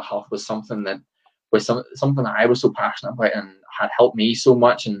mental health was something that was something that I was so passionate about and had helped me so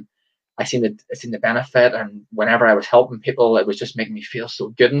much. And I seen the benefit, and whenever I was helping people, it was just making me feel so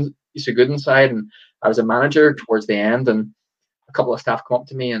good inside. And I was a manager towards the end, and a couple of staff come up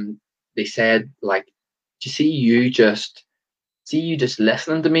to me and they said, like, "Do you see you just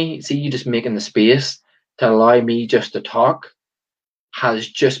listening to me, see you just making the space to allow me just to talk, has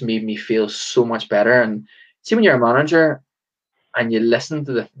just made me feel so much better." And see, when you're a manager and you listen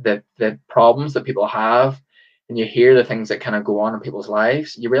to the problems that people have, and you hear the things that kind of go on in people's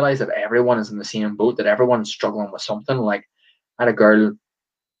lives, you realize that everyone is in the same boat, that everyone's struggling with something. Like, I had a girl,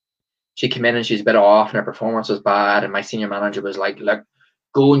 she came in and she's a bit off and her performance was bad, and my senior manager was like, "Look,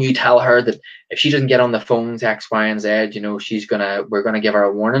 go and you tell her that if she doesn't get on the phones X, Y, and Z, we're gonna give her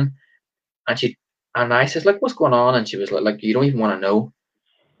a warning." And I says, like, "What's going on?" And she was like, "You don't even want to know."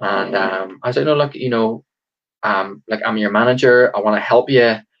 And I was like, "No, look, like, I'm your manager. I want to help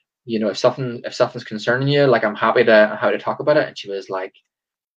you. If something's concerning you, like, I'm happy to talk about it." And she was like,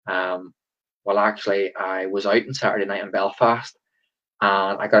 um, "Well, actually, I was out on Saturday night in Belfast,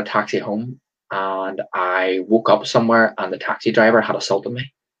 and I got a taxi home, and I woke up somewhere, and the taxi driver had assaulted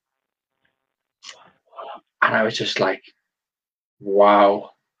me." And I was just like,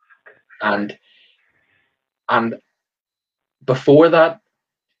 "Wow." And and before that,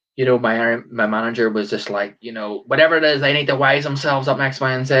 my manager was just like, whatever it is, they need to wise themselves up, X,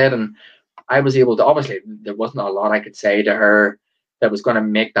 Y, and Z. And I was able to, obviously there wasn't a lot I could say to her that was going to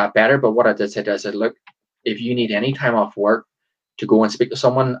make that better. But what I did say, I said, look, if you need any time off work to go and speak to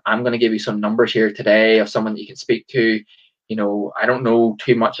someone, I'm going to give you some numbers here today of someone that you can speak to. You know, I don't know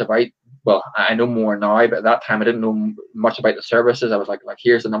too much about, well, I know more now, but at that time I didn't know much about the services. I was like,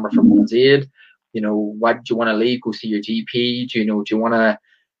 here's the number for Women's Aid. You know, why do you want to leave? Go see your GP. Do you want to,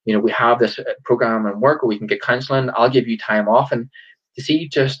 you know, we have this program and work where we can get counseling. I'll give you time off. And to see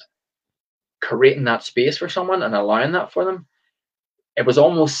just creating that space for someone and allowing that for them, it was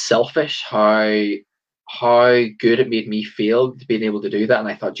almost selfish how good it made me feel to being able to do that. And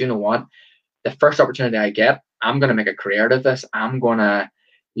I thought, you know what, the first opportunity I get, I'm going to make a career out of this. I'm going to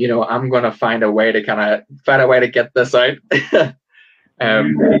find a way to get this out.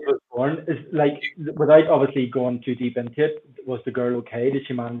 Is like, without obviously going too deep into it, was the girl okay? Did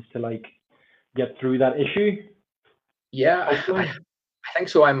she manage to like get through that issue? Yeah, I think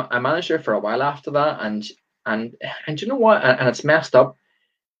so. I managed her for a while after that, and you know what? And it's messed up.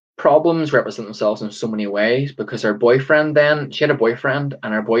 Problems represent themselves in so many ways, because her boyfriend then, she had a boyfriend,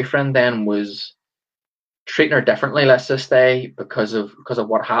 and her boyfriend then was treating her differently, let's just say, because of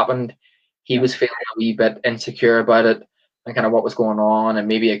what happened. He was feeling a wee bit insecure about it and kind of what was going on, and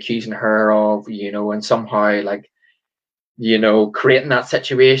maybe accusing her of, you know, and somehow like, you know, creating that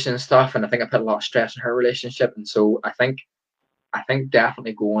situation and stuff. And I think I put a lot of stress in her relationship. And so I think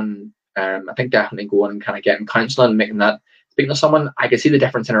definitely going and kind of getting counseling and making that, speaking to someone, I could see the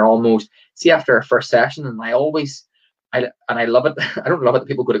difference in her almost. See, after her first session, and I love it. I don't love it that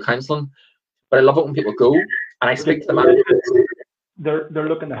people go to counseling, but I love it when people go and I speak to them. They're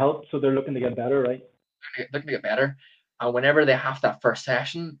looking to help, so they're looking to get better, right? Looking to get better. And whenever they have that first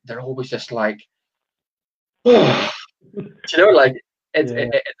session, they're always just like, oh. You know, like it's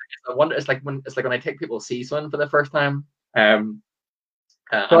a wonder. It's like when I take people sea swim for the first time.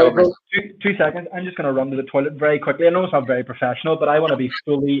 Sorry, bro, 2 seconds. I'm just going to run to the toilet very quickly. I know it's not very professional, but I want to be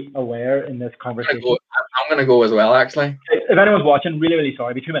fully aware in this conversation. I'm going to go as well, actually. If anyone's watching, really, really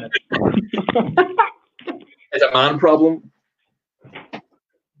sorry. It'll be 2 minutes. It's a man problem.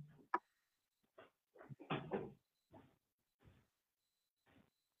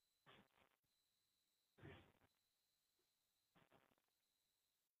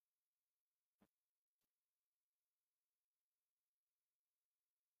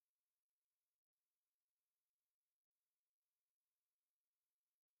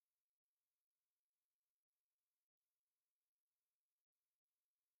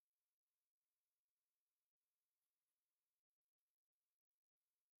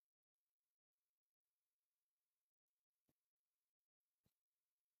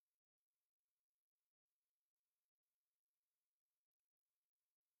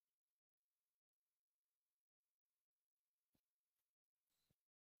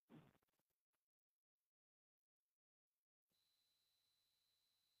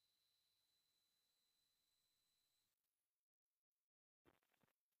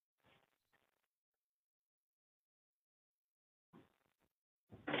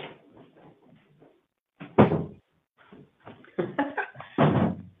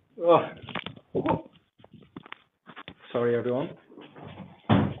 Oh. Sorry, everyone.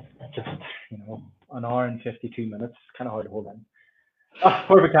 Just, you know, an hour and 52 minutes. Kind of hard to hold in.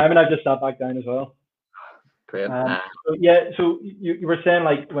 Perfect timing. I've just sat back down as well. Great. So you were saying,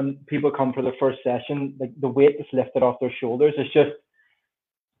 like, when people come for their first session, like the weight is lifted off their shoulders. It's just,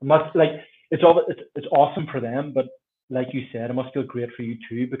 it's awesome for them, but like you said, it must feel great for you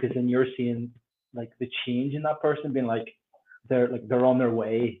too, because then you're seeing like the change in that person, being like they're on their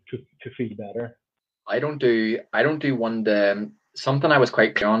way to feel better. I don't do one to, something I was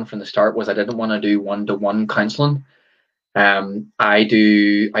quite clear on from the start was I didn't want to do one-to-one counseling. I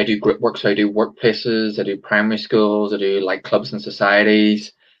do group work, so I do workplaces, I do primary schools, I do like clubs and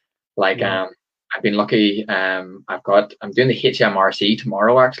societies. Like I've been lucky. I'm doing the HMRC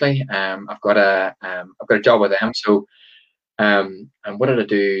tomorrow actually. I've got a job with them. So and what did I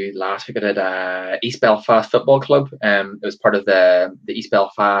do last week? I did East Belfast Football Club. It was part of the East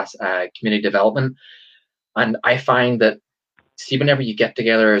Belfast community development. And I find that, see, whenever you get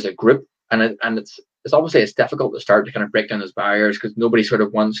together as a group, and it's obviously it's difficult to start to kind of break down those barriers because nobody sort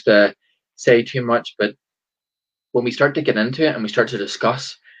of wants to say too much. But when we start to get into it and we start to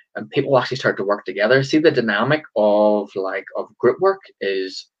discuss, and people actually start to work together, see, the dynamic of group work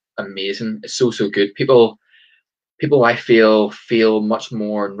is amazing. It's so good. People I feel much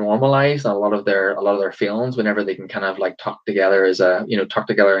more normalized on a lot of their feelings whenever they can kind of like talk together as a, you know, talk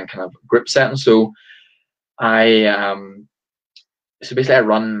together in kind of group setting. So so basically I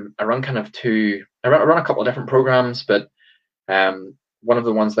run kind of I run a couple of different programs, but one of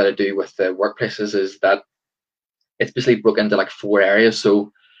the ones that I do with the workplaces is that it's basically broken into like 4 areas.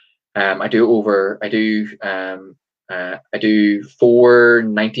 So I do 4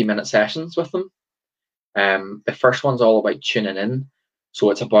 90-minute sessions with them. The first one's all about tuning in. So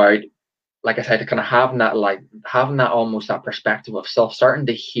it's about, like I said, kind of having that almost that perspective of self, starting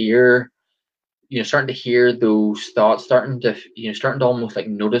to hear those thoughts, starting to almost like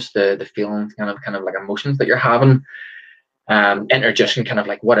notice the feelings, kind of like emotions that you're having. Introducing kind of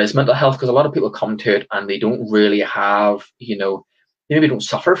like what is mental health, because a lot of people come to it and they don't really have, they maybe don't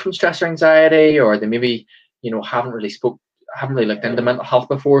suffer from stress or anxiety, or they maybe, haven't really looked into mental health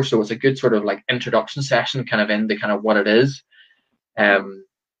before. So it's a good sort of like introduction session kind of into kind of what it is. And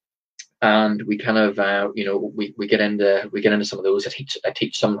we kind of, we get into some of those. I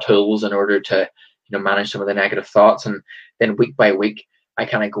teach some tools in order to, manage some of the negative thoughts. And then week by week, I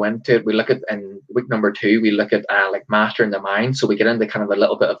kind of go into it. We look at, in week number 2, we look at like mastering the mind. So we get into kind of a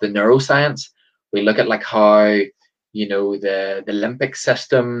little bit of the neuroscience. We look at like how, the limbic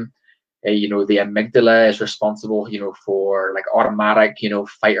system, the amygdala is responsible, for like automatic,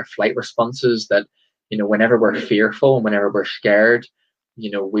 fight or flight responses that, whenever we're fearful and whenever we're scared,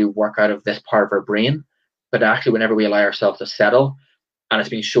 we work out of this part of our brain. But actually, whenever we allow ourselves to settle, and it's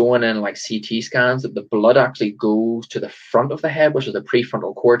been shown in like CT scans that the blood actually goes to the front of the head, which is the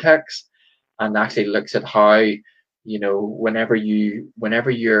prefrontal cortex, and actually looks at how, whenever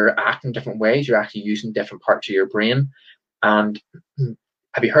you're acting different ways, you're actually using different parts of your brain. And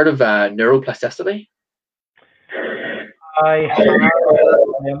have you heard of neuroplasticity? I have.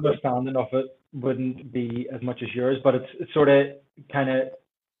 My understanding of it wouldn't be as much as yours, but it's sort of kind of,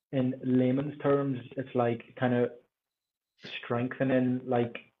 in layman's terms, it's like kind of strengthening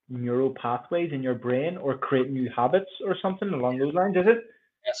like neural pathways in your brain, or create new habits or something along those lines, is it?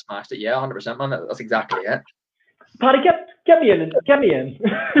 Yeah, smashed it. Yeah, 100%, man. That's exactly it. Paddy, get me in. Get me in.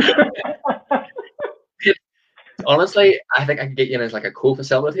 Honestly, I think I could get you in as like a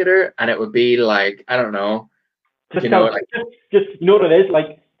co-facilitator, and it would be like, I don't know, just you know what it is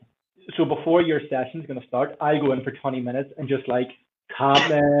like. So before your session's gonna start, I go in for 20 minutes and just like,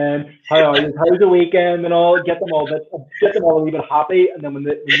 man, how are you? How's the weekend? And all, get them all a little bit happy, and then when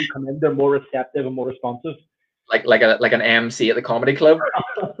you come in, they're more receptive and more responsive. Like an MC at the comedy club.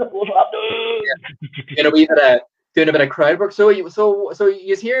 What's happening? Doing a bit of crowd work. So you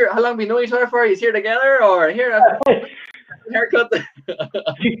here? How long we know each other for? You here together, or here? Haircut.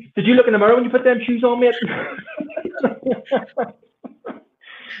 Did you look in the mirror when you put them shoes on, mate?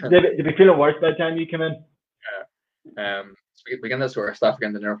 Did we feeling worse by the time you come in? So we get this sort of stuff,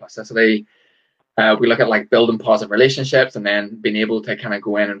 again, the neuroplasticity. We look at like building positive relationships, and then being able to kind of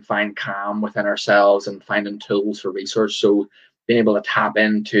go in and find calm within ourselves, and finding tools for research. So being able to tap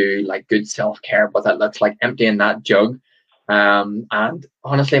into like good self-care, but that looks like emptying that jug. And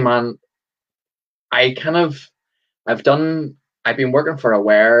honestly, man, I've been working for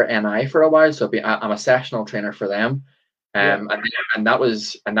Aware NI for a while, so I'm a sessional trainer for them. And that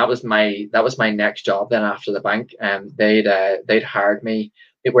was my next job then after the bank. They'd hired me.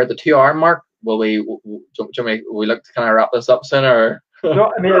 We're at the 2-hour mark. Will we look to kind of wrap this up soon, or?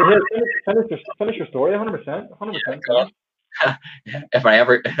 No, I mean, finish your story. 100%. If I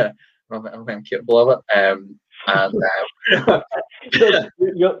ever, I don't think I'm capable of it. So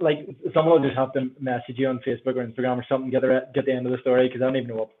like, someone will just have to message you on Facebook or Instagram or something, get the end of the story, because I don't even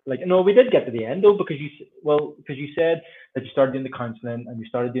know what. Like, no, we did get to the end though, because you said that you started doing the counselling and you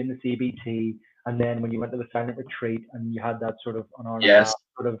started doing the CBT, and then when you went to the silent retreat and you had that sort of an hour and a half,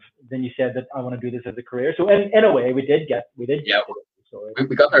 sort of, then you said that I want to do this as a career. So in a way, we did get we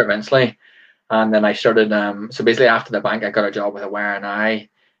got there eventually. And then I started, so basically after the bank, I got a job with Aware NI,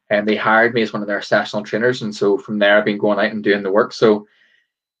 and they hired me as one of their sessional trainers. And so from there, I've been going out and doing the work. So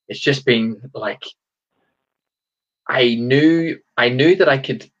it's just been like, I knew that I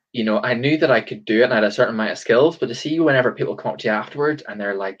could, I knew that I could do it, and I had a certain amount of skills. But to see whenever people come up to you afterwards and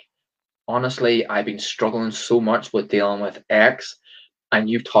they're like, honestly, I've been struggling so much with dealing with X, and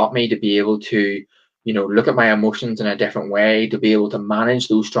you've taught me to be able to, look at my emotions in a different way, to be able to manage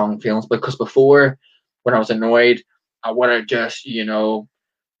those strong feelings. Because before, when I was annoyed, I would have just,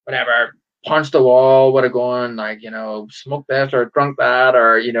 whatever, punched the wall, would have gone like, smoked this or drunk that,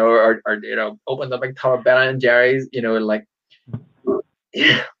 or, or opened a big tub of Ben and Jerry's, like,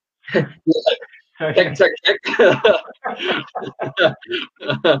 yeah. Tick, tick, tick.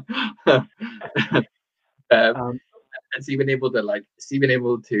 And being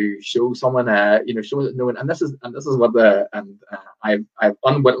able to show someone, show knowing, and this is what I've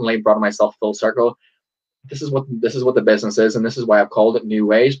unwittingly brought myself full circle. This is what the business is, and this is why I've called it New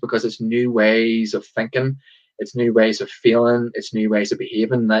Ways, because it's new ways of thinking. it's new ways of feeling, it's new ways of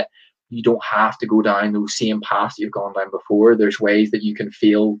behaving, that you don't have to go down those same paths that you've gone down before. There's ways that you can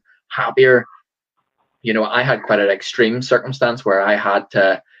feel happier. You know, I had quite an extreme circumstance where I had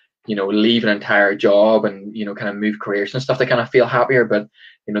to, you know, leave an entire job and, you know, kind of move careers and stuff to kind of feel happier. But,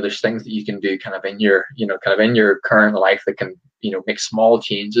 you know, there's things that you can do kind of in your, you know, kind of in your current life that can, you know, make small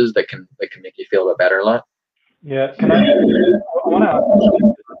changes that can make you feel a bit better. Like, Yeah, can I want to ask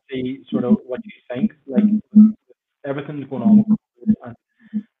you to see sort of what you think, like everything's going on with COVID and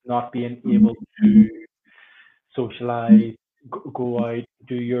not being able to socialize, go out,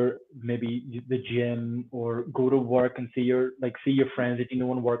 do your maybe the gym or go to work and see your friends that you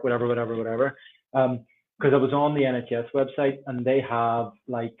know in work, whatever. Because I was on the NHS website and they have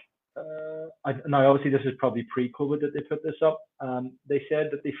like now obviously this is probably pre-COVID that they put this up. They said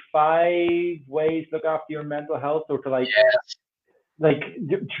that the 5 ways to look after your mental health or to like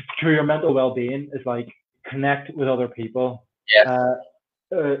to your mental well-being is like connect with other people,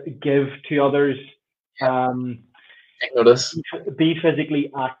 give to others, take notice, be physically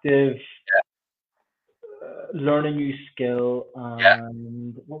active, learn a new skill,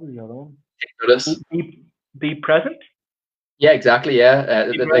 and what was the other one? take notice. Be present. Yeah, exactly. Yeah,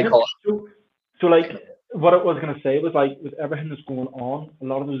 they call it. So like what I was gonna say was like with everything that's going on, a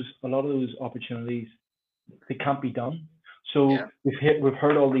lot of those opportunities they can't be done. So we've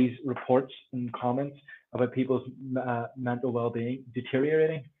heard all these reports and comments about people's mental well-being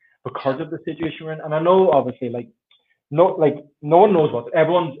deteriorating because of the situation we're in. And I know obviously no one knows what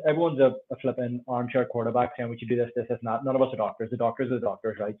everyone's a flipping armchair quarterback saying we should do this, and that. None of us are doctors. The doctors are the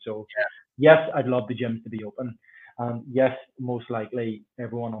doctors, right? So yes, I'd love the gyms to be open. Yes, most likely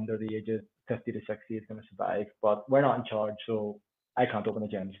everyone under the age of 50 to 60 is going to survive, but we're not in charge, so I can't open the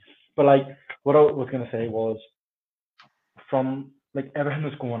gyms. But like what I was going to say was, from like everything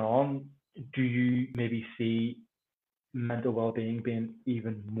that's going on, do you maybe see mental well-being being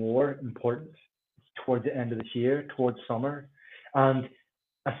even more important towards the end of this year, towards summer? And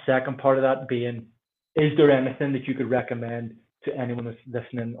a second part of that being, is there anything that you could recommend to anyone that's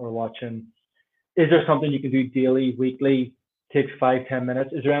listening or watching? Is there something you can do daily, weekly, takes 5-10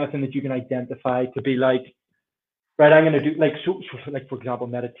 minutes? Is there anything that you can identify to be like, right, I'm going to do like, so like for example,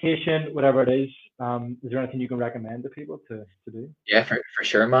 meditation, whatever it is. Is there anything you can recommend to people to do? Yeah, for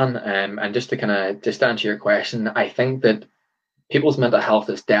sure, man. And just to kind of just answer your question, I think that people's mental health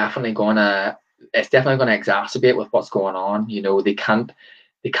is definitely gonna exacerbate with what's going on. You know, they can't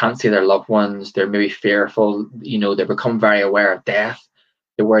see their loved ones. They're maybe fearful. You know, they become very aware of death.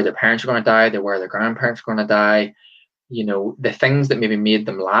 They're worried their parents are going to die. They're worried their grandparents are going to die. You know, the things that maybe made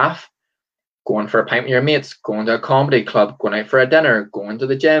them laugh, going for a pint with your mates, going to a comedy club, going out for a dinner, going to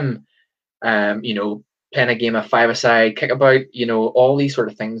the gym, you know, playing a game of five-a-side, kickabout, you know, all these sort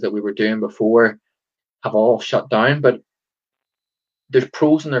of things that we were doing before have all shut down. But there's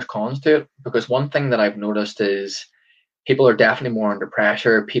pros and there's cons to it, because one thing that I've noticed is people are definitely more under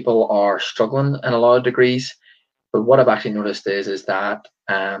pressure. People are struggling in a lot of degrees. But what I've actually noticed is that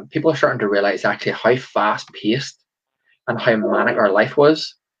people are starting to realize actually how fast-paced and how manic our life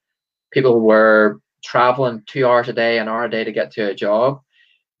was. People were traveling 2 hours a day, an hour a day to get to a job.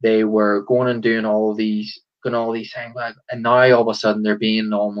 They were going and doing all these things, and now all of a sudden they're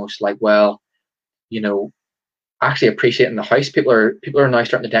being almost like, well, you know, actually appreciating the house. People are now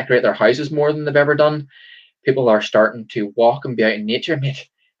starting to decorate their houses more than they've ever done. People are starting to walk and be out in nature. Mate,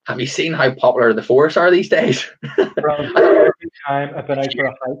 have you seen how popular the forests are these days? Every time I've been out for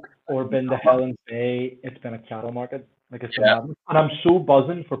a hike or been to Helen's Bay, it's been a cattle market. Like it's been happening. And I'm so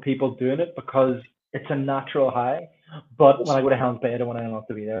buzzing for people doing it because it's a natural high. But when I go to Helen's Bay, I don't want anyone else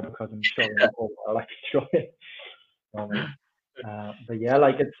to be there because I'm struggling with cold water, like struggling. But yeah,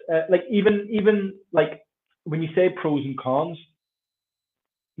 like it's like even like when you say pros and cons,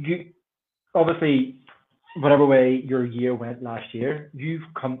 you obviously whatever way your year went last year, you've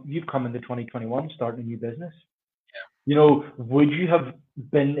come into 2021 starting a new business. You know, would you have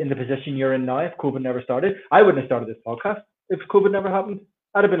been in the position you're in now if COVID never started? I wouldn't have started this podcast if COVID never happened.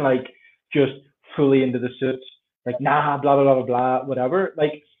 I'd have been like just fully into the suits, like nah, blah blah blah blah blah, whatever.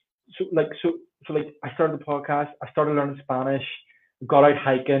 So I started the podcast. I started learning Spanish. Got out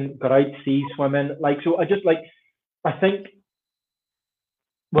hiking. Got out sea swimming. So I just I think.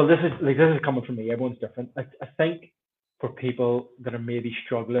 Well, this is coming from me. Everyone's different. I think for people that are maybe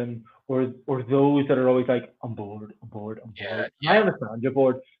struggling, or those that are always like, I'm bored. Yeah. I understand you're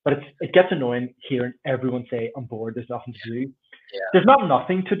bored, but it gets annoying hearing everyone say, I'm bored, there's nothing to do. Yeah. There's not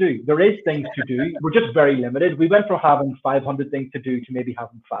nothing to do. There is things to do. We're just very limited. We went from having 500 things to do to maybe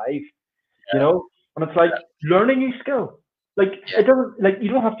having 5, you know? And it's like, learn a new skill. Like it doesn't like you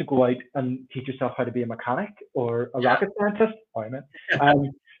don't have to go out and teach yourself how to be a mechanic or a rocket scientist. Sorry, man.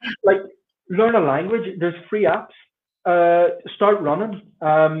 Like learn a language. There's free apps. Start running.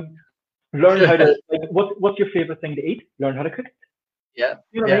 Learn how to like what's your favorite thing to eat? Learn how to cook. Yeah.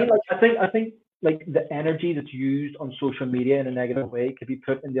 You know what I mean? Like I think like the energy that's used on social media in a negative way could be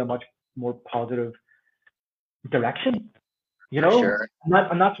put into a much more positive direction. You know, Sure.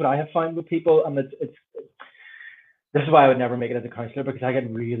 and that's what I have found with people, and it's this is why I would never make it as a counselor because I get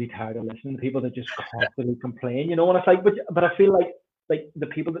really tired of listening to people that just constantly complain. You know, and it's like, but I feel like the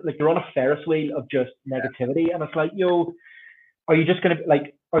people that like you're on a Ferris wheel of just negativity, and it's like, yo, are you just gonna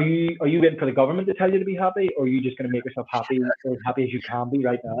like, are you waiting for the government to tell you to be happy, or are you just gonna make yourself happy or as happy as you can be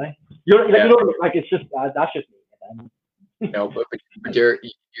right now? You're like, you know, like it's just that's just me. No, but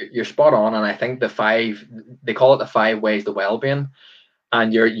you're spot on, and I think they call it the 5 ways to well-being.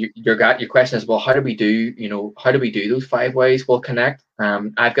 And your question is, well, how do we do those 5 ways? Well, connect.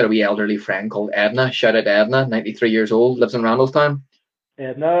 I've got a wee elderly friend called Edna. Shout out to Edna, 93 years old, lives in Randallstown.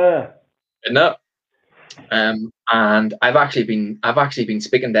 Edna. And I've actually been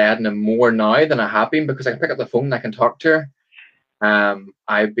speaking to Edna more now than I have been because I can pick up the phone and I can talk to her.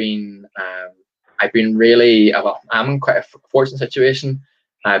 I've been really well. I'm in quite a fortunate situation.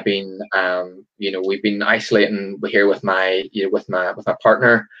 I've been, we've been isolating here with my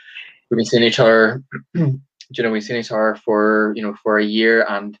partner. We've been seeing each other, we've seen each other for a year,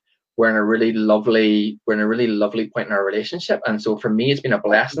 and we're in a really lovely point in our relationship. And so for me, it's been a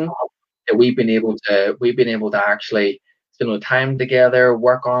blessing that we've been able to actually spend time together,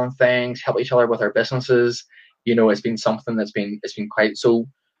 work on things, help each other with our businesses. It's been something it's been quite so.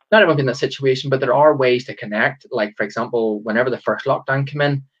 Not everyone's in that situation, but there are ways to connect. Like, for example, whenever the first lockdown came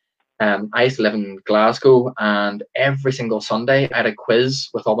in, I used to live in Glasgow, and every single Sunday I had a quiz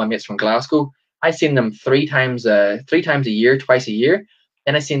with all my mates from Glasgow. I seen them three times a year, twice a year,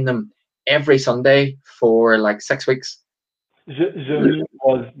 and I seen them every Sunday for like 6 weeks. Zoom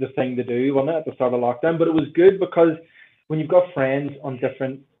was the thing to do, wasn't it, at the start of lockdown? But it was good because when you've got friends on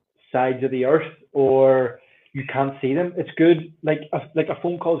different sides of the earth, or you can't see them, it's good. Like a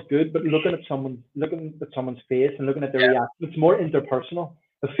phone call is good, but looking at someone's face and looking at their reaction, it's more interpersonal.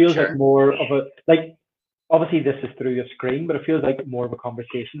 It feels like more of a like. Obviously, this is through a screen, but it feels like more of a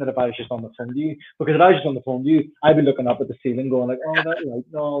conversation than if I was just on the phone to you. Because if I was just on the phone to you, I'd be looking up at the ceiling, going like, "Oh, that like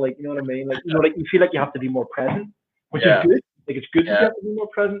no, like you know what I mean? Like like you feel like you have to be more present, which is good. Like it's good to have to be more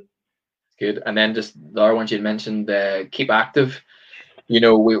present." Good. And then just the other ones you mentioned, keep active.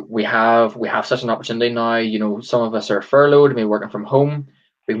 We have such an opportunity now. Some of us are furloughed, maybe working from home.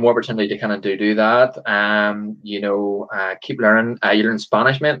 We have more opportunity to kind of do that. Keep learning. You learn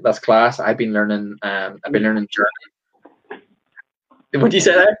Spanish, mate. That's class. I've been learning German. What did you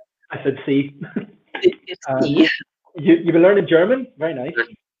say there? I said C. It's C. You've been learning German? Very nice.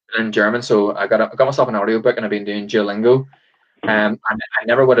 Learning German. So I got myself an audiobook, and I've been doing Duolingo. And I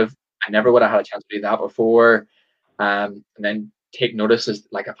never would have had a chance to do that before. And then take notice is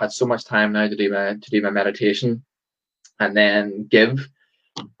like I've had so much time now to do my meditation, and then give.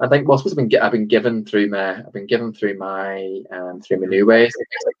 I think I've been given through my new ways,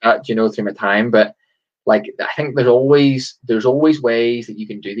 things like that, through my time. But like I think there's always ways that you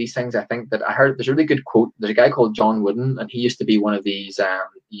can do these things. I think that I heard there's a really good quote. There's a guy called John Wooden, and he used to be one of these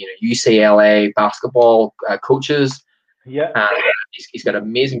UCLA basketball coaches. Yeah. He's got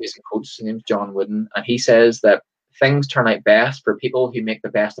amazing quotes. His name's John Wooden, and he says that things turn out best for people who make the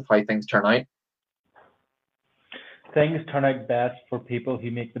best of how things turn out. Things turn out best for people who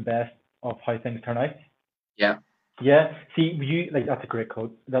make the best of how things turn out. Yeah. Yeah. See, that's a great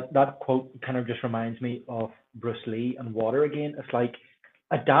quote. That quote kind of just reminds me of Bruce Lee and water again. It's like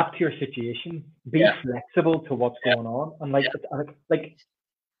adapt to your situation, be flexible to what's going on, and like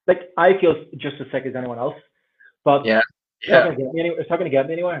I feel just as sick as anyone else, but it's not going to get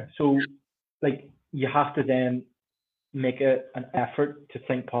me anywhere. So like you have to then make an effort to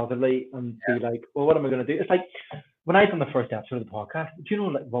think positively and be like, well, what am I going to do? It's like when I was on the first episode of the podcast, do you know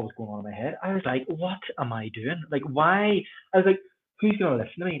like what was going on in my head? I was like, what am I doing? Like, why? I was like, who's going to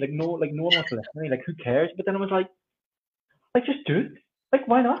listen to me? Like, no one wants to listen to me. Like, who cares? But then I was like, just do it. Like,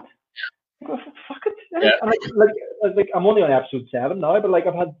 why not? Like, fuck it. Yeah. And like I'm only on episode 7 now, but like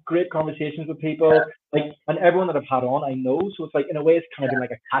I've had great conversations with people, like, and everyone that I've had on, I know. So it's like in a way, it's kind of been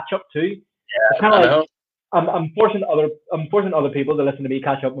like a catch up too. It's kind of like I'm forcing other people to listen to me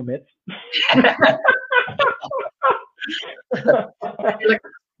catch up with mates.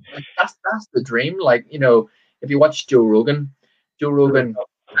 That's the dream. Like, if you watch Joe Rogan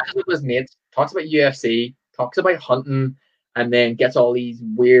with his mates, talks about UFC, talks about hunting, and then gets all these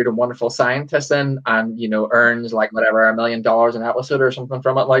weird and wonderful scientists in, and earns like whatever $1 million an episode or something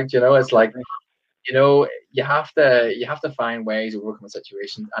from it. Like, it's like, you have to find ways of overcoming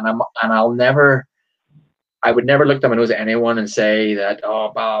situations, and I would never look down my nose at anyone and say that,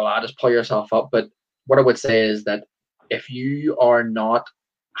 oh, blah, blah, blah, just pull yourself up. But what I would say is that if you are not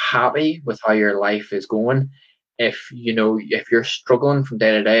happy with how your life is going, if you're struggling from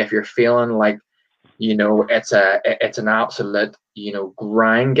day to day, if you're feeling like it's an absolute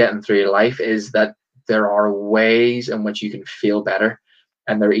grind getting through your life, is that there are ways in which you can feel better,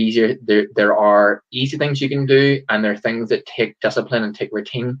 and there are easy things you can do, and there are things that take discipline and take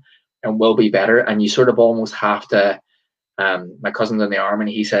routine and will be better. And you sort of almost have to, my cousin's in the army,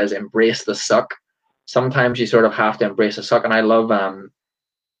 and he says embrace the suck. Sometimes you sort of have to embrace the suck. And I love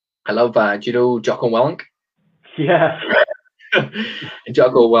do you know Jocko Willink? Yeah.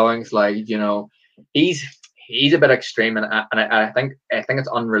 Jocko Willing's like, he's a bit extreme, and I think it's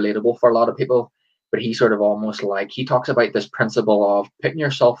unrelatable for a lot of people, but he sort of almost like, he talks about this principle of putting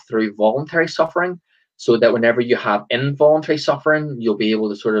yourself through voluntary suffering, so that whenever you have involuntary suffering, you'll be able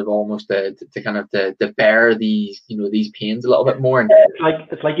to sort of almost to kind of to bear these these pains a little bit more. And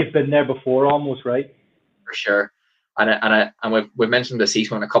it's like you've been there before, almost, right? For sure. And we've mentioned the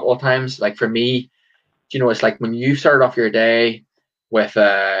C-SWIM a couple of times. Like for me, it's like when you start off your day with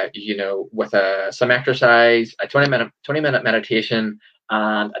some exercise, a 20-minute meditation,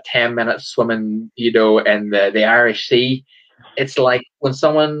 and a 10-minute swimming, in the Irish Sea. It's like when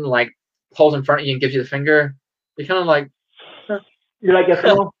someone like pulls in front of you and gives you the finger, you're kind of like, you're like, yes,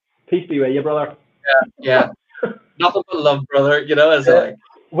 no, peace be with you, brother. Yeah. Nothing but love, brother. It's like.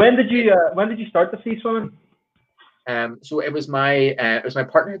 When did you start the sea swimming? So it was my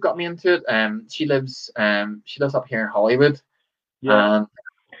partner who got me into it. She lives up here in Hollywood. Yeah.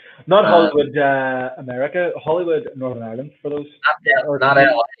 Not Hollywood, America. Hollywood, Northern Ireland, for those. Not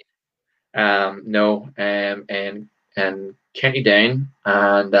LA. No. And County Down,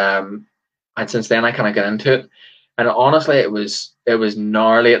 and since then I kind of got into it. And honestly, it was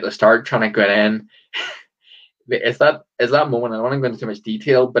gnarly at the start trying to get in. It's that moment. I don't want to go into too much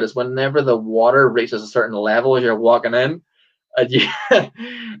detail, but it's whenever the water reaches a certain level as you're walking in, and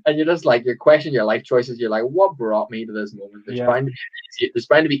you're just like, you're questioning your life choices. You're like, what brought me to this moment? There's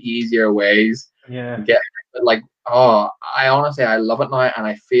bound to be easier ways. Yeah. To get, like, I honestly love it now, and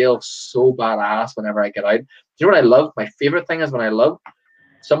I feel so badass whenever I get out. Do you know what I love? My favorite thing is when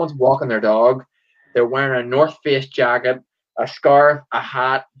someone's walking their dog, they're wearing a North Face jacket, a scarf, a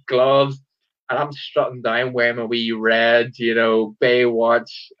hat, gloves, and I'm strutting down wearing my wee red,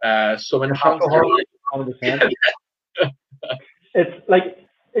 Baywatch swimming trunks. It's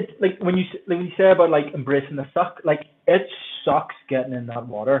like when you say about like embracing the suck, like it sucks getting in that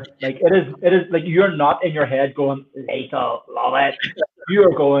water. Like it is like you're not in your head going, lethal, love it. You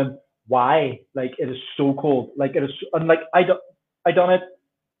are going, why? Like it is so cold. Like it is, and like I done it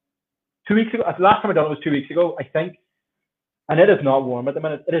 2 weeks ago. The last time I done it was 2 weeks ago, I think, and it is not warm at the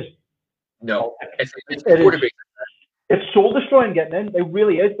minute. It is. No, it's soul destroying getting in. It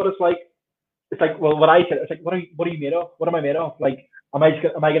really is. But it's like well, what I said. It's like, what are you made of? What am I made of? Like, am I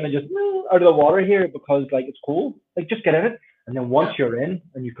gonna just out of the water here because like it's cold? Like, just get in it, and then once you're in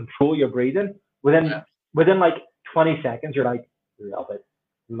and you control your breathing, within like 20 seconds, you're like, love it.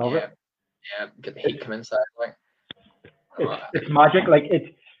 Yeah, get the heat come inside. Like, it's magic. Like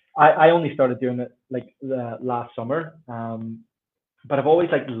I only started doing it like last summer. But I've always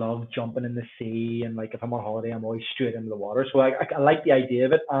like loved jumping in the sea, and like if I'm on holiday, I'm always straight into the water. So I like the idea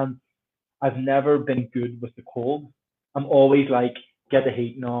of it, and I've never been good with the cold. I'm always like, get the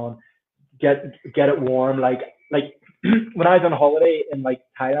heating on, get it warm. Like when I was on holiday in like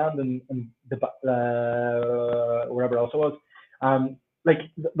Thailand and wherever else it was, like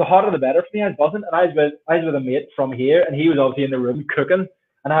the hotter the better for me. I wasn't, and I was with a mate from here, and he was obviously in the room cooking.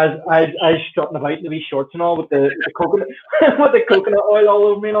 And I was strutting about in the wee shorts and all with the coconut with the coconut oil all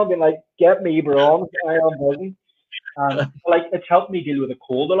over me, and I'll be like, "Get me, bro! I am buzzing." Like it's helped me deal with the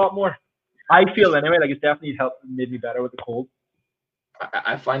cold a lot more. I feel anyway, like it's definitely made me better with the cold.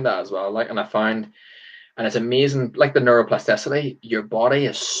 I find that as well. Like, and it's amazing. Like the neuroplasticity, your body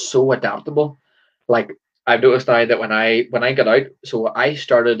is so adaptable. Like I've noticed now that when I get out, so I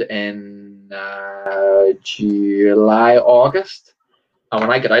started in July, August. And when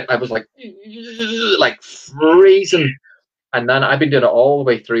I get out, I was like freezing. And then I've been doing it all the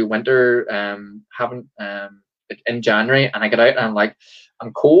way through winter, in January, and I get out and I'm like,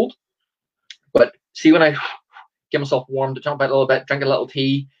 I'm cold. But see, when I get myself warm, to jump out a little bit, drink a little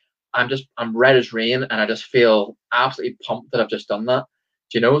tea, I'm red as rain, and I just feel absolutely pumped that I've just done that.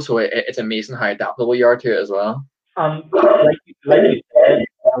 So it's amazing how adaptable you are to it as well. Like you said,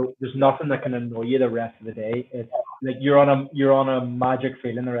 there's nothing that can annoy you the rest of the day. It's like you're on a magic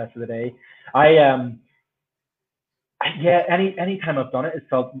feeling the rest of the day. I yeah, any time I've done it, it's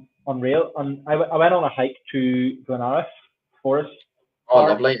felt unreal. And I went on a hike to Glenaris Forest Oh, Park.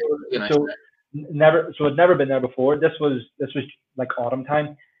 lovely. Really nice. So I'd never been there before. This was like autumn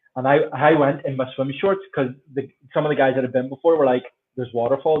time, and I went in my swim shorts because some of the guys that had been before were like, "There's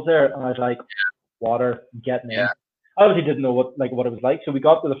waterfalls there," and I was like, "Water, I'm getting in." Yeah. I obviously didn't know what it was like, so we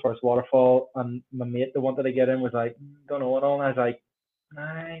got to the first waterfall, and my mate that wanted to get in was like, "Don't know what on." I was like,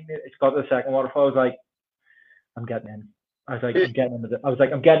 "Nah." It's got to the second waterfall. I was like, I'm getting in. I was like, I'm getting into the. I was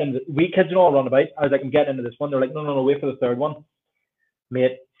like, I'm getting into. We kids and all run about. I was like, I'm getting into this one. They're like, no, no, no, wait for the third one,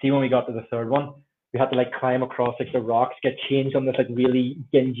 mate. See when we got to the third one, we had to like climb across like the rocks, get changed on this like really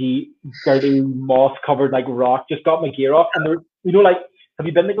dingy, dirty, moss covered like rock. Just got my gear off, and there, like, have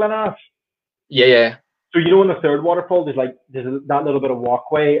you been to Glenaris? Yeah, yeah. So in the third waterfall, there's that little bit of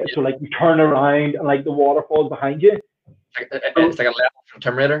walkway. Yeah. So like you turn around and like the waterfall's behind you. It's like a level from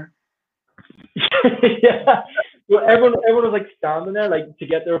Terminator. Yeah. So everyone was like standing there like to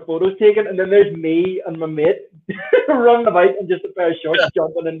get their photos taken, and then there's me and my mate running about in just a pair of shorts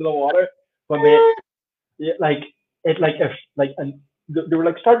jumping into the water. My mate, yeah, and they were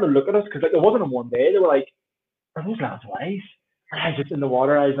like starting to look at us because like it wasn't in one day. They were like, "Are those lads wise?" And I was just in the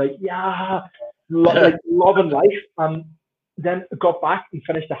water. I was like, "Yeah, like loving life." And then got back and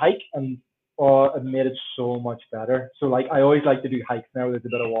finished the hike, and it made it so much better. So like I always like to do hikes now where there's a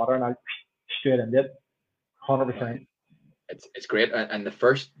bit of water, and I straight into it. 100%. It's great, and the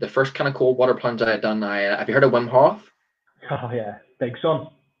first kind of cold water plunge I had done. Have you heard of Wim Hof? Oh yeah, big son.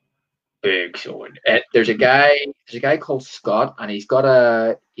 Big son. There's a guy called Scott, and he's got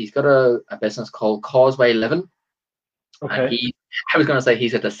a business called Causeway Living. Okay. And I was going to say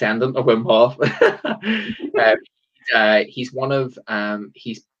he's a descendant of Wim Hof. He's one of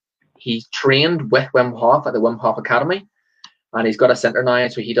he's trained with Wim Hof at the Wim Hof Academy. And he's got a centre now,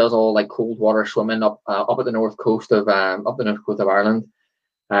 so he does all like cold water swimming up at the north coast of Ireland,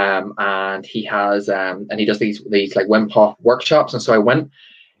 and he has and he does these like Wim Hof workshops. And so I went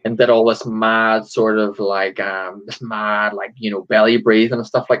and did all this mad sort of like belly breathing and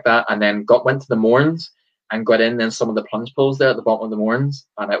stuff like that, and then went to the Mourns and got in some of the plunge pools there at the bottom of the Mourns,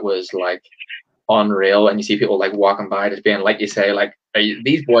 and it was like unreal. And you see people like walking by, just being like you say, like, are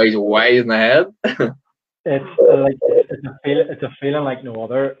these boys wise in the head? It's a feeling like no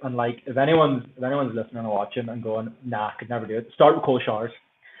other. And like if anyone's listening and watching and going, nah, I could never do it. Start with cold showers.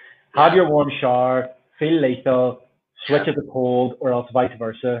 Have your warm shower, feel lethal, switch it to cold, or else vice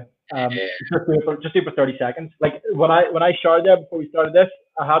versa. Just do it for 30 seconds. Like when I showered there before we started this,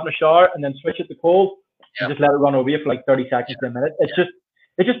 I had my shower and then switch it to cold and just let it run over you for like 30 seconds to a minute. It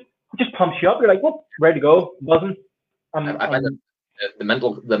just pumps you up. You're like, whoop, ready to go, buzzing. I find the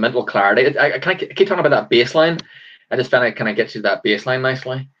mental clarity. I keep talking about that baseline. I just find it kind of gets you that baseline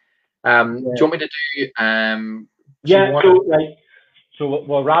nicely. Do you want me to do? So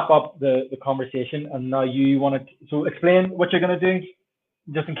we'll wrap up the conversation, and now you want to explain what you're gonna do,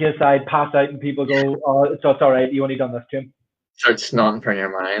 just in case I pass out and people go, "Oh, it's all right. You only done this, Jim." Start snotting from your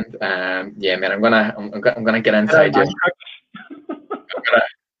mind. Yeah, man. I'm gonna get inside you.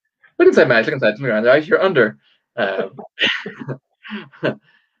 Look inside my eyes. Look inside my eyes. You're under.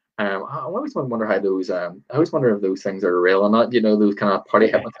 I always wonder how those. I always wonder if those things are real or not. You know, those kind of party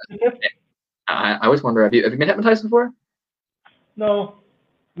hypnotists. I always wonder. Have you been hypnotized before? No,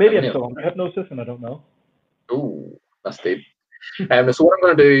 maybe I'm still under hypnosis and I don't know. Oh, that's deep. So what I'm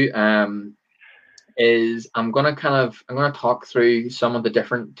going to do is I'm going to talk through some of the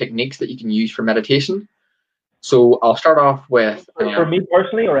different techniques that you can use for meditation. So I'll start off with for me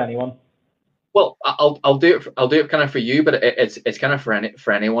personally or anyone. Well, I'll do it kind of for you, but it's kind of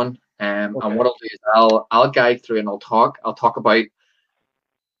for anyone. And what I'll do is I'll guide through and I'll talk about.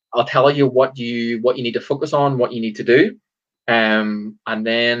 I'll tell you what you need to focus on, what you need to do, and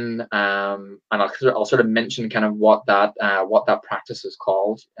then I'll sort of mention kind of what that practice is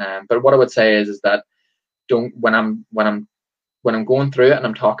called. But what I would say is that when I'm going through it and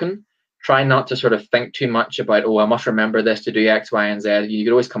I'm talking, try not to sort of think too much about, oh, I must remember this to do X, Y, and Z. You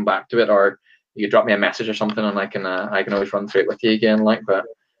could always come back to it, or you could drop me a message or something, and I can always run through it with you again.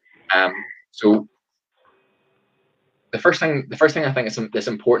 So the first thing I think is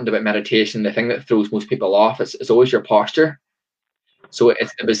important about meditation, the thing that throws most people off is always your posture. So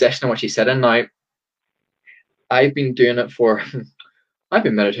it's the position in which you sit in. Now, I've been doing it I've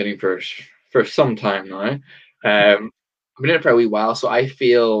been meditating for some time now. I've been doing it for a wee while, so I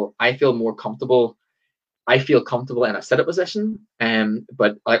feel more comfortable. I feel comfortable in a sit-up position,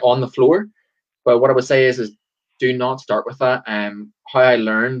 but like on the floor. But what I would say is do not start with that. How I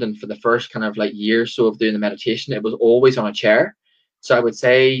learned, and for the first kind of like year or so of doing the meditation, it was always on a chair. So I would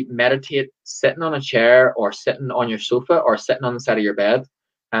say meditate sitting on a chair, or sitting on your sofa, or sitting on the side of your bed.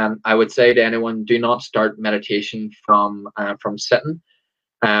 I would say to anyone, do not start meditation from sitting.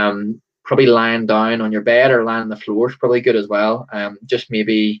 Probably lying down on your bed or lying on the floor is probably good as well. Just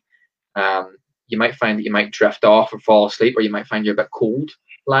maybe you might find that you might drift off or fall asleep, or you might find you're a bit cold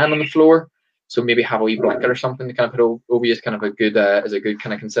lying on the floor. So maybe have a wee blanket or something to kind of put over you is kind of a good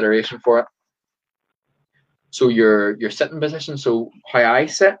kind of consideration for it. So your sitting position. So how I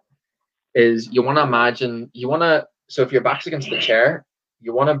sit is, you want to imagine, so if your back's against the chair,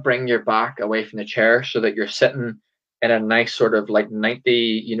 you want to bring your back away from the chair so that you're sitting in a nice sort of like 90,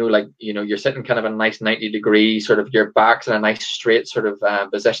 you're sitting kind of a nice 90 degree, sort of your back's in a nice straight sort of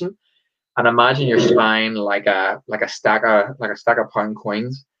position. And imagine your spine like a stack of pound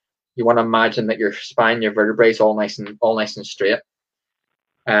coins. You want to imagine that your spine, your vertebrae is all nice and straight.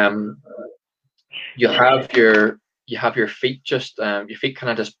 You have your feet just your feet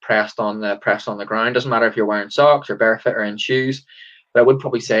kind of just pressed on the ground. Doesn't matter if you're wearing socks or barefoot or in shoes, but I would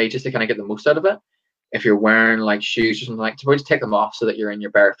probably say, just to kind of get the most out of it, if you're wearing like shoes or something, like, to probably just take them off so that you're in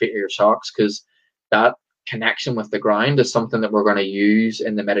your bare feet or your socks, because that connection with the ground is something that we're going to use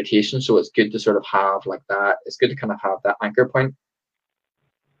in the meditation. So it's good to sort of have like that. It's good to kind of have that anchor point.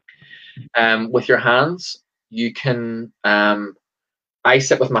 With your hands, you can I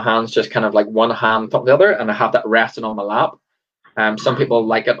sit with my hands just kind of like one hand on top of the other, and I have that resting on my lap. Some people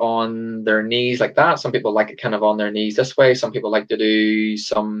like it on their knees like that. Some people like it kind of on their knees this way. Some people like to do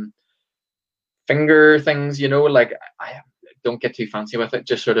some finger things, like, I don't get too fancy with it.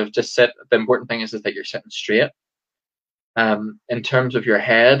 Just sit. The important thing is that you're sitting straight. In terms of your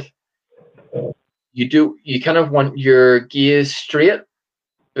head, you kind of want your gaze straight,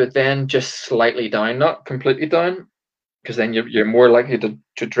 but then just slightly down, not completely down, because then you're more likely to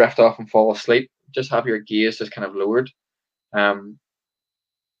drift off and fall asleep. Just have your gaze just kind of lowered. I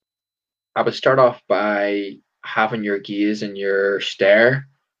would start off by having your gaze and your stare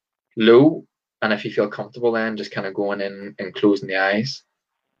low, and if you feel comfortable, then just kind of going in and closing the eyes.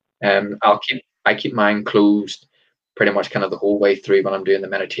 I keep mine closed pretty much kind of the whole way through when I'm doing the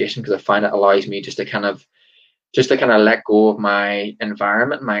meditation, because I find it allows me just to kind of let go of my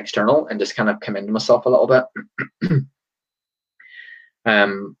environment, my external, and just kind of come into myself a little bit.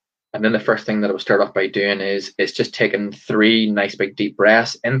 And then the first thing that I would start off by doing is just taking 3 nice big deep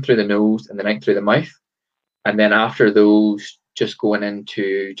breaths in through the nose and then out through the mouth. And then after those, just going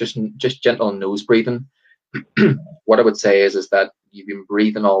into just gentle nose breathing. What I would say is that you've been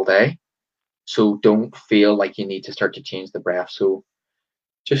breathing all day, so don't feel like you need to start to change the breath. So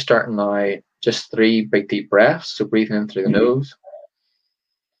just starting now, just 3 big deep breaths. So breathing in through the nose.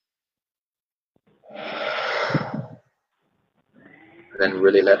 Then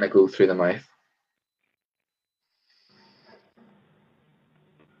really letting it go through the mouth.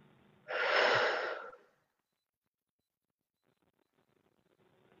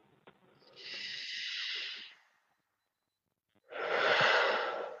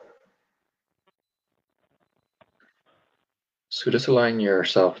 So just allowing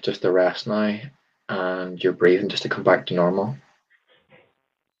yourself just to rest now, and your breathing just to come back to normal.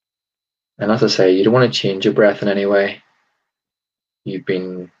 And as I say, you don't want to change your breath in any way. You've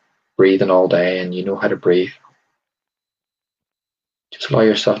been breathing all day and you know how to breathe. Just allow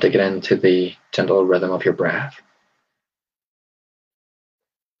yourself to get into the gentle rhythm of your breath.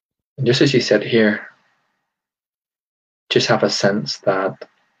 And just as you sit here, just have a sense that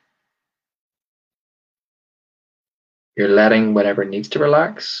you're letting whatever needs to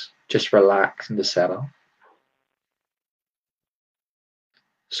relax, just relax and to settle.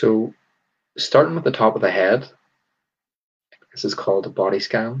 So starting with the top of the head, this is called a body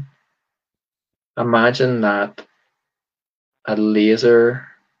scan. Imagine that a laser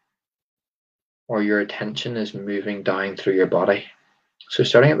or your attention is moving down through your body. So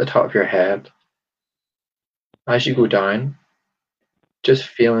starting at the top of your head, as you go down, just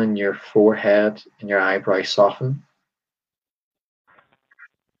feeling your forehead and your eyebrows soften.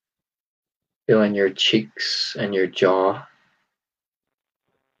 Feeling your cheeks and your jaw.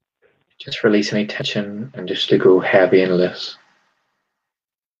 Just release any tension and just to go heavy and loose.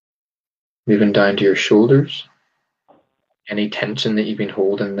 Moving down to your shoulders. Any tension that you've been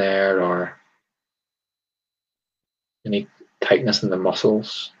holding there, or any tightness in the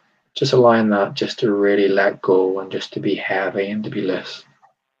muscles, just allowing that just to really let go and just to be heavy and to be loose.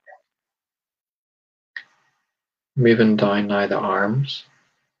 Moving down now the arms.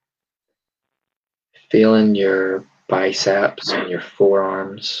 Feeling your biceps and your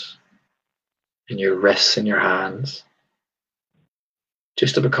forearms and your wrists and your hands,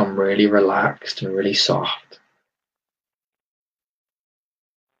 just to become really relaxed and really soft.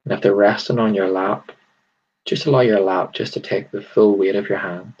 And if they're resting on your lap, just allow your lap just to take the full weight of your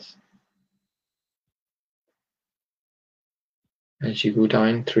hands. As you go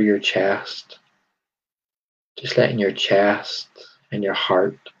down through your chest, just letting your chest and your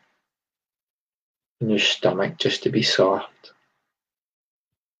heart and your stomach just to be soft.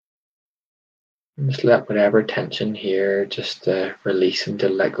 And just let whatever tension here just release and to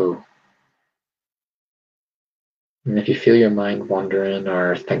let go. And if you feel your mind wandering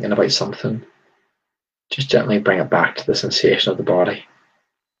or thinking about something, just gently bring it back to the sensation of the body.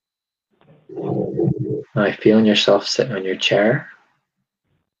 Now feeling yourself sitting on your chair,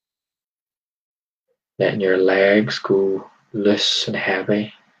 letting your legs go loose and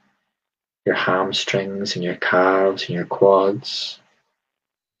heavy, your hamstrings and your calves and your quads,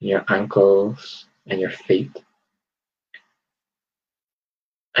 and your ankles and your feet.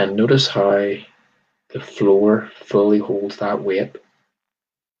 And notice how the floor fully holds that weight.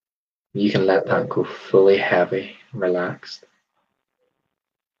 You can let that go fully heavy and relaxed.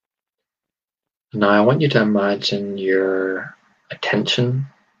 Now I want you to imagine your attention,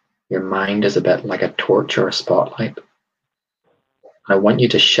 your mind is a bit like a torch or a spotlight. I want you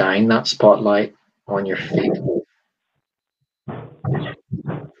to shine that spotlight on your feet.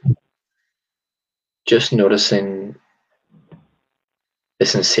 Just noticing the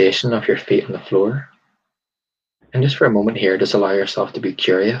sensation of your feet on the floor. And just for a moment here, just allow yourself to be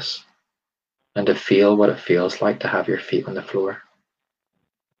curious and to feel what it feels like to have your feet on the floor.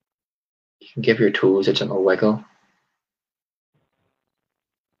 You can give your toes a gentle wiggle.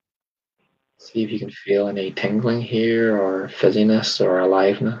 See if you can feel any tingling here or fizziness or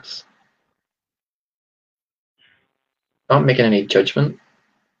aliveness. Not making any judgment,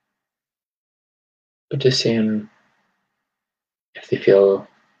 but just seeing if they feel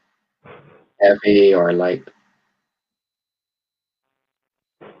heavy or light.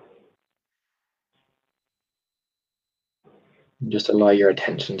 And just allow your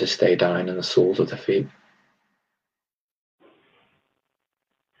attention to stay down in the soles of the feet.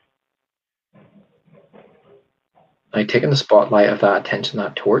 Now taking the spotlight of that attention,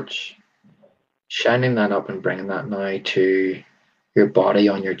 that torch, shining that up and bringing that now to your body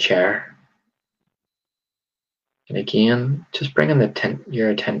on your chair. And again, just bringing your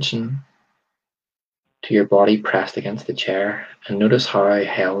attention to your body pressed against the chair, and notice how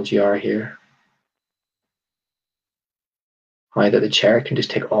held you are here. How that the chair can just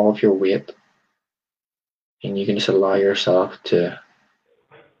take all of your weight, and you can just allow yourself to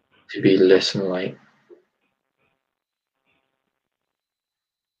be loose and light.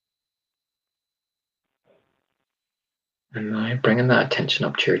 And now bringing that attention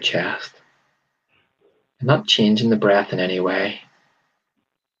up to your chest, and not changing the breath in any way,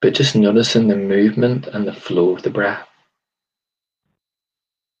 but just noticing the movement and the flow of the breath.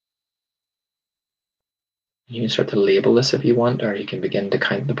 You can start to label this if you want, or you can begin to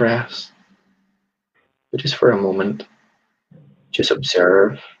count the breaths. But just for a moment, just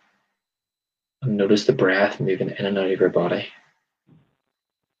observe and notice the breath moving in and out of your body.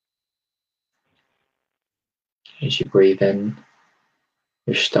 As you breathe in,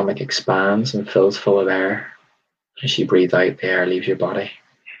 your stomach expands and fills full of air. As you breathe out, the air leaves your body.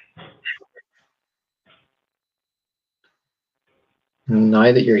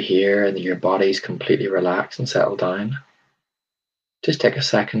 Now that you're here and that your body's completely relaxed and settled down, just take a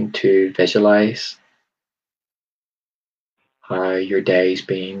second to visualize how your day's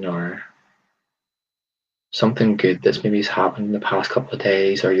been, or something good that's maybe happened in the past couple of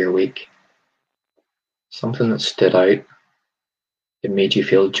days or your week. Something that stood out, that made you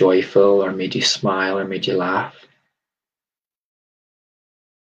feel joyful or made you smile or made you laugh.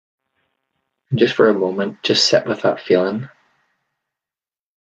 And just for a moment, just sit with that feeling.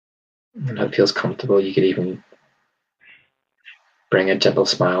 And if it feels comfortable, you could even bring a gentle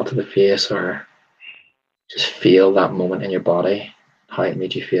smile to the face, or just feel that moment in your body, how it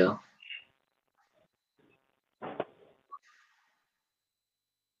made you feel.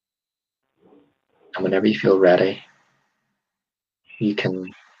 And whenever you feel ready, you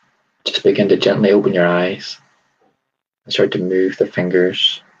can just begin to gently open your eyes and start to move the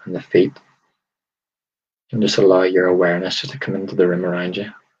fingers and the feet, and just allow your awareness just to come into the room around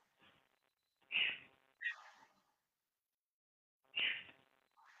you.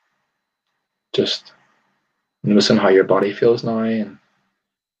 Just noticing how your body feels now, and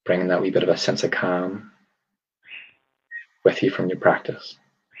bringing that wee bit of a sense of calm with you from your practice.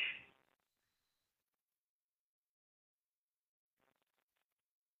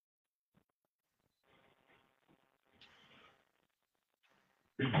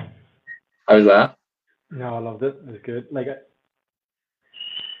 How was that? No, I loved it. It was good. Like it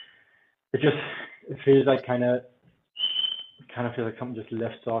just it feels like kind of feels like something just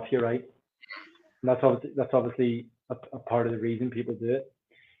lifts off you, right? And that's obviously a part of the reason people do it.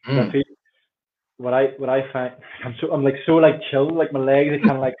 Because I Mm, feel what I find I'm like so like chill, like my legs are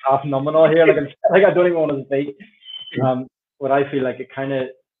kind of like half numb and all here, like I'm like I don't even want to speak. What I feel like it kind of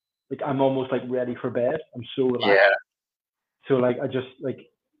like I'm almost like ready for bed. I'm so relaxed. yeah, So like I just like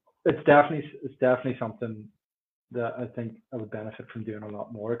it's definitely something that I think I would benefit from doing a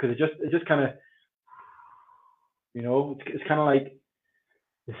lot more because it just kind of it's kind of like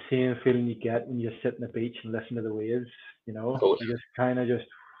the same feeling you get when you just sit on the beach and listen to the waves. totally. You just kind of just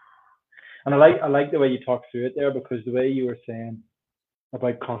and I like the way you talk through it there because the way you were saying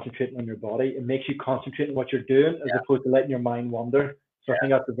about concentrating on your body, it makes you concentrate on what you're doing as Yeah, opposed to letting your mind wander. So I think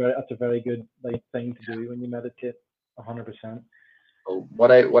yeah. that's a very good like thing to do when you meditate. 100%. So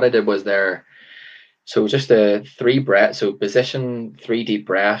what I did was there. So just the three breaths. So position, three deep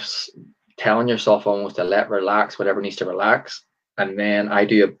breaths, telling yourself almost to let relax whatever needs to relax, and then I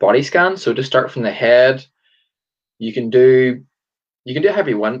do a body scan. So to start from the head, you can do you can do however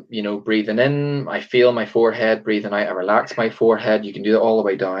you want. Breathing in, I feel my forehead. Breathing out, I relax my forehead. You can do it all the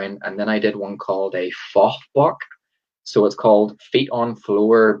way down, and then I did one called a FOF. So it's called feet on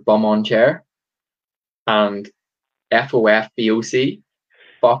floor, bum on chair, and FOFBOC,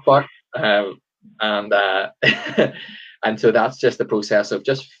 FOFBOC. And and so that's just the process of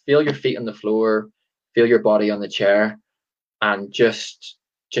just feel your feet on the floor, feel your body on the chair, and just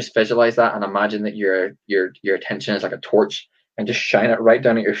visualize that and imagine that your attention is like a torch and just shine it right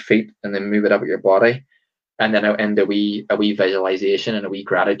down at your feet and then move it up at your body. And then I'll end a wee visualization and a wee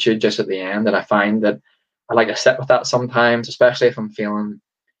gratitude just at the end. And I find that I like to sit with that sometimes, especially if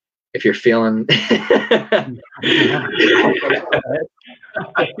you're feeling Yeah.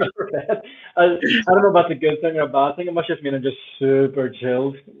 I don't know if that's a good thing or a bad thing. It must just mean I'm just super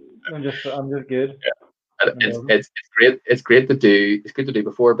chilled. I'm just good. I it's love it. it's it's great. It's good to do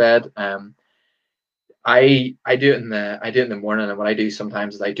before bed. I do it in the morning, and what I do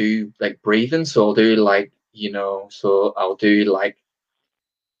sometimes is I do like breathing. So I'll do like so I'll do like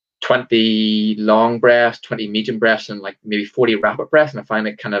 20 long breaths, 20 medium breaths, and like maybe 40 rapid breaths. And I find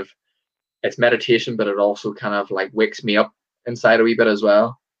it kind of it's meditation, but it also kind of like wakes me up inside a wee bit as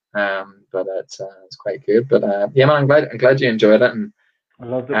well. But it's quite good. But yeah, man, I'm glad you enjoyed it. And I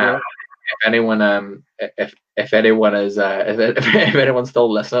loved it, uh, bro. if anyone if anyone is if anyone's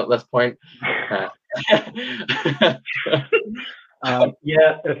still listening at this point, uh,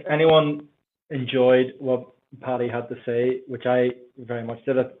 Yeah, if anyone enjoyed what Paddy had to say, which I very much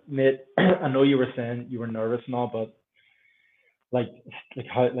did, mate. I know you were saying you were nervous and all, but like,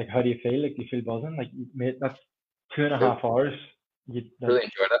 how do you feel? Like, do you feel buzzing? Like, mate, that's two and a so half hours. Like, really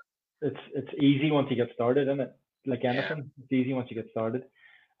enjoyed it. it's easy once you get started, isn't it? Like Yeah, anything, it's easy once you get started.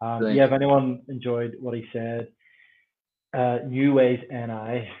 really Yeah, if enjoyed anyone enjoyed what he said, New Ways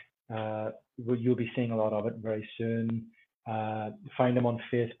NI, you'll be seeing a lot of it very soon. Find him on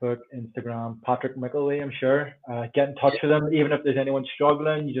Facebook, Instagram, Patrick McIlwee, I'm sure. Get in touch it. with him, even if there's anyone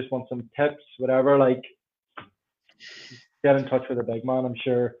struggling, you just want some tips, whatever. Like, get in touch with the big man. I'm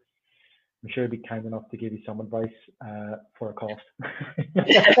sure he'd be kind enough to give you some advice for a cost.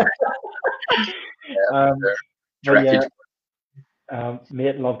 Yeah, um, but direct you yeah, to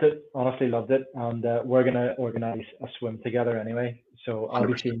mate, loved it. Honestly, loved it. And we're gonna organise a swim together anyway. So I'll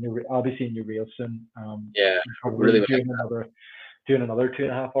be 100%. seeing you. I'll be seeing you real soon. Yeah, really Probably would like doing another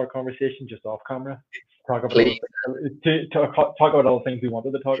 2.5 hour conversation just off camera. Talk about please. other talk about all the things we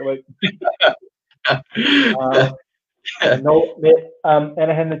wanted to talk about. Uh, no, mate.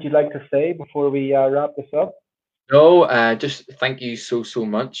 Anything that you'd like to say before we wrap this up? No, just thank you so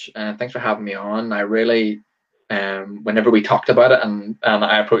much. Thanks for having me on. I really, whenever we talked about it, and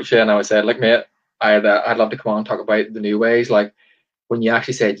I approached you and I said, like, mate, I'd love to come on and talk about the new ways. Like when you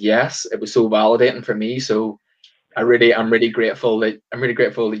actually said yes, it was so validating for me. So I'm really grateful that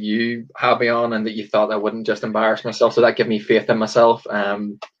you had me on and that you thought I wouldn't just embarrass myself. So that gave me faith in myself.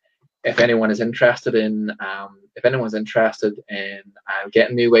 If anyone's interested in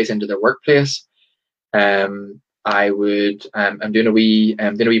getting new ways into their workplace, I'm doing a wee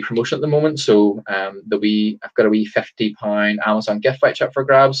promotion at the moment. So I've got a wee £50 Amazon gift voucher up for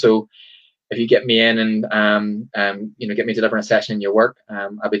grabs. So if you get me in and get me delivering a session in your work,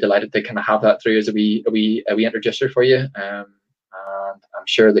 I'll be delighted to kind of have that through as a wee introducer for you. And I'm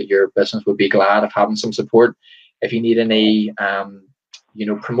sure that your business would be glad of having some support. If you need any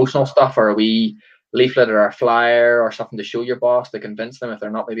promotional stuff or a wee leaflet or a flyer or something to show your boss to convince them if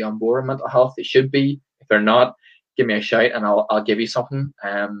they're not maybe on board with mental health, they should be. If they're not, give me a shout and I'll give you something.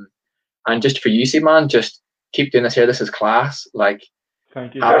 And just for you, see, man, just keep doing this here. This is class. Like,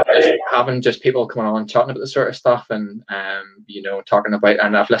 thank you. Having just people coming on talking about this sort of stuff, and you know, talking about.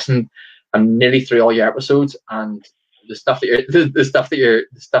 And I've listened. I'm nearly through all your episodes, and the stuff that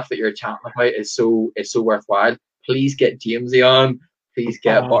you're chatting about is so worthwhile. Please get Jamesy on. Please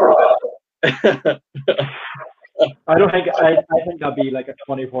get Butterfield. I think that'd be like a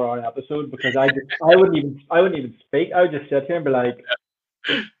 24-hour episode, because I wouldn't even speak. I would just sit here and be like,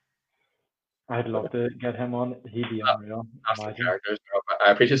 I'd love to get him on. He'd be unreal. I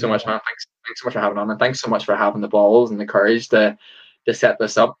appreciate it so much, man. Thanks so much for having on, and thanks so much for having the balls and the courage to set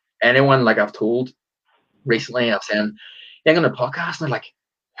this up. Anyone, like I've told recently, I've said, "You're on a podcast," and they're like,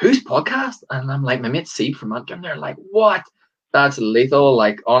 "Whose podcast?" And I'm like, "My mate Seb from Antrim." They're like, "What? That's lethal!"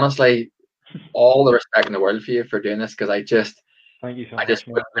 Like, honestly, all the respect in the world for you for doing this, because thank you so much. I just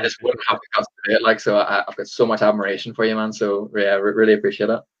wouldn't have the guts to do it. Like, so I've got so much admiration for you, man. So yeah, really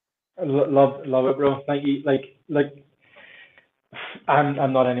appreciate it. Love it, bro. Thank you. Like,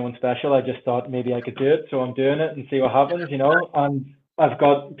 I'm not anyone special. I just thought maybe I could do it, so I'm doing it and see what happens, you know. And I've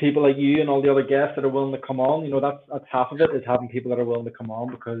got people like you and all the other guests that are willing to come on. You know, that's half of it, is having people that are willing to come on,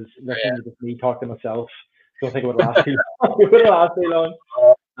 because listening to just me talk to myself, don't think it would last too long. It would last too long.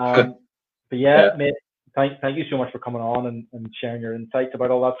 But yeah, mate, thank you so much for coming on and sharing your insights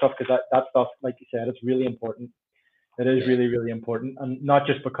about all that stuff, because that stuff, like you said, it's really important. It is really, really important, and not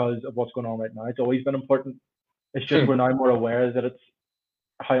just because of what's going on right now. It's always been important. It's just we're now more aware that it's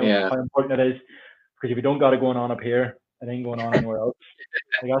how important it is. Because if you don't got it going on up here, it ain't going on anywhere else.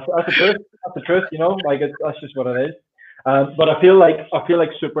 Like, that's the truth. That's the truth. You know, like that's just what it is. But I feel like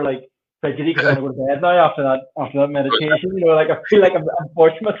super like fidgety, because I want to go to bed now after that meditation. You know, like I feel like I'm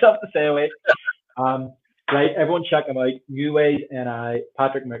forcing myself to stay awake. Right, everyone check him out. New Ways NI,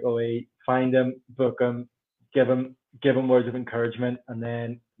 Patrick McIlwee. Find him, book him, give him words of encouragement. And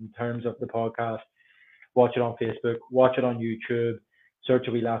then in terms of the podcast, watch it on Facebook, watch it on YouTube, search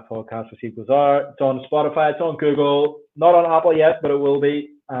A Wee Laugh Podcast for Sequels Are. It's on Spotify, it's on Google, not on Apple yet, but it will be.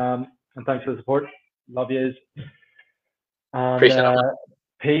 And thanks for the support. Love yous. And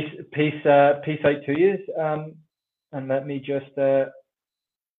peace out to you. And let me just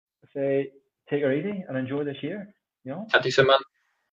say, take it easy and enjoy this year. You know. Chat to you soon, man.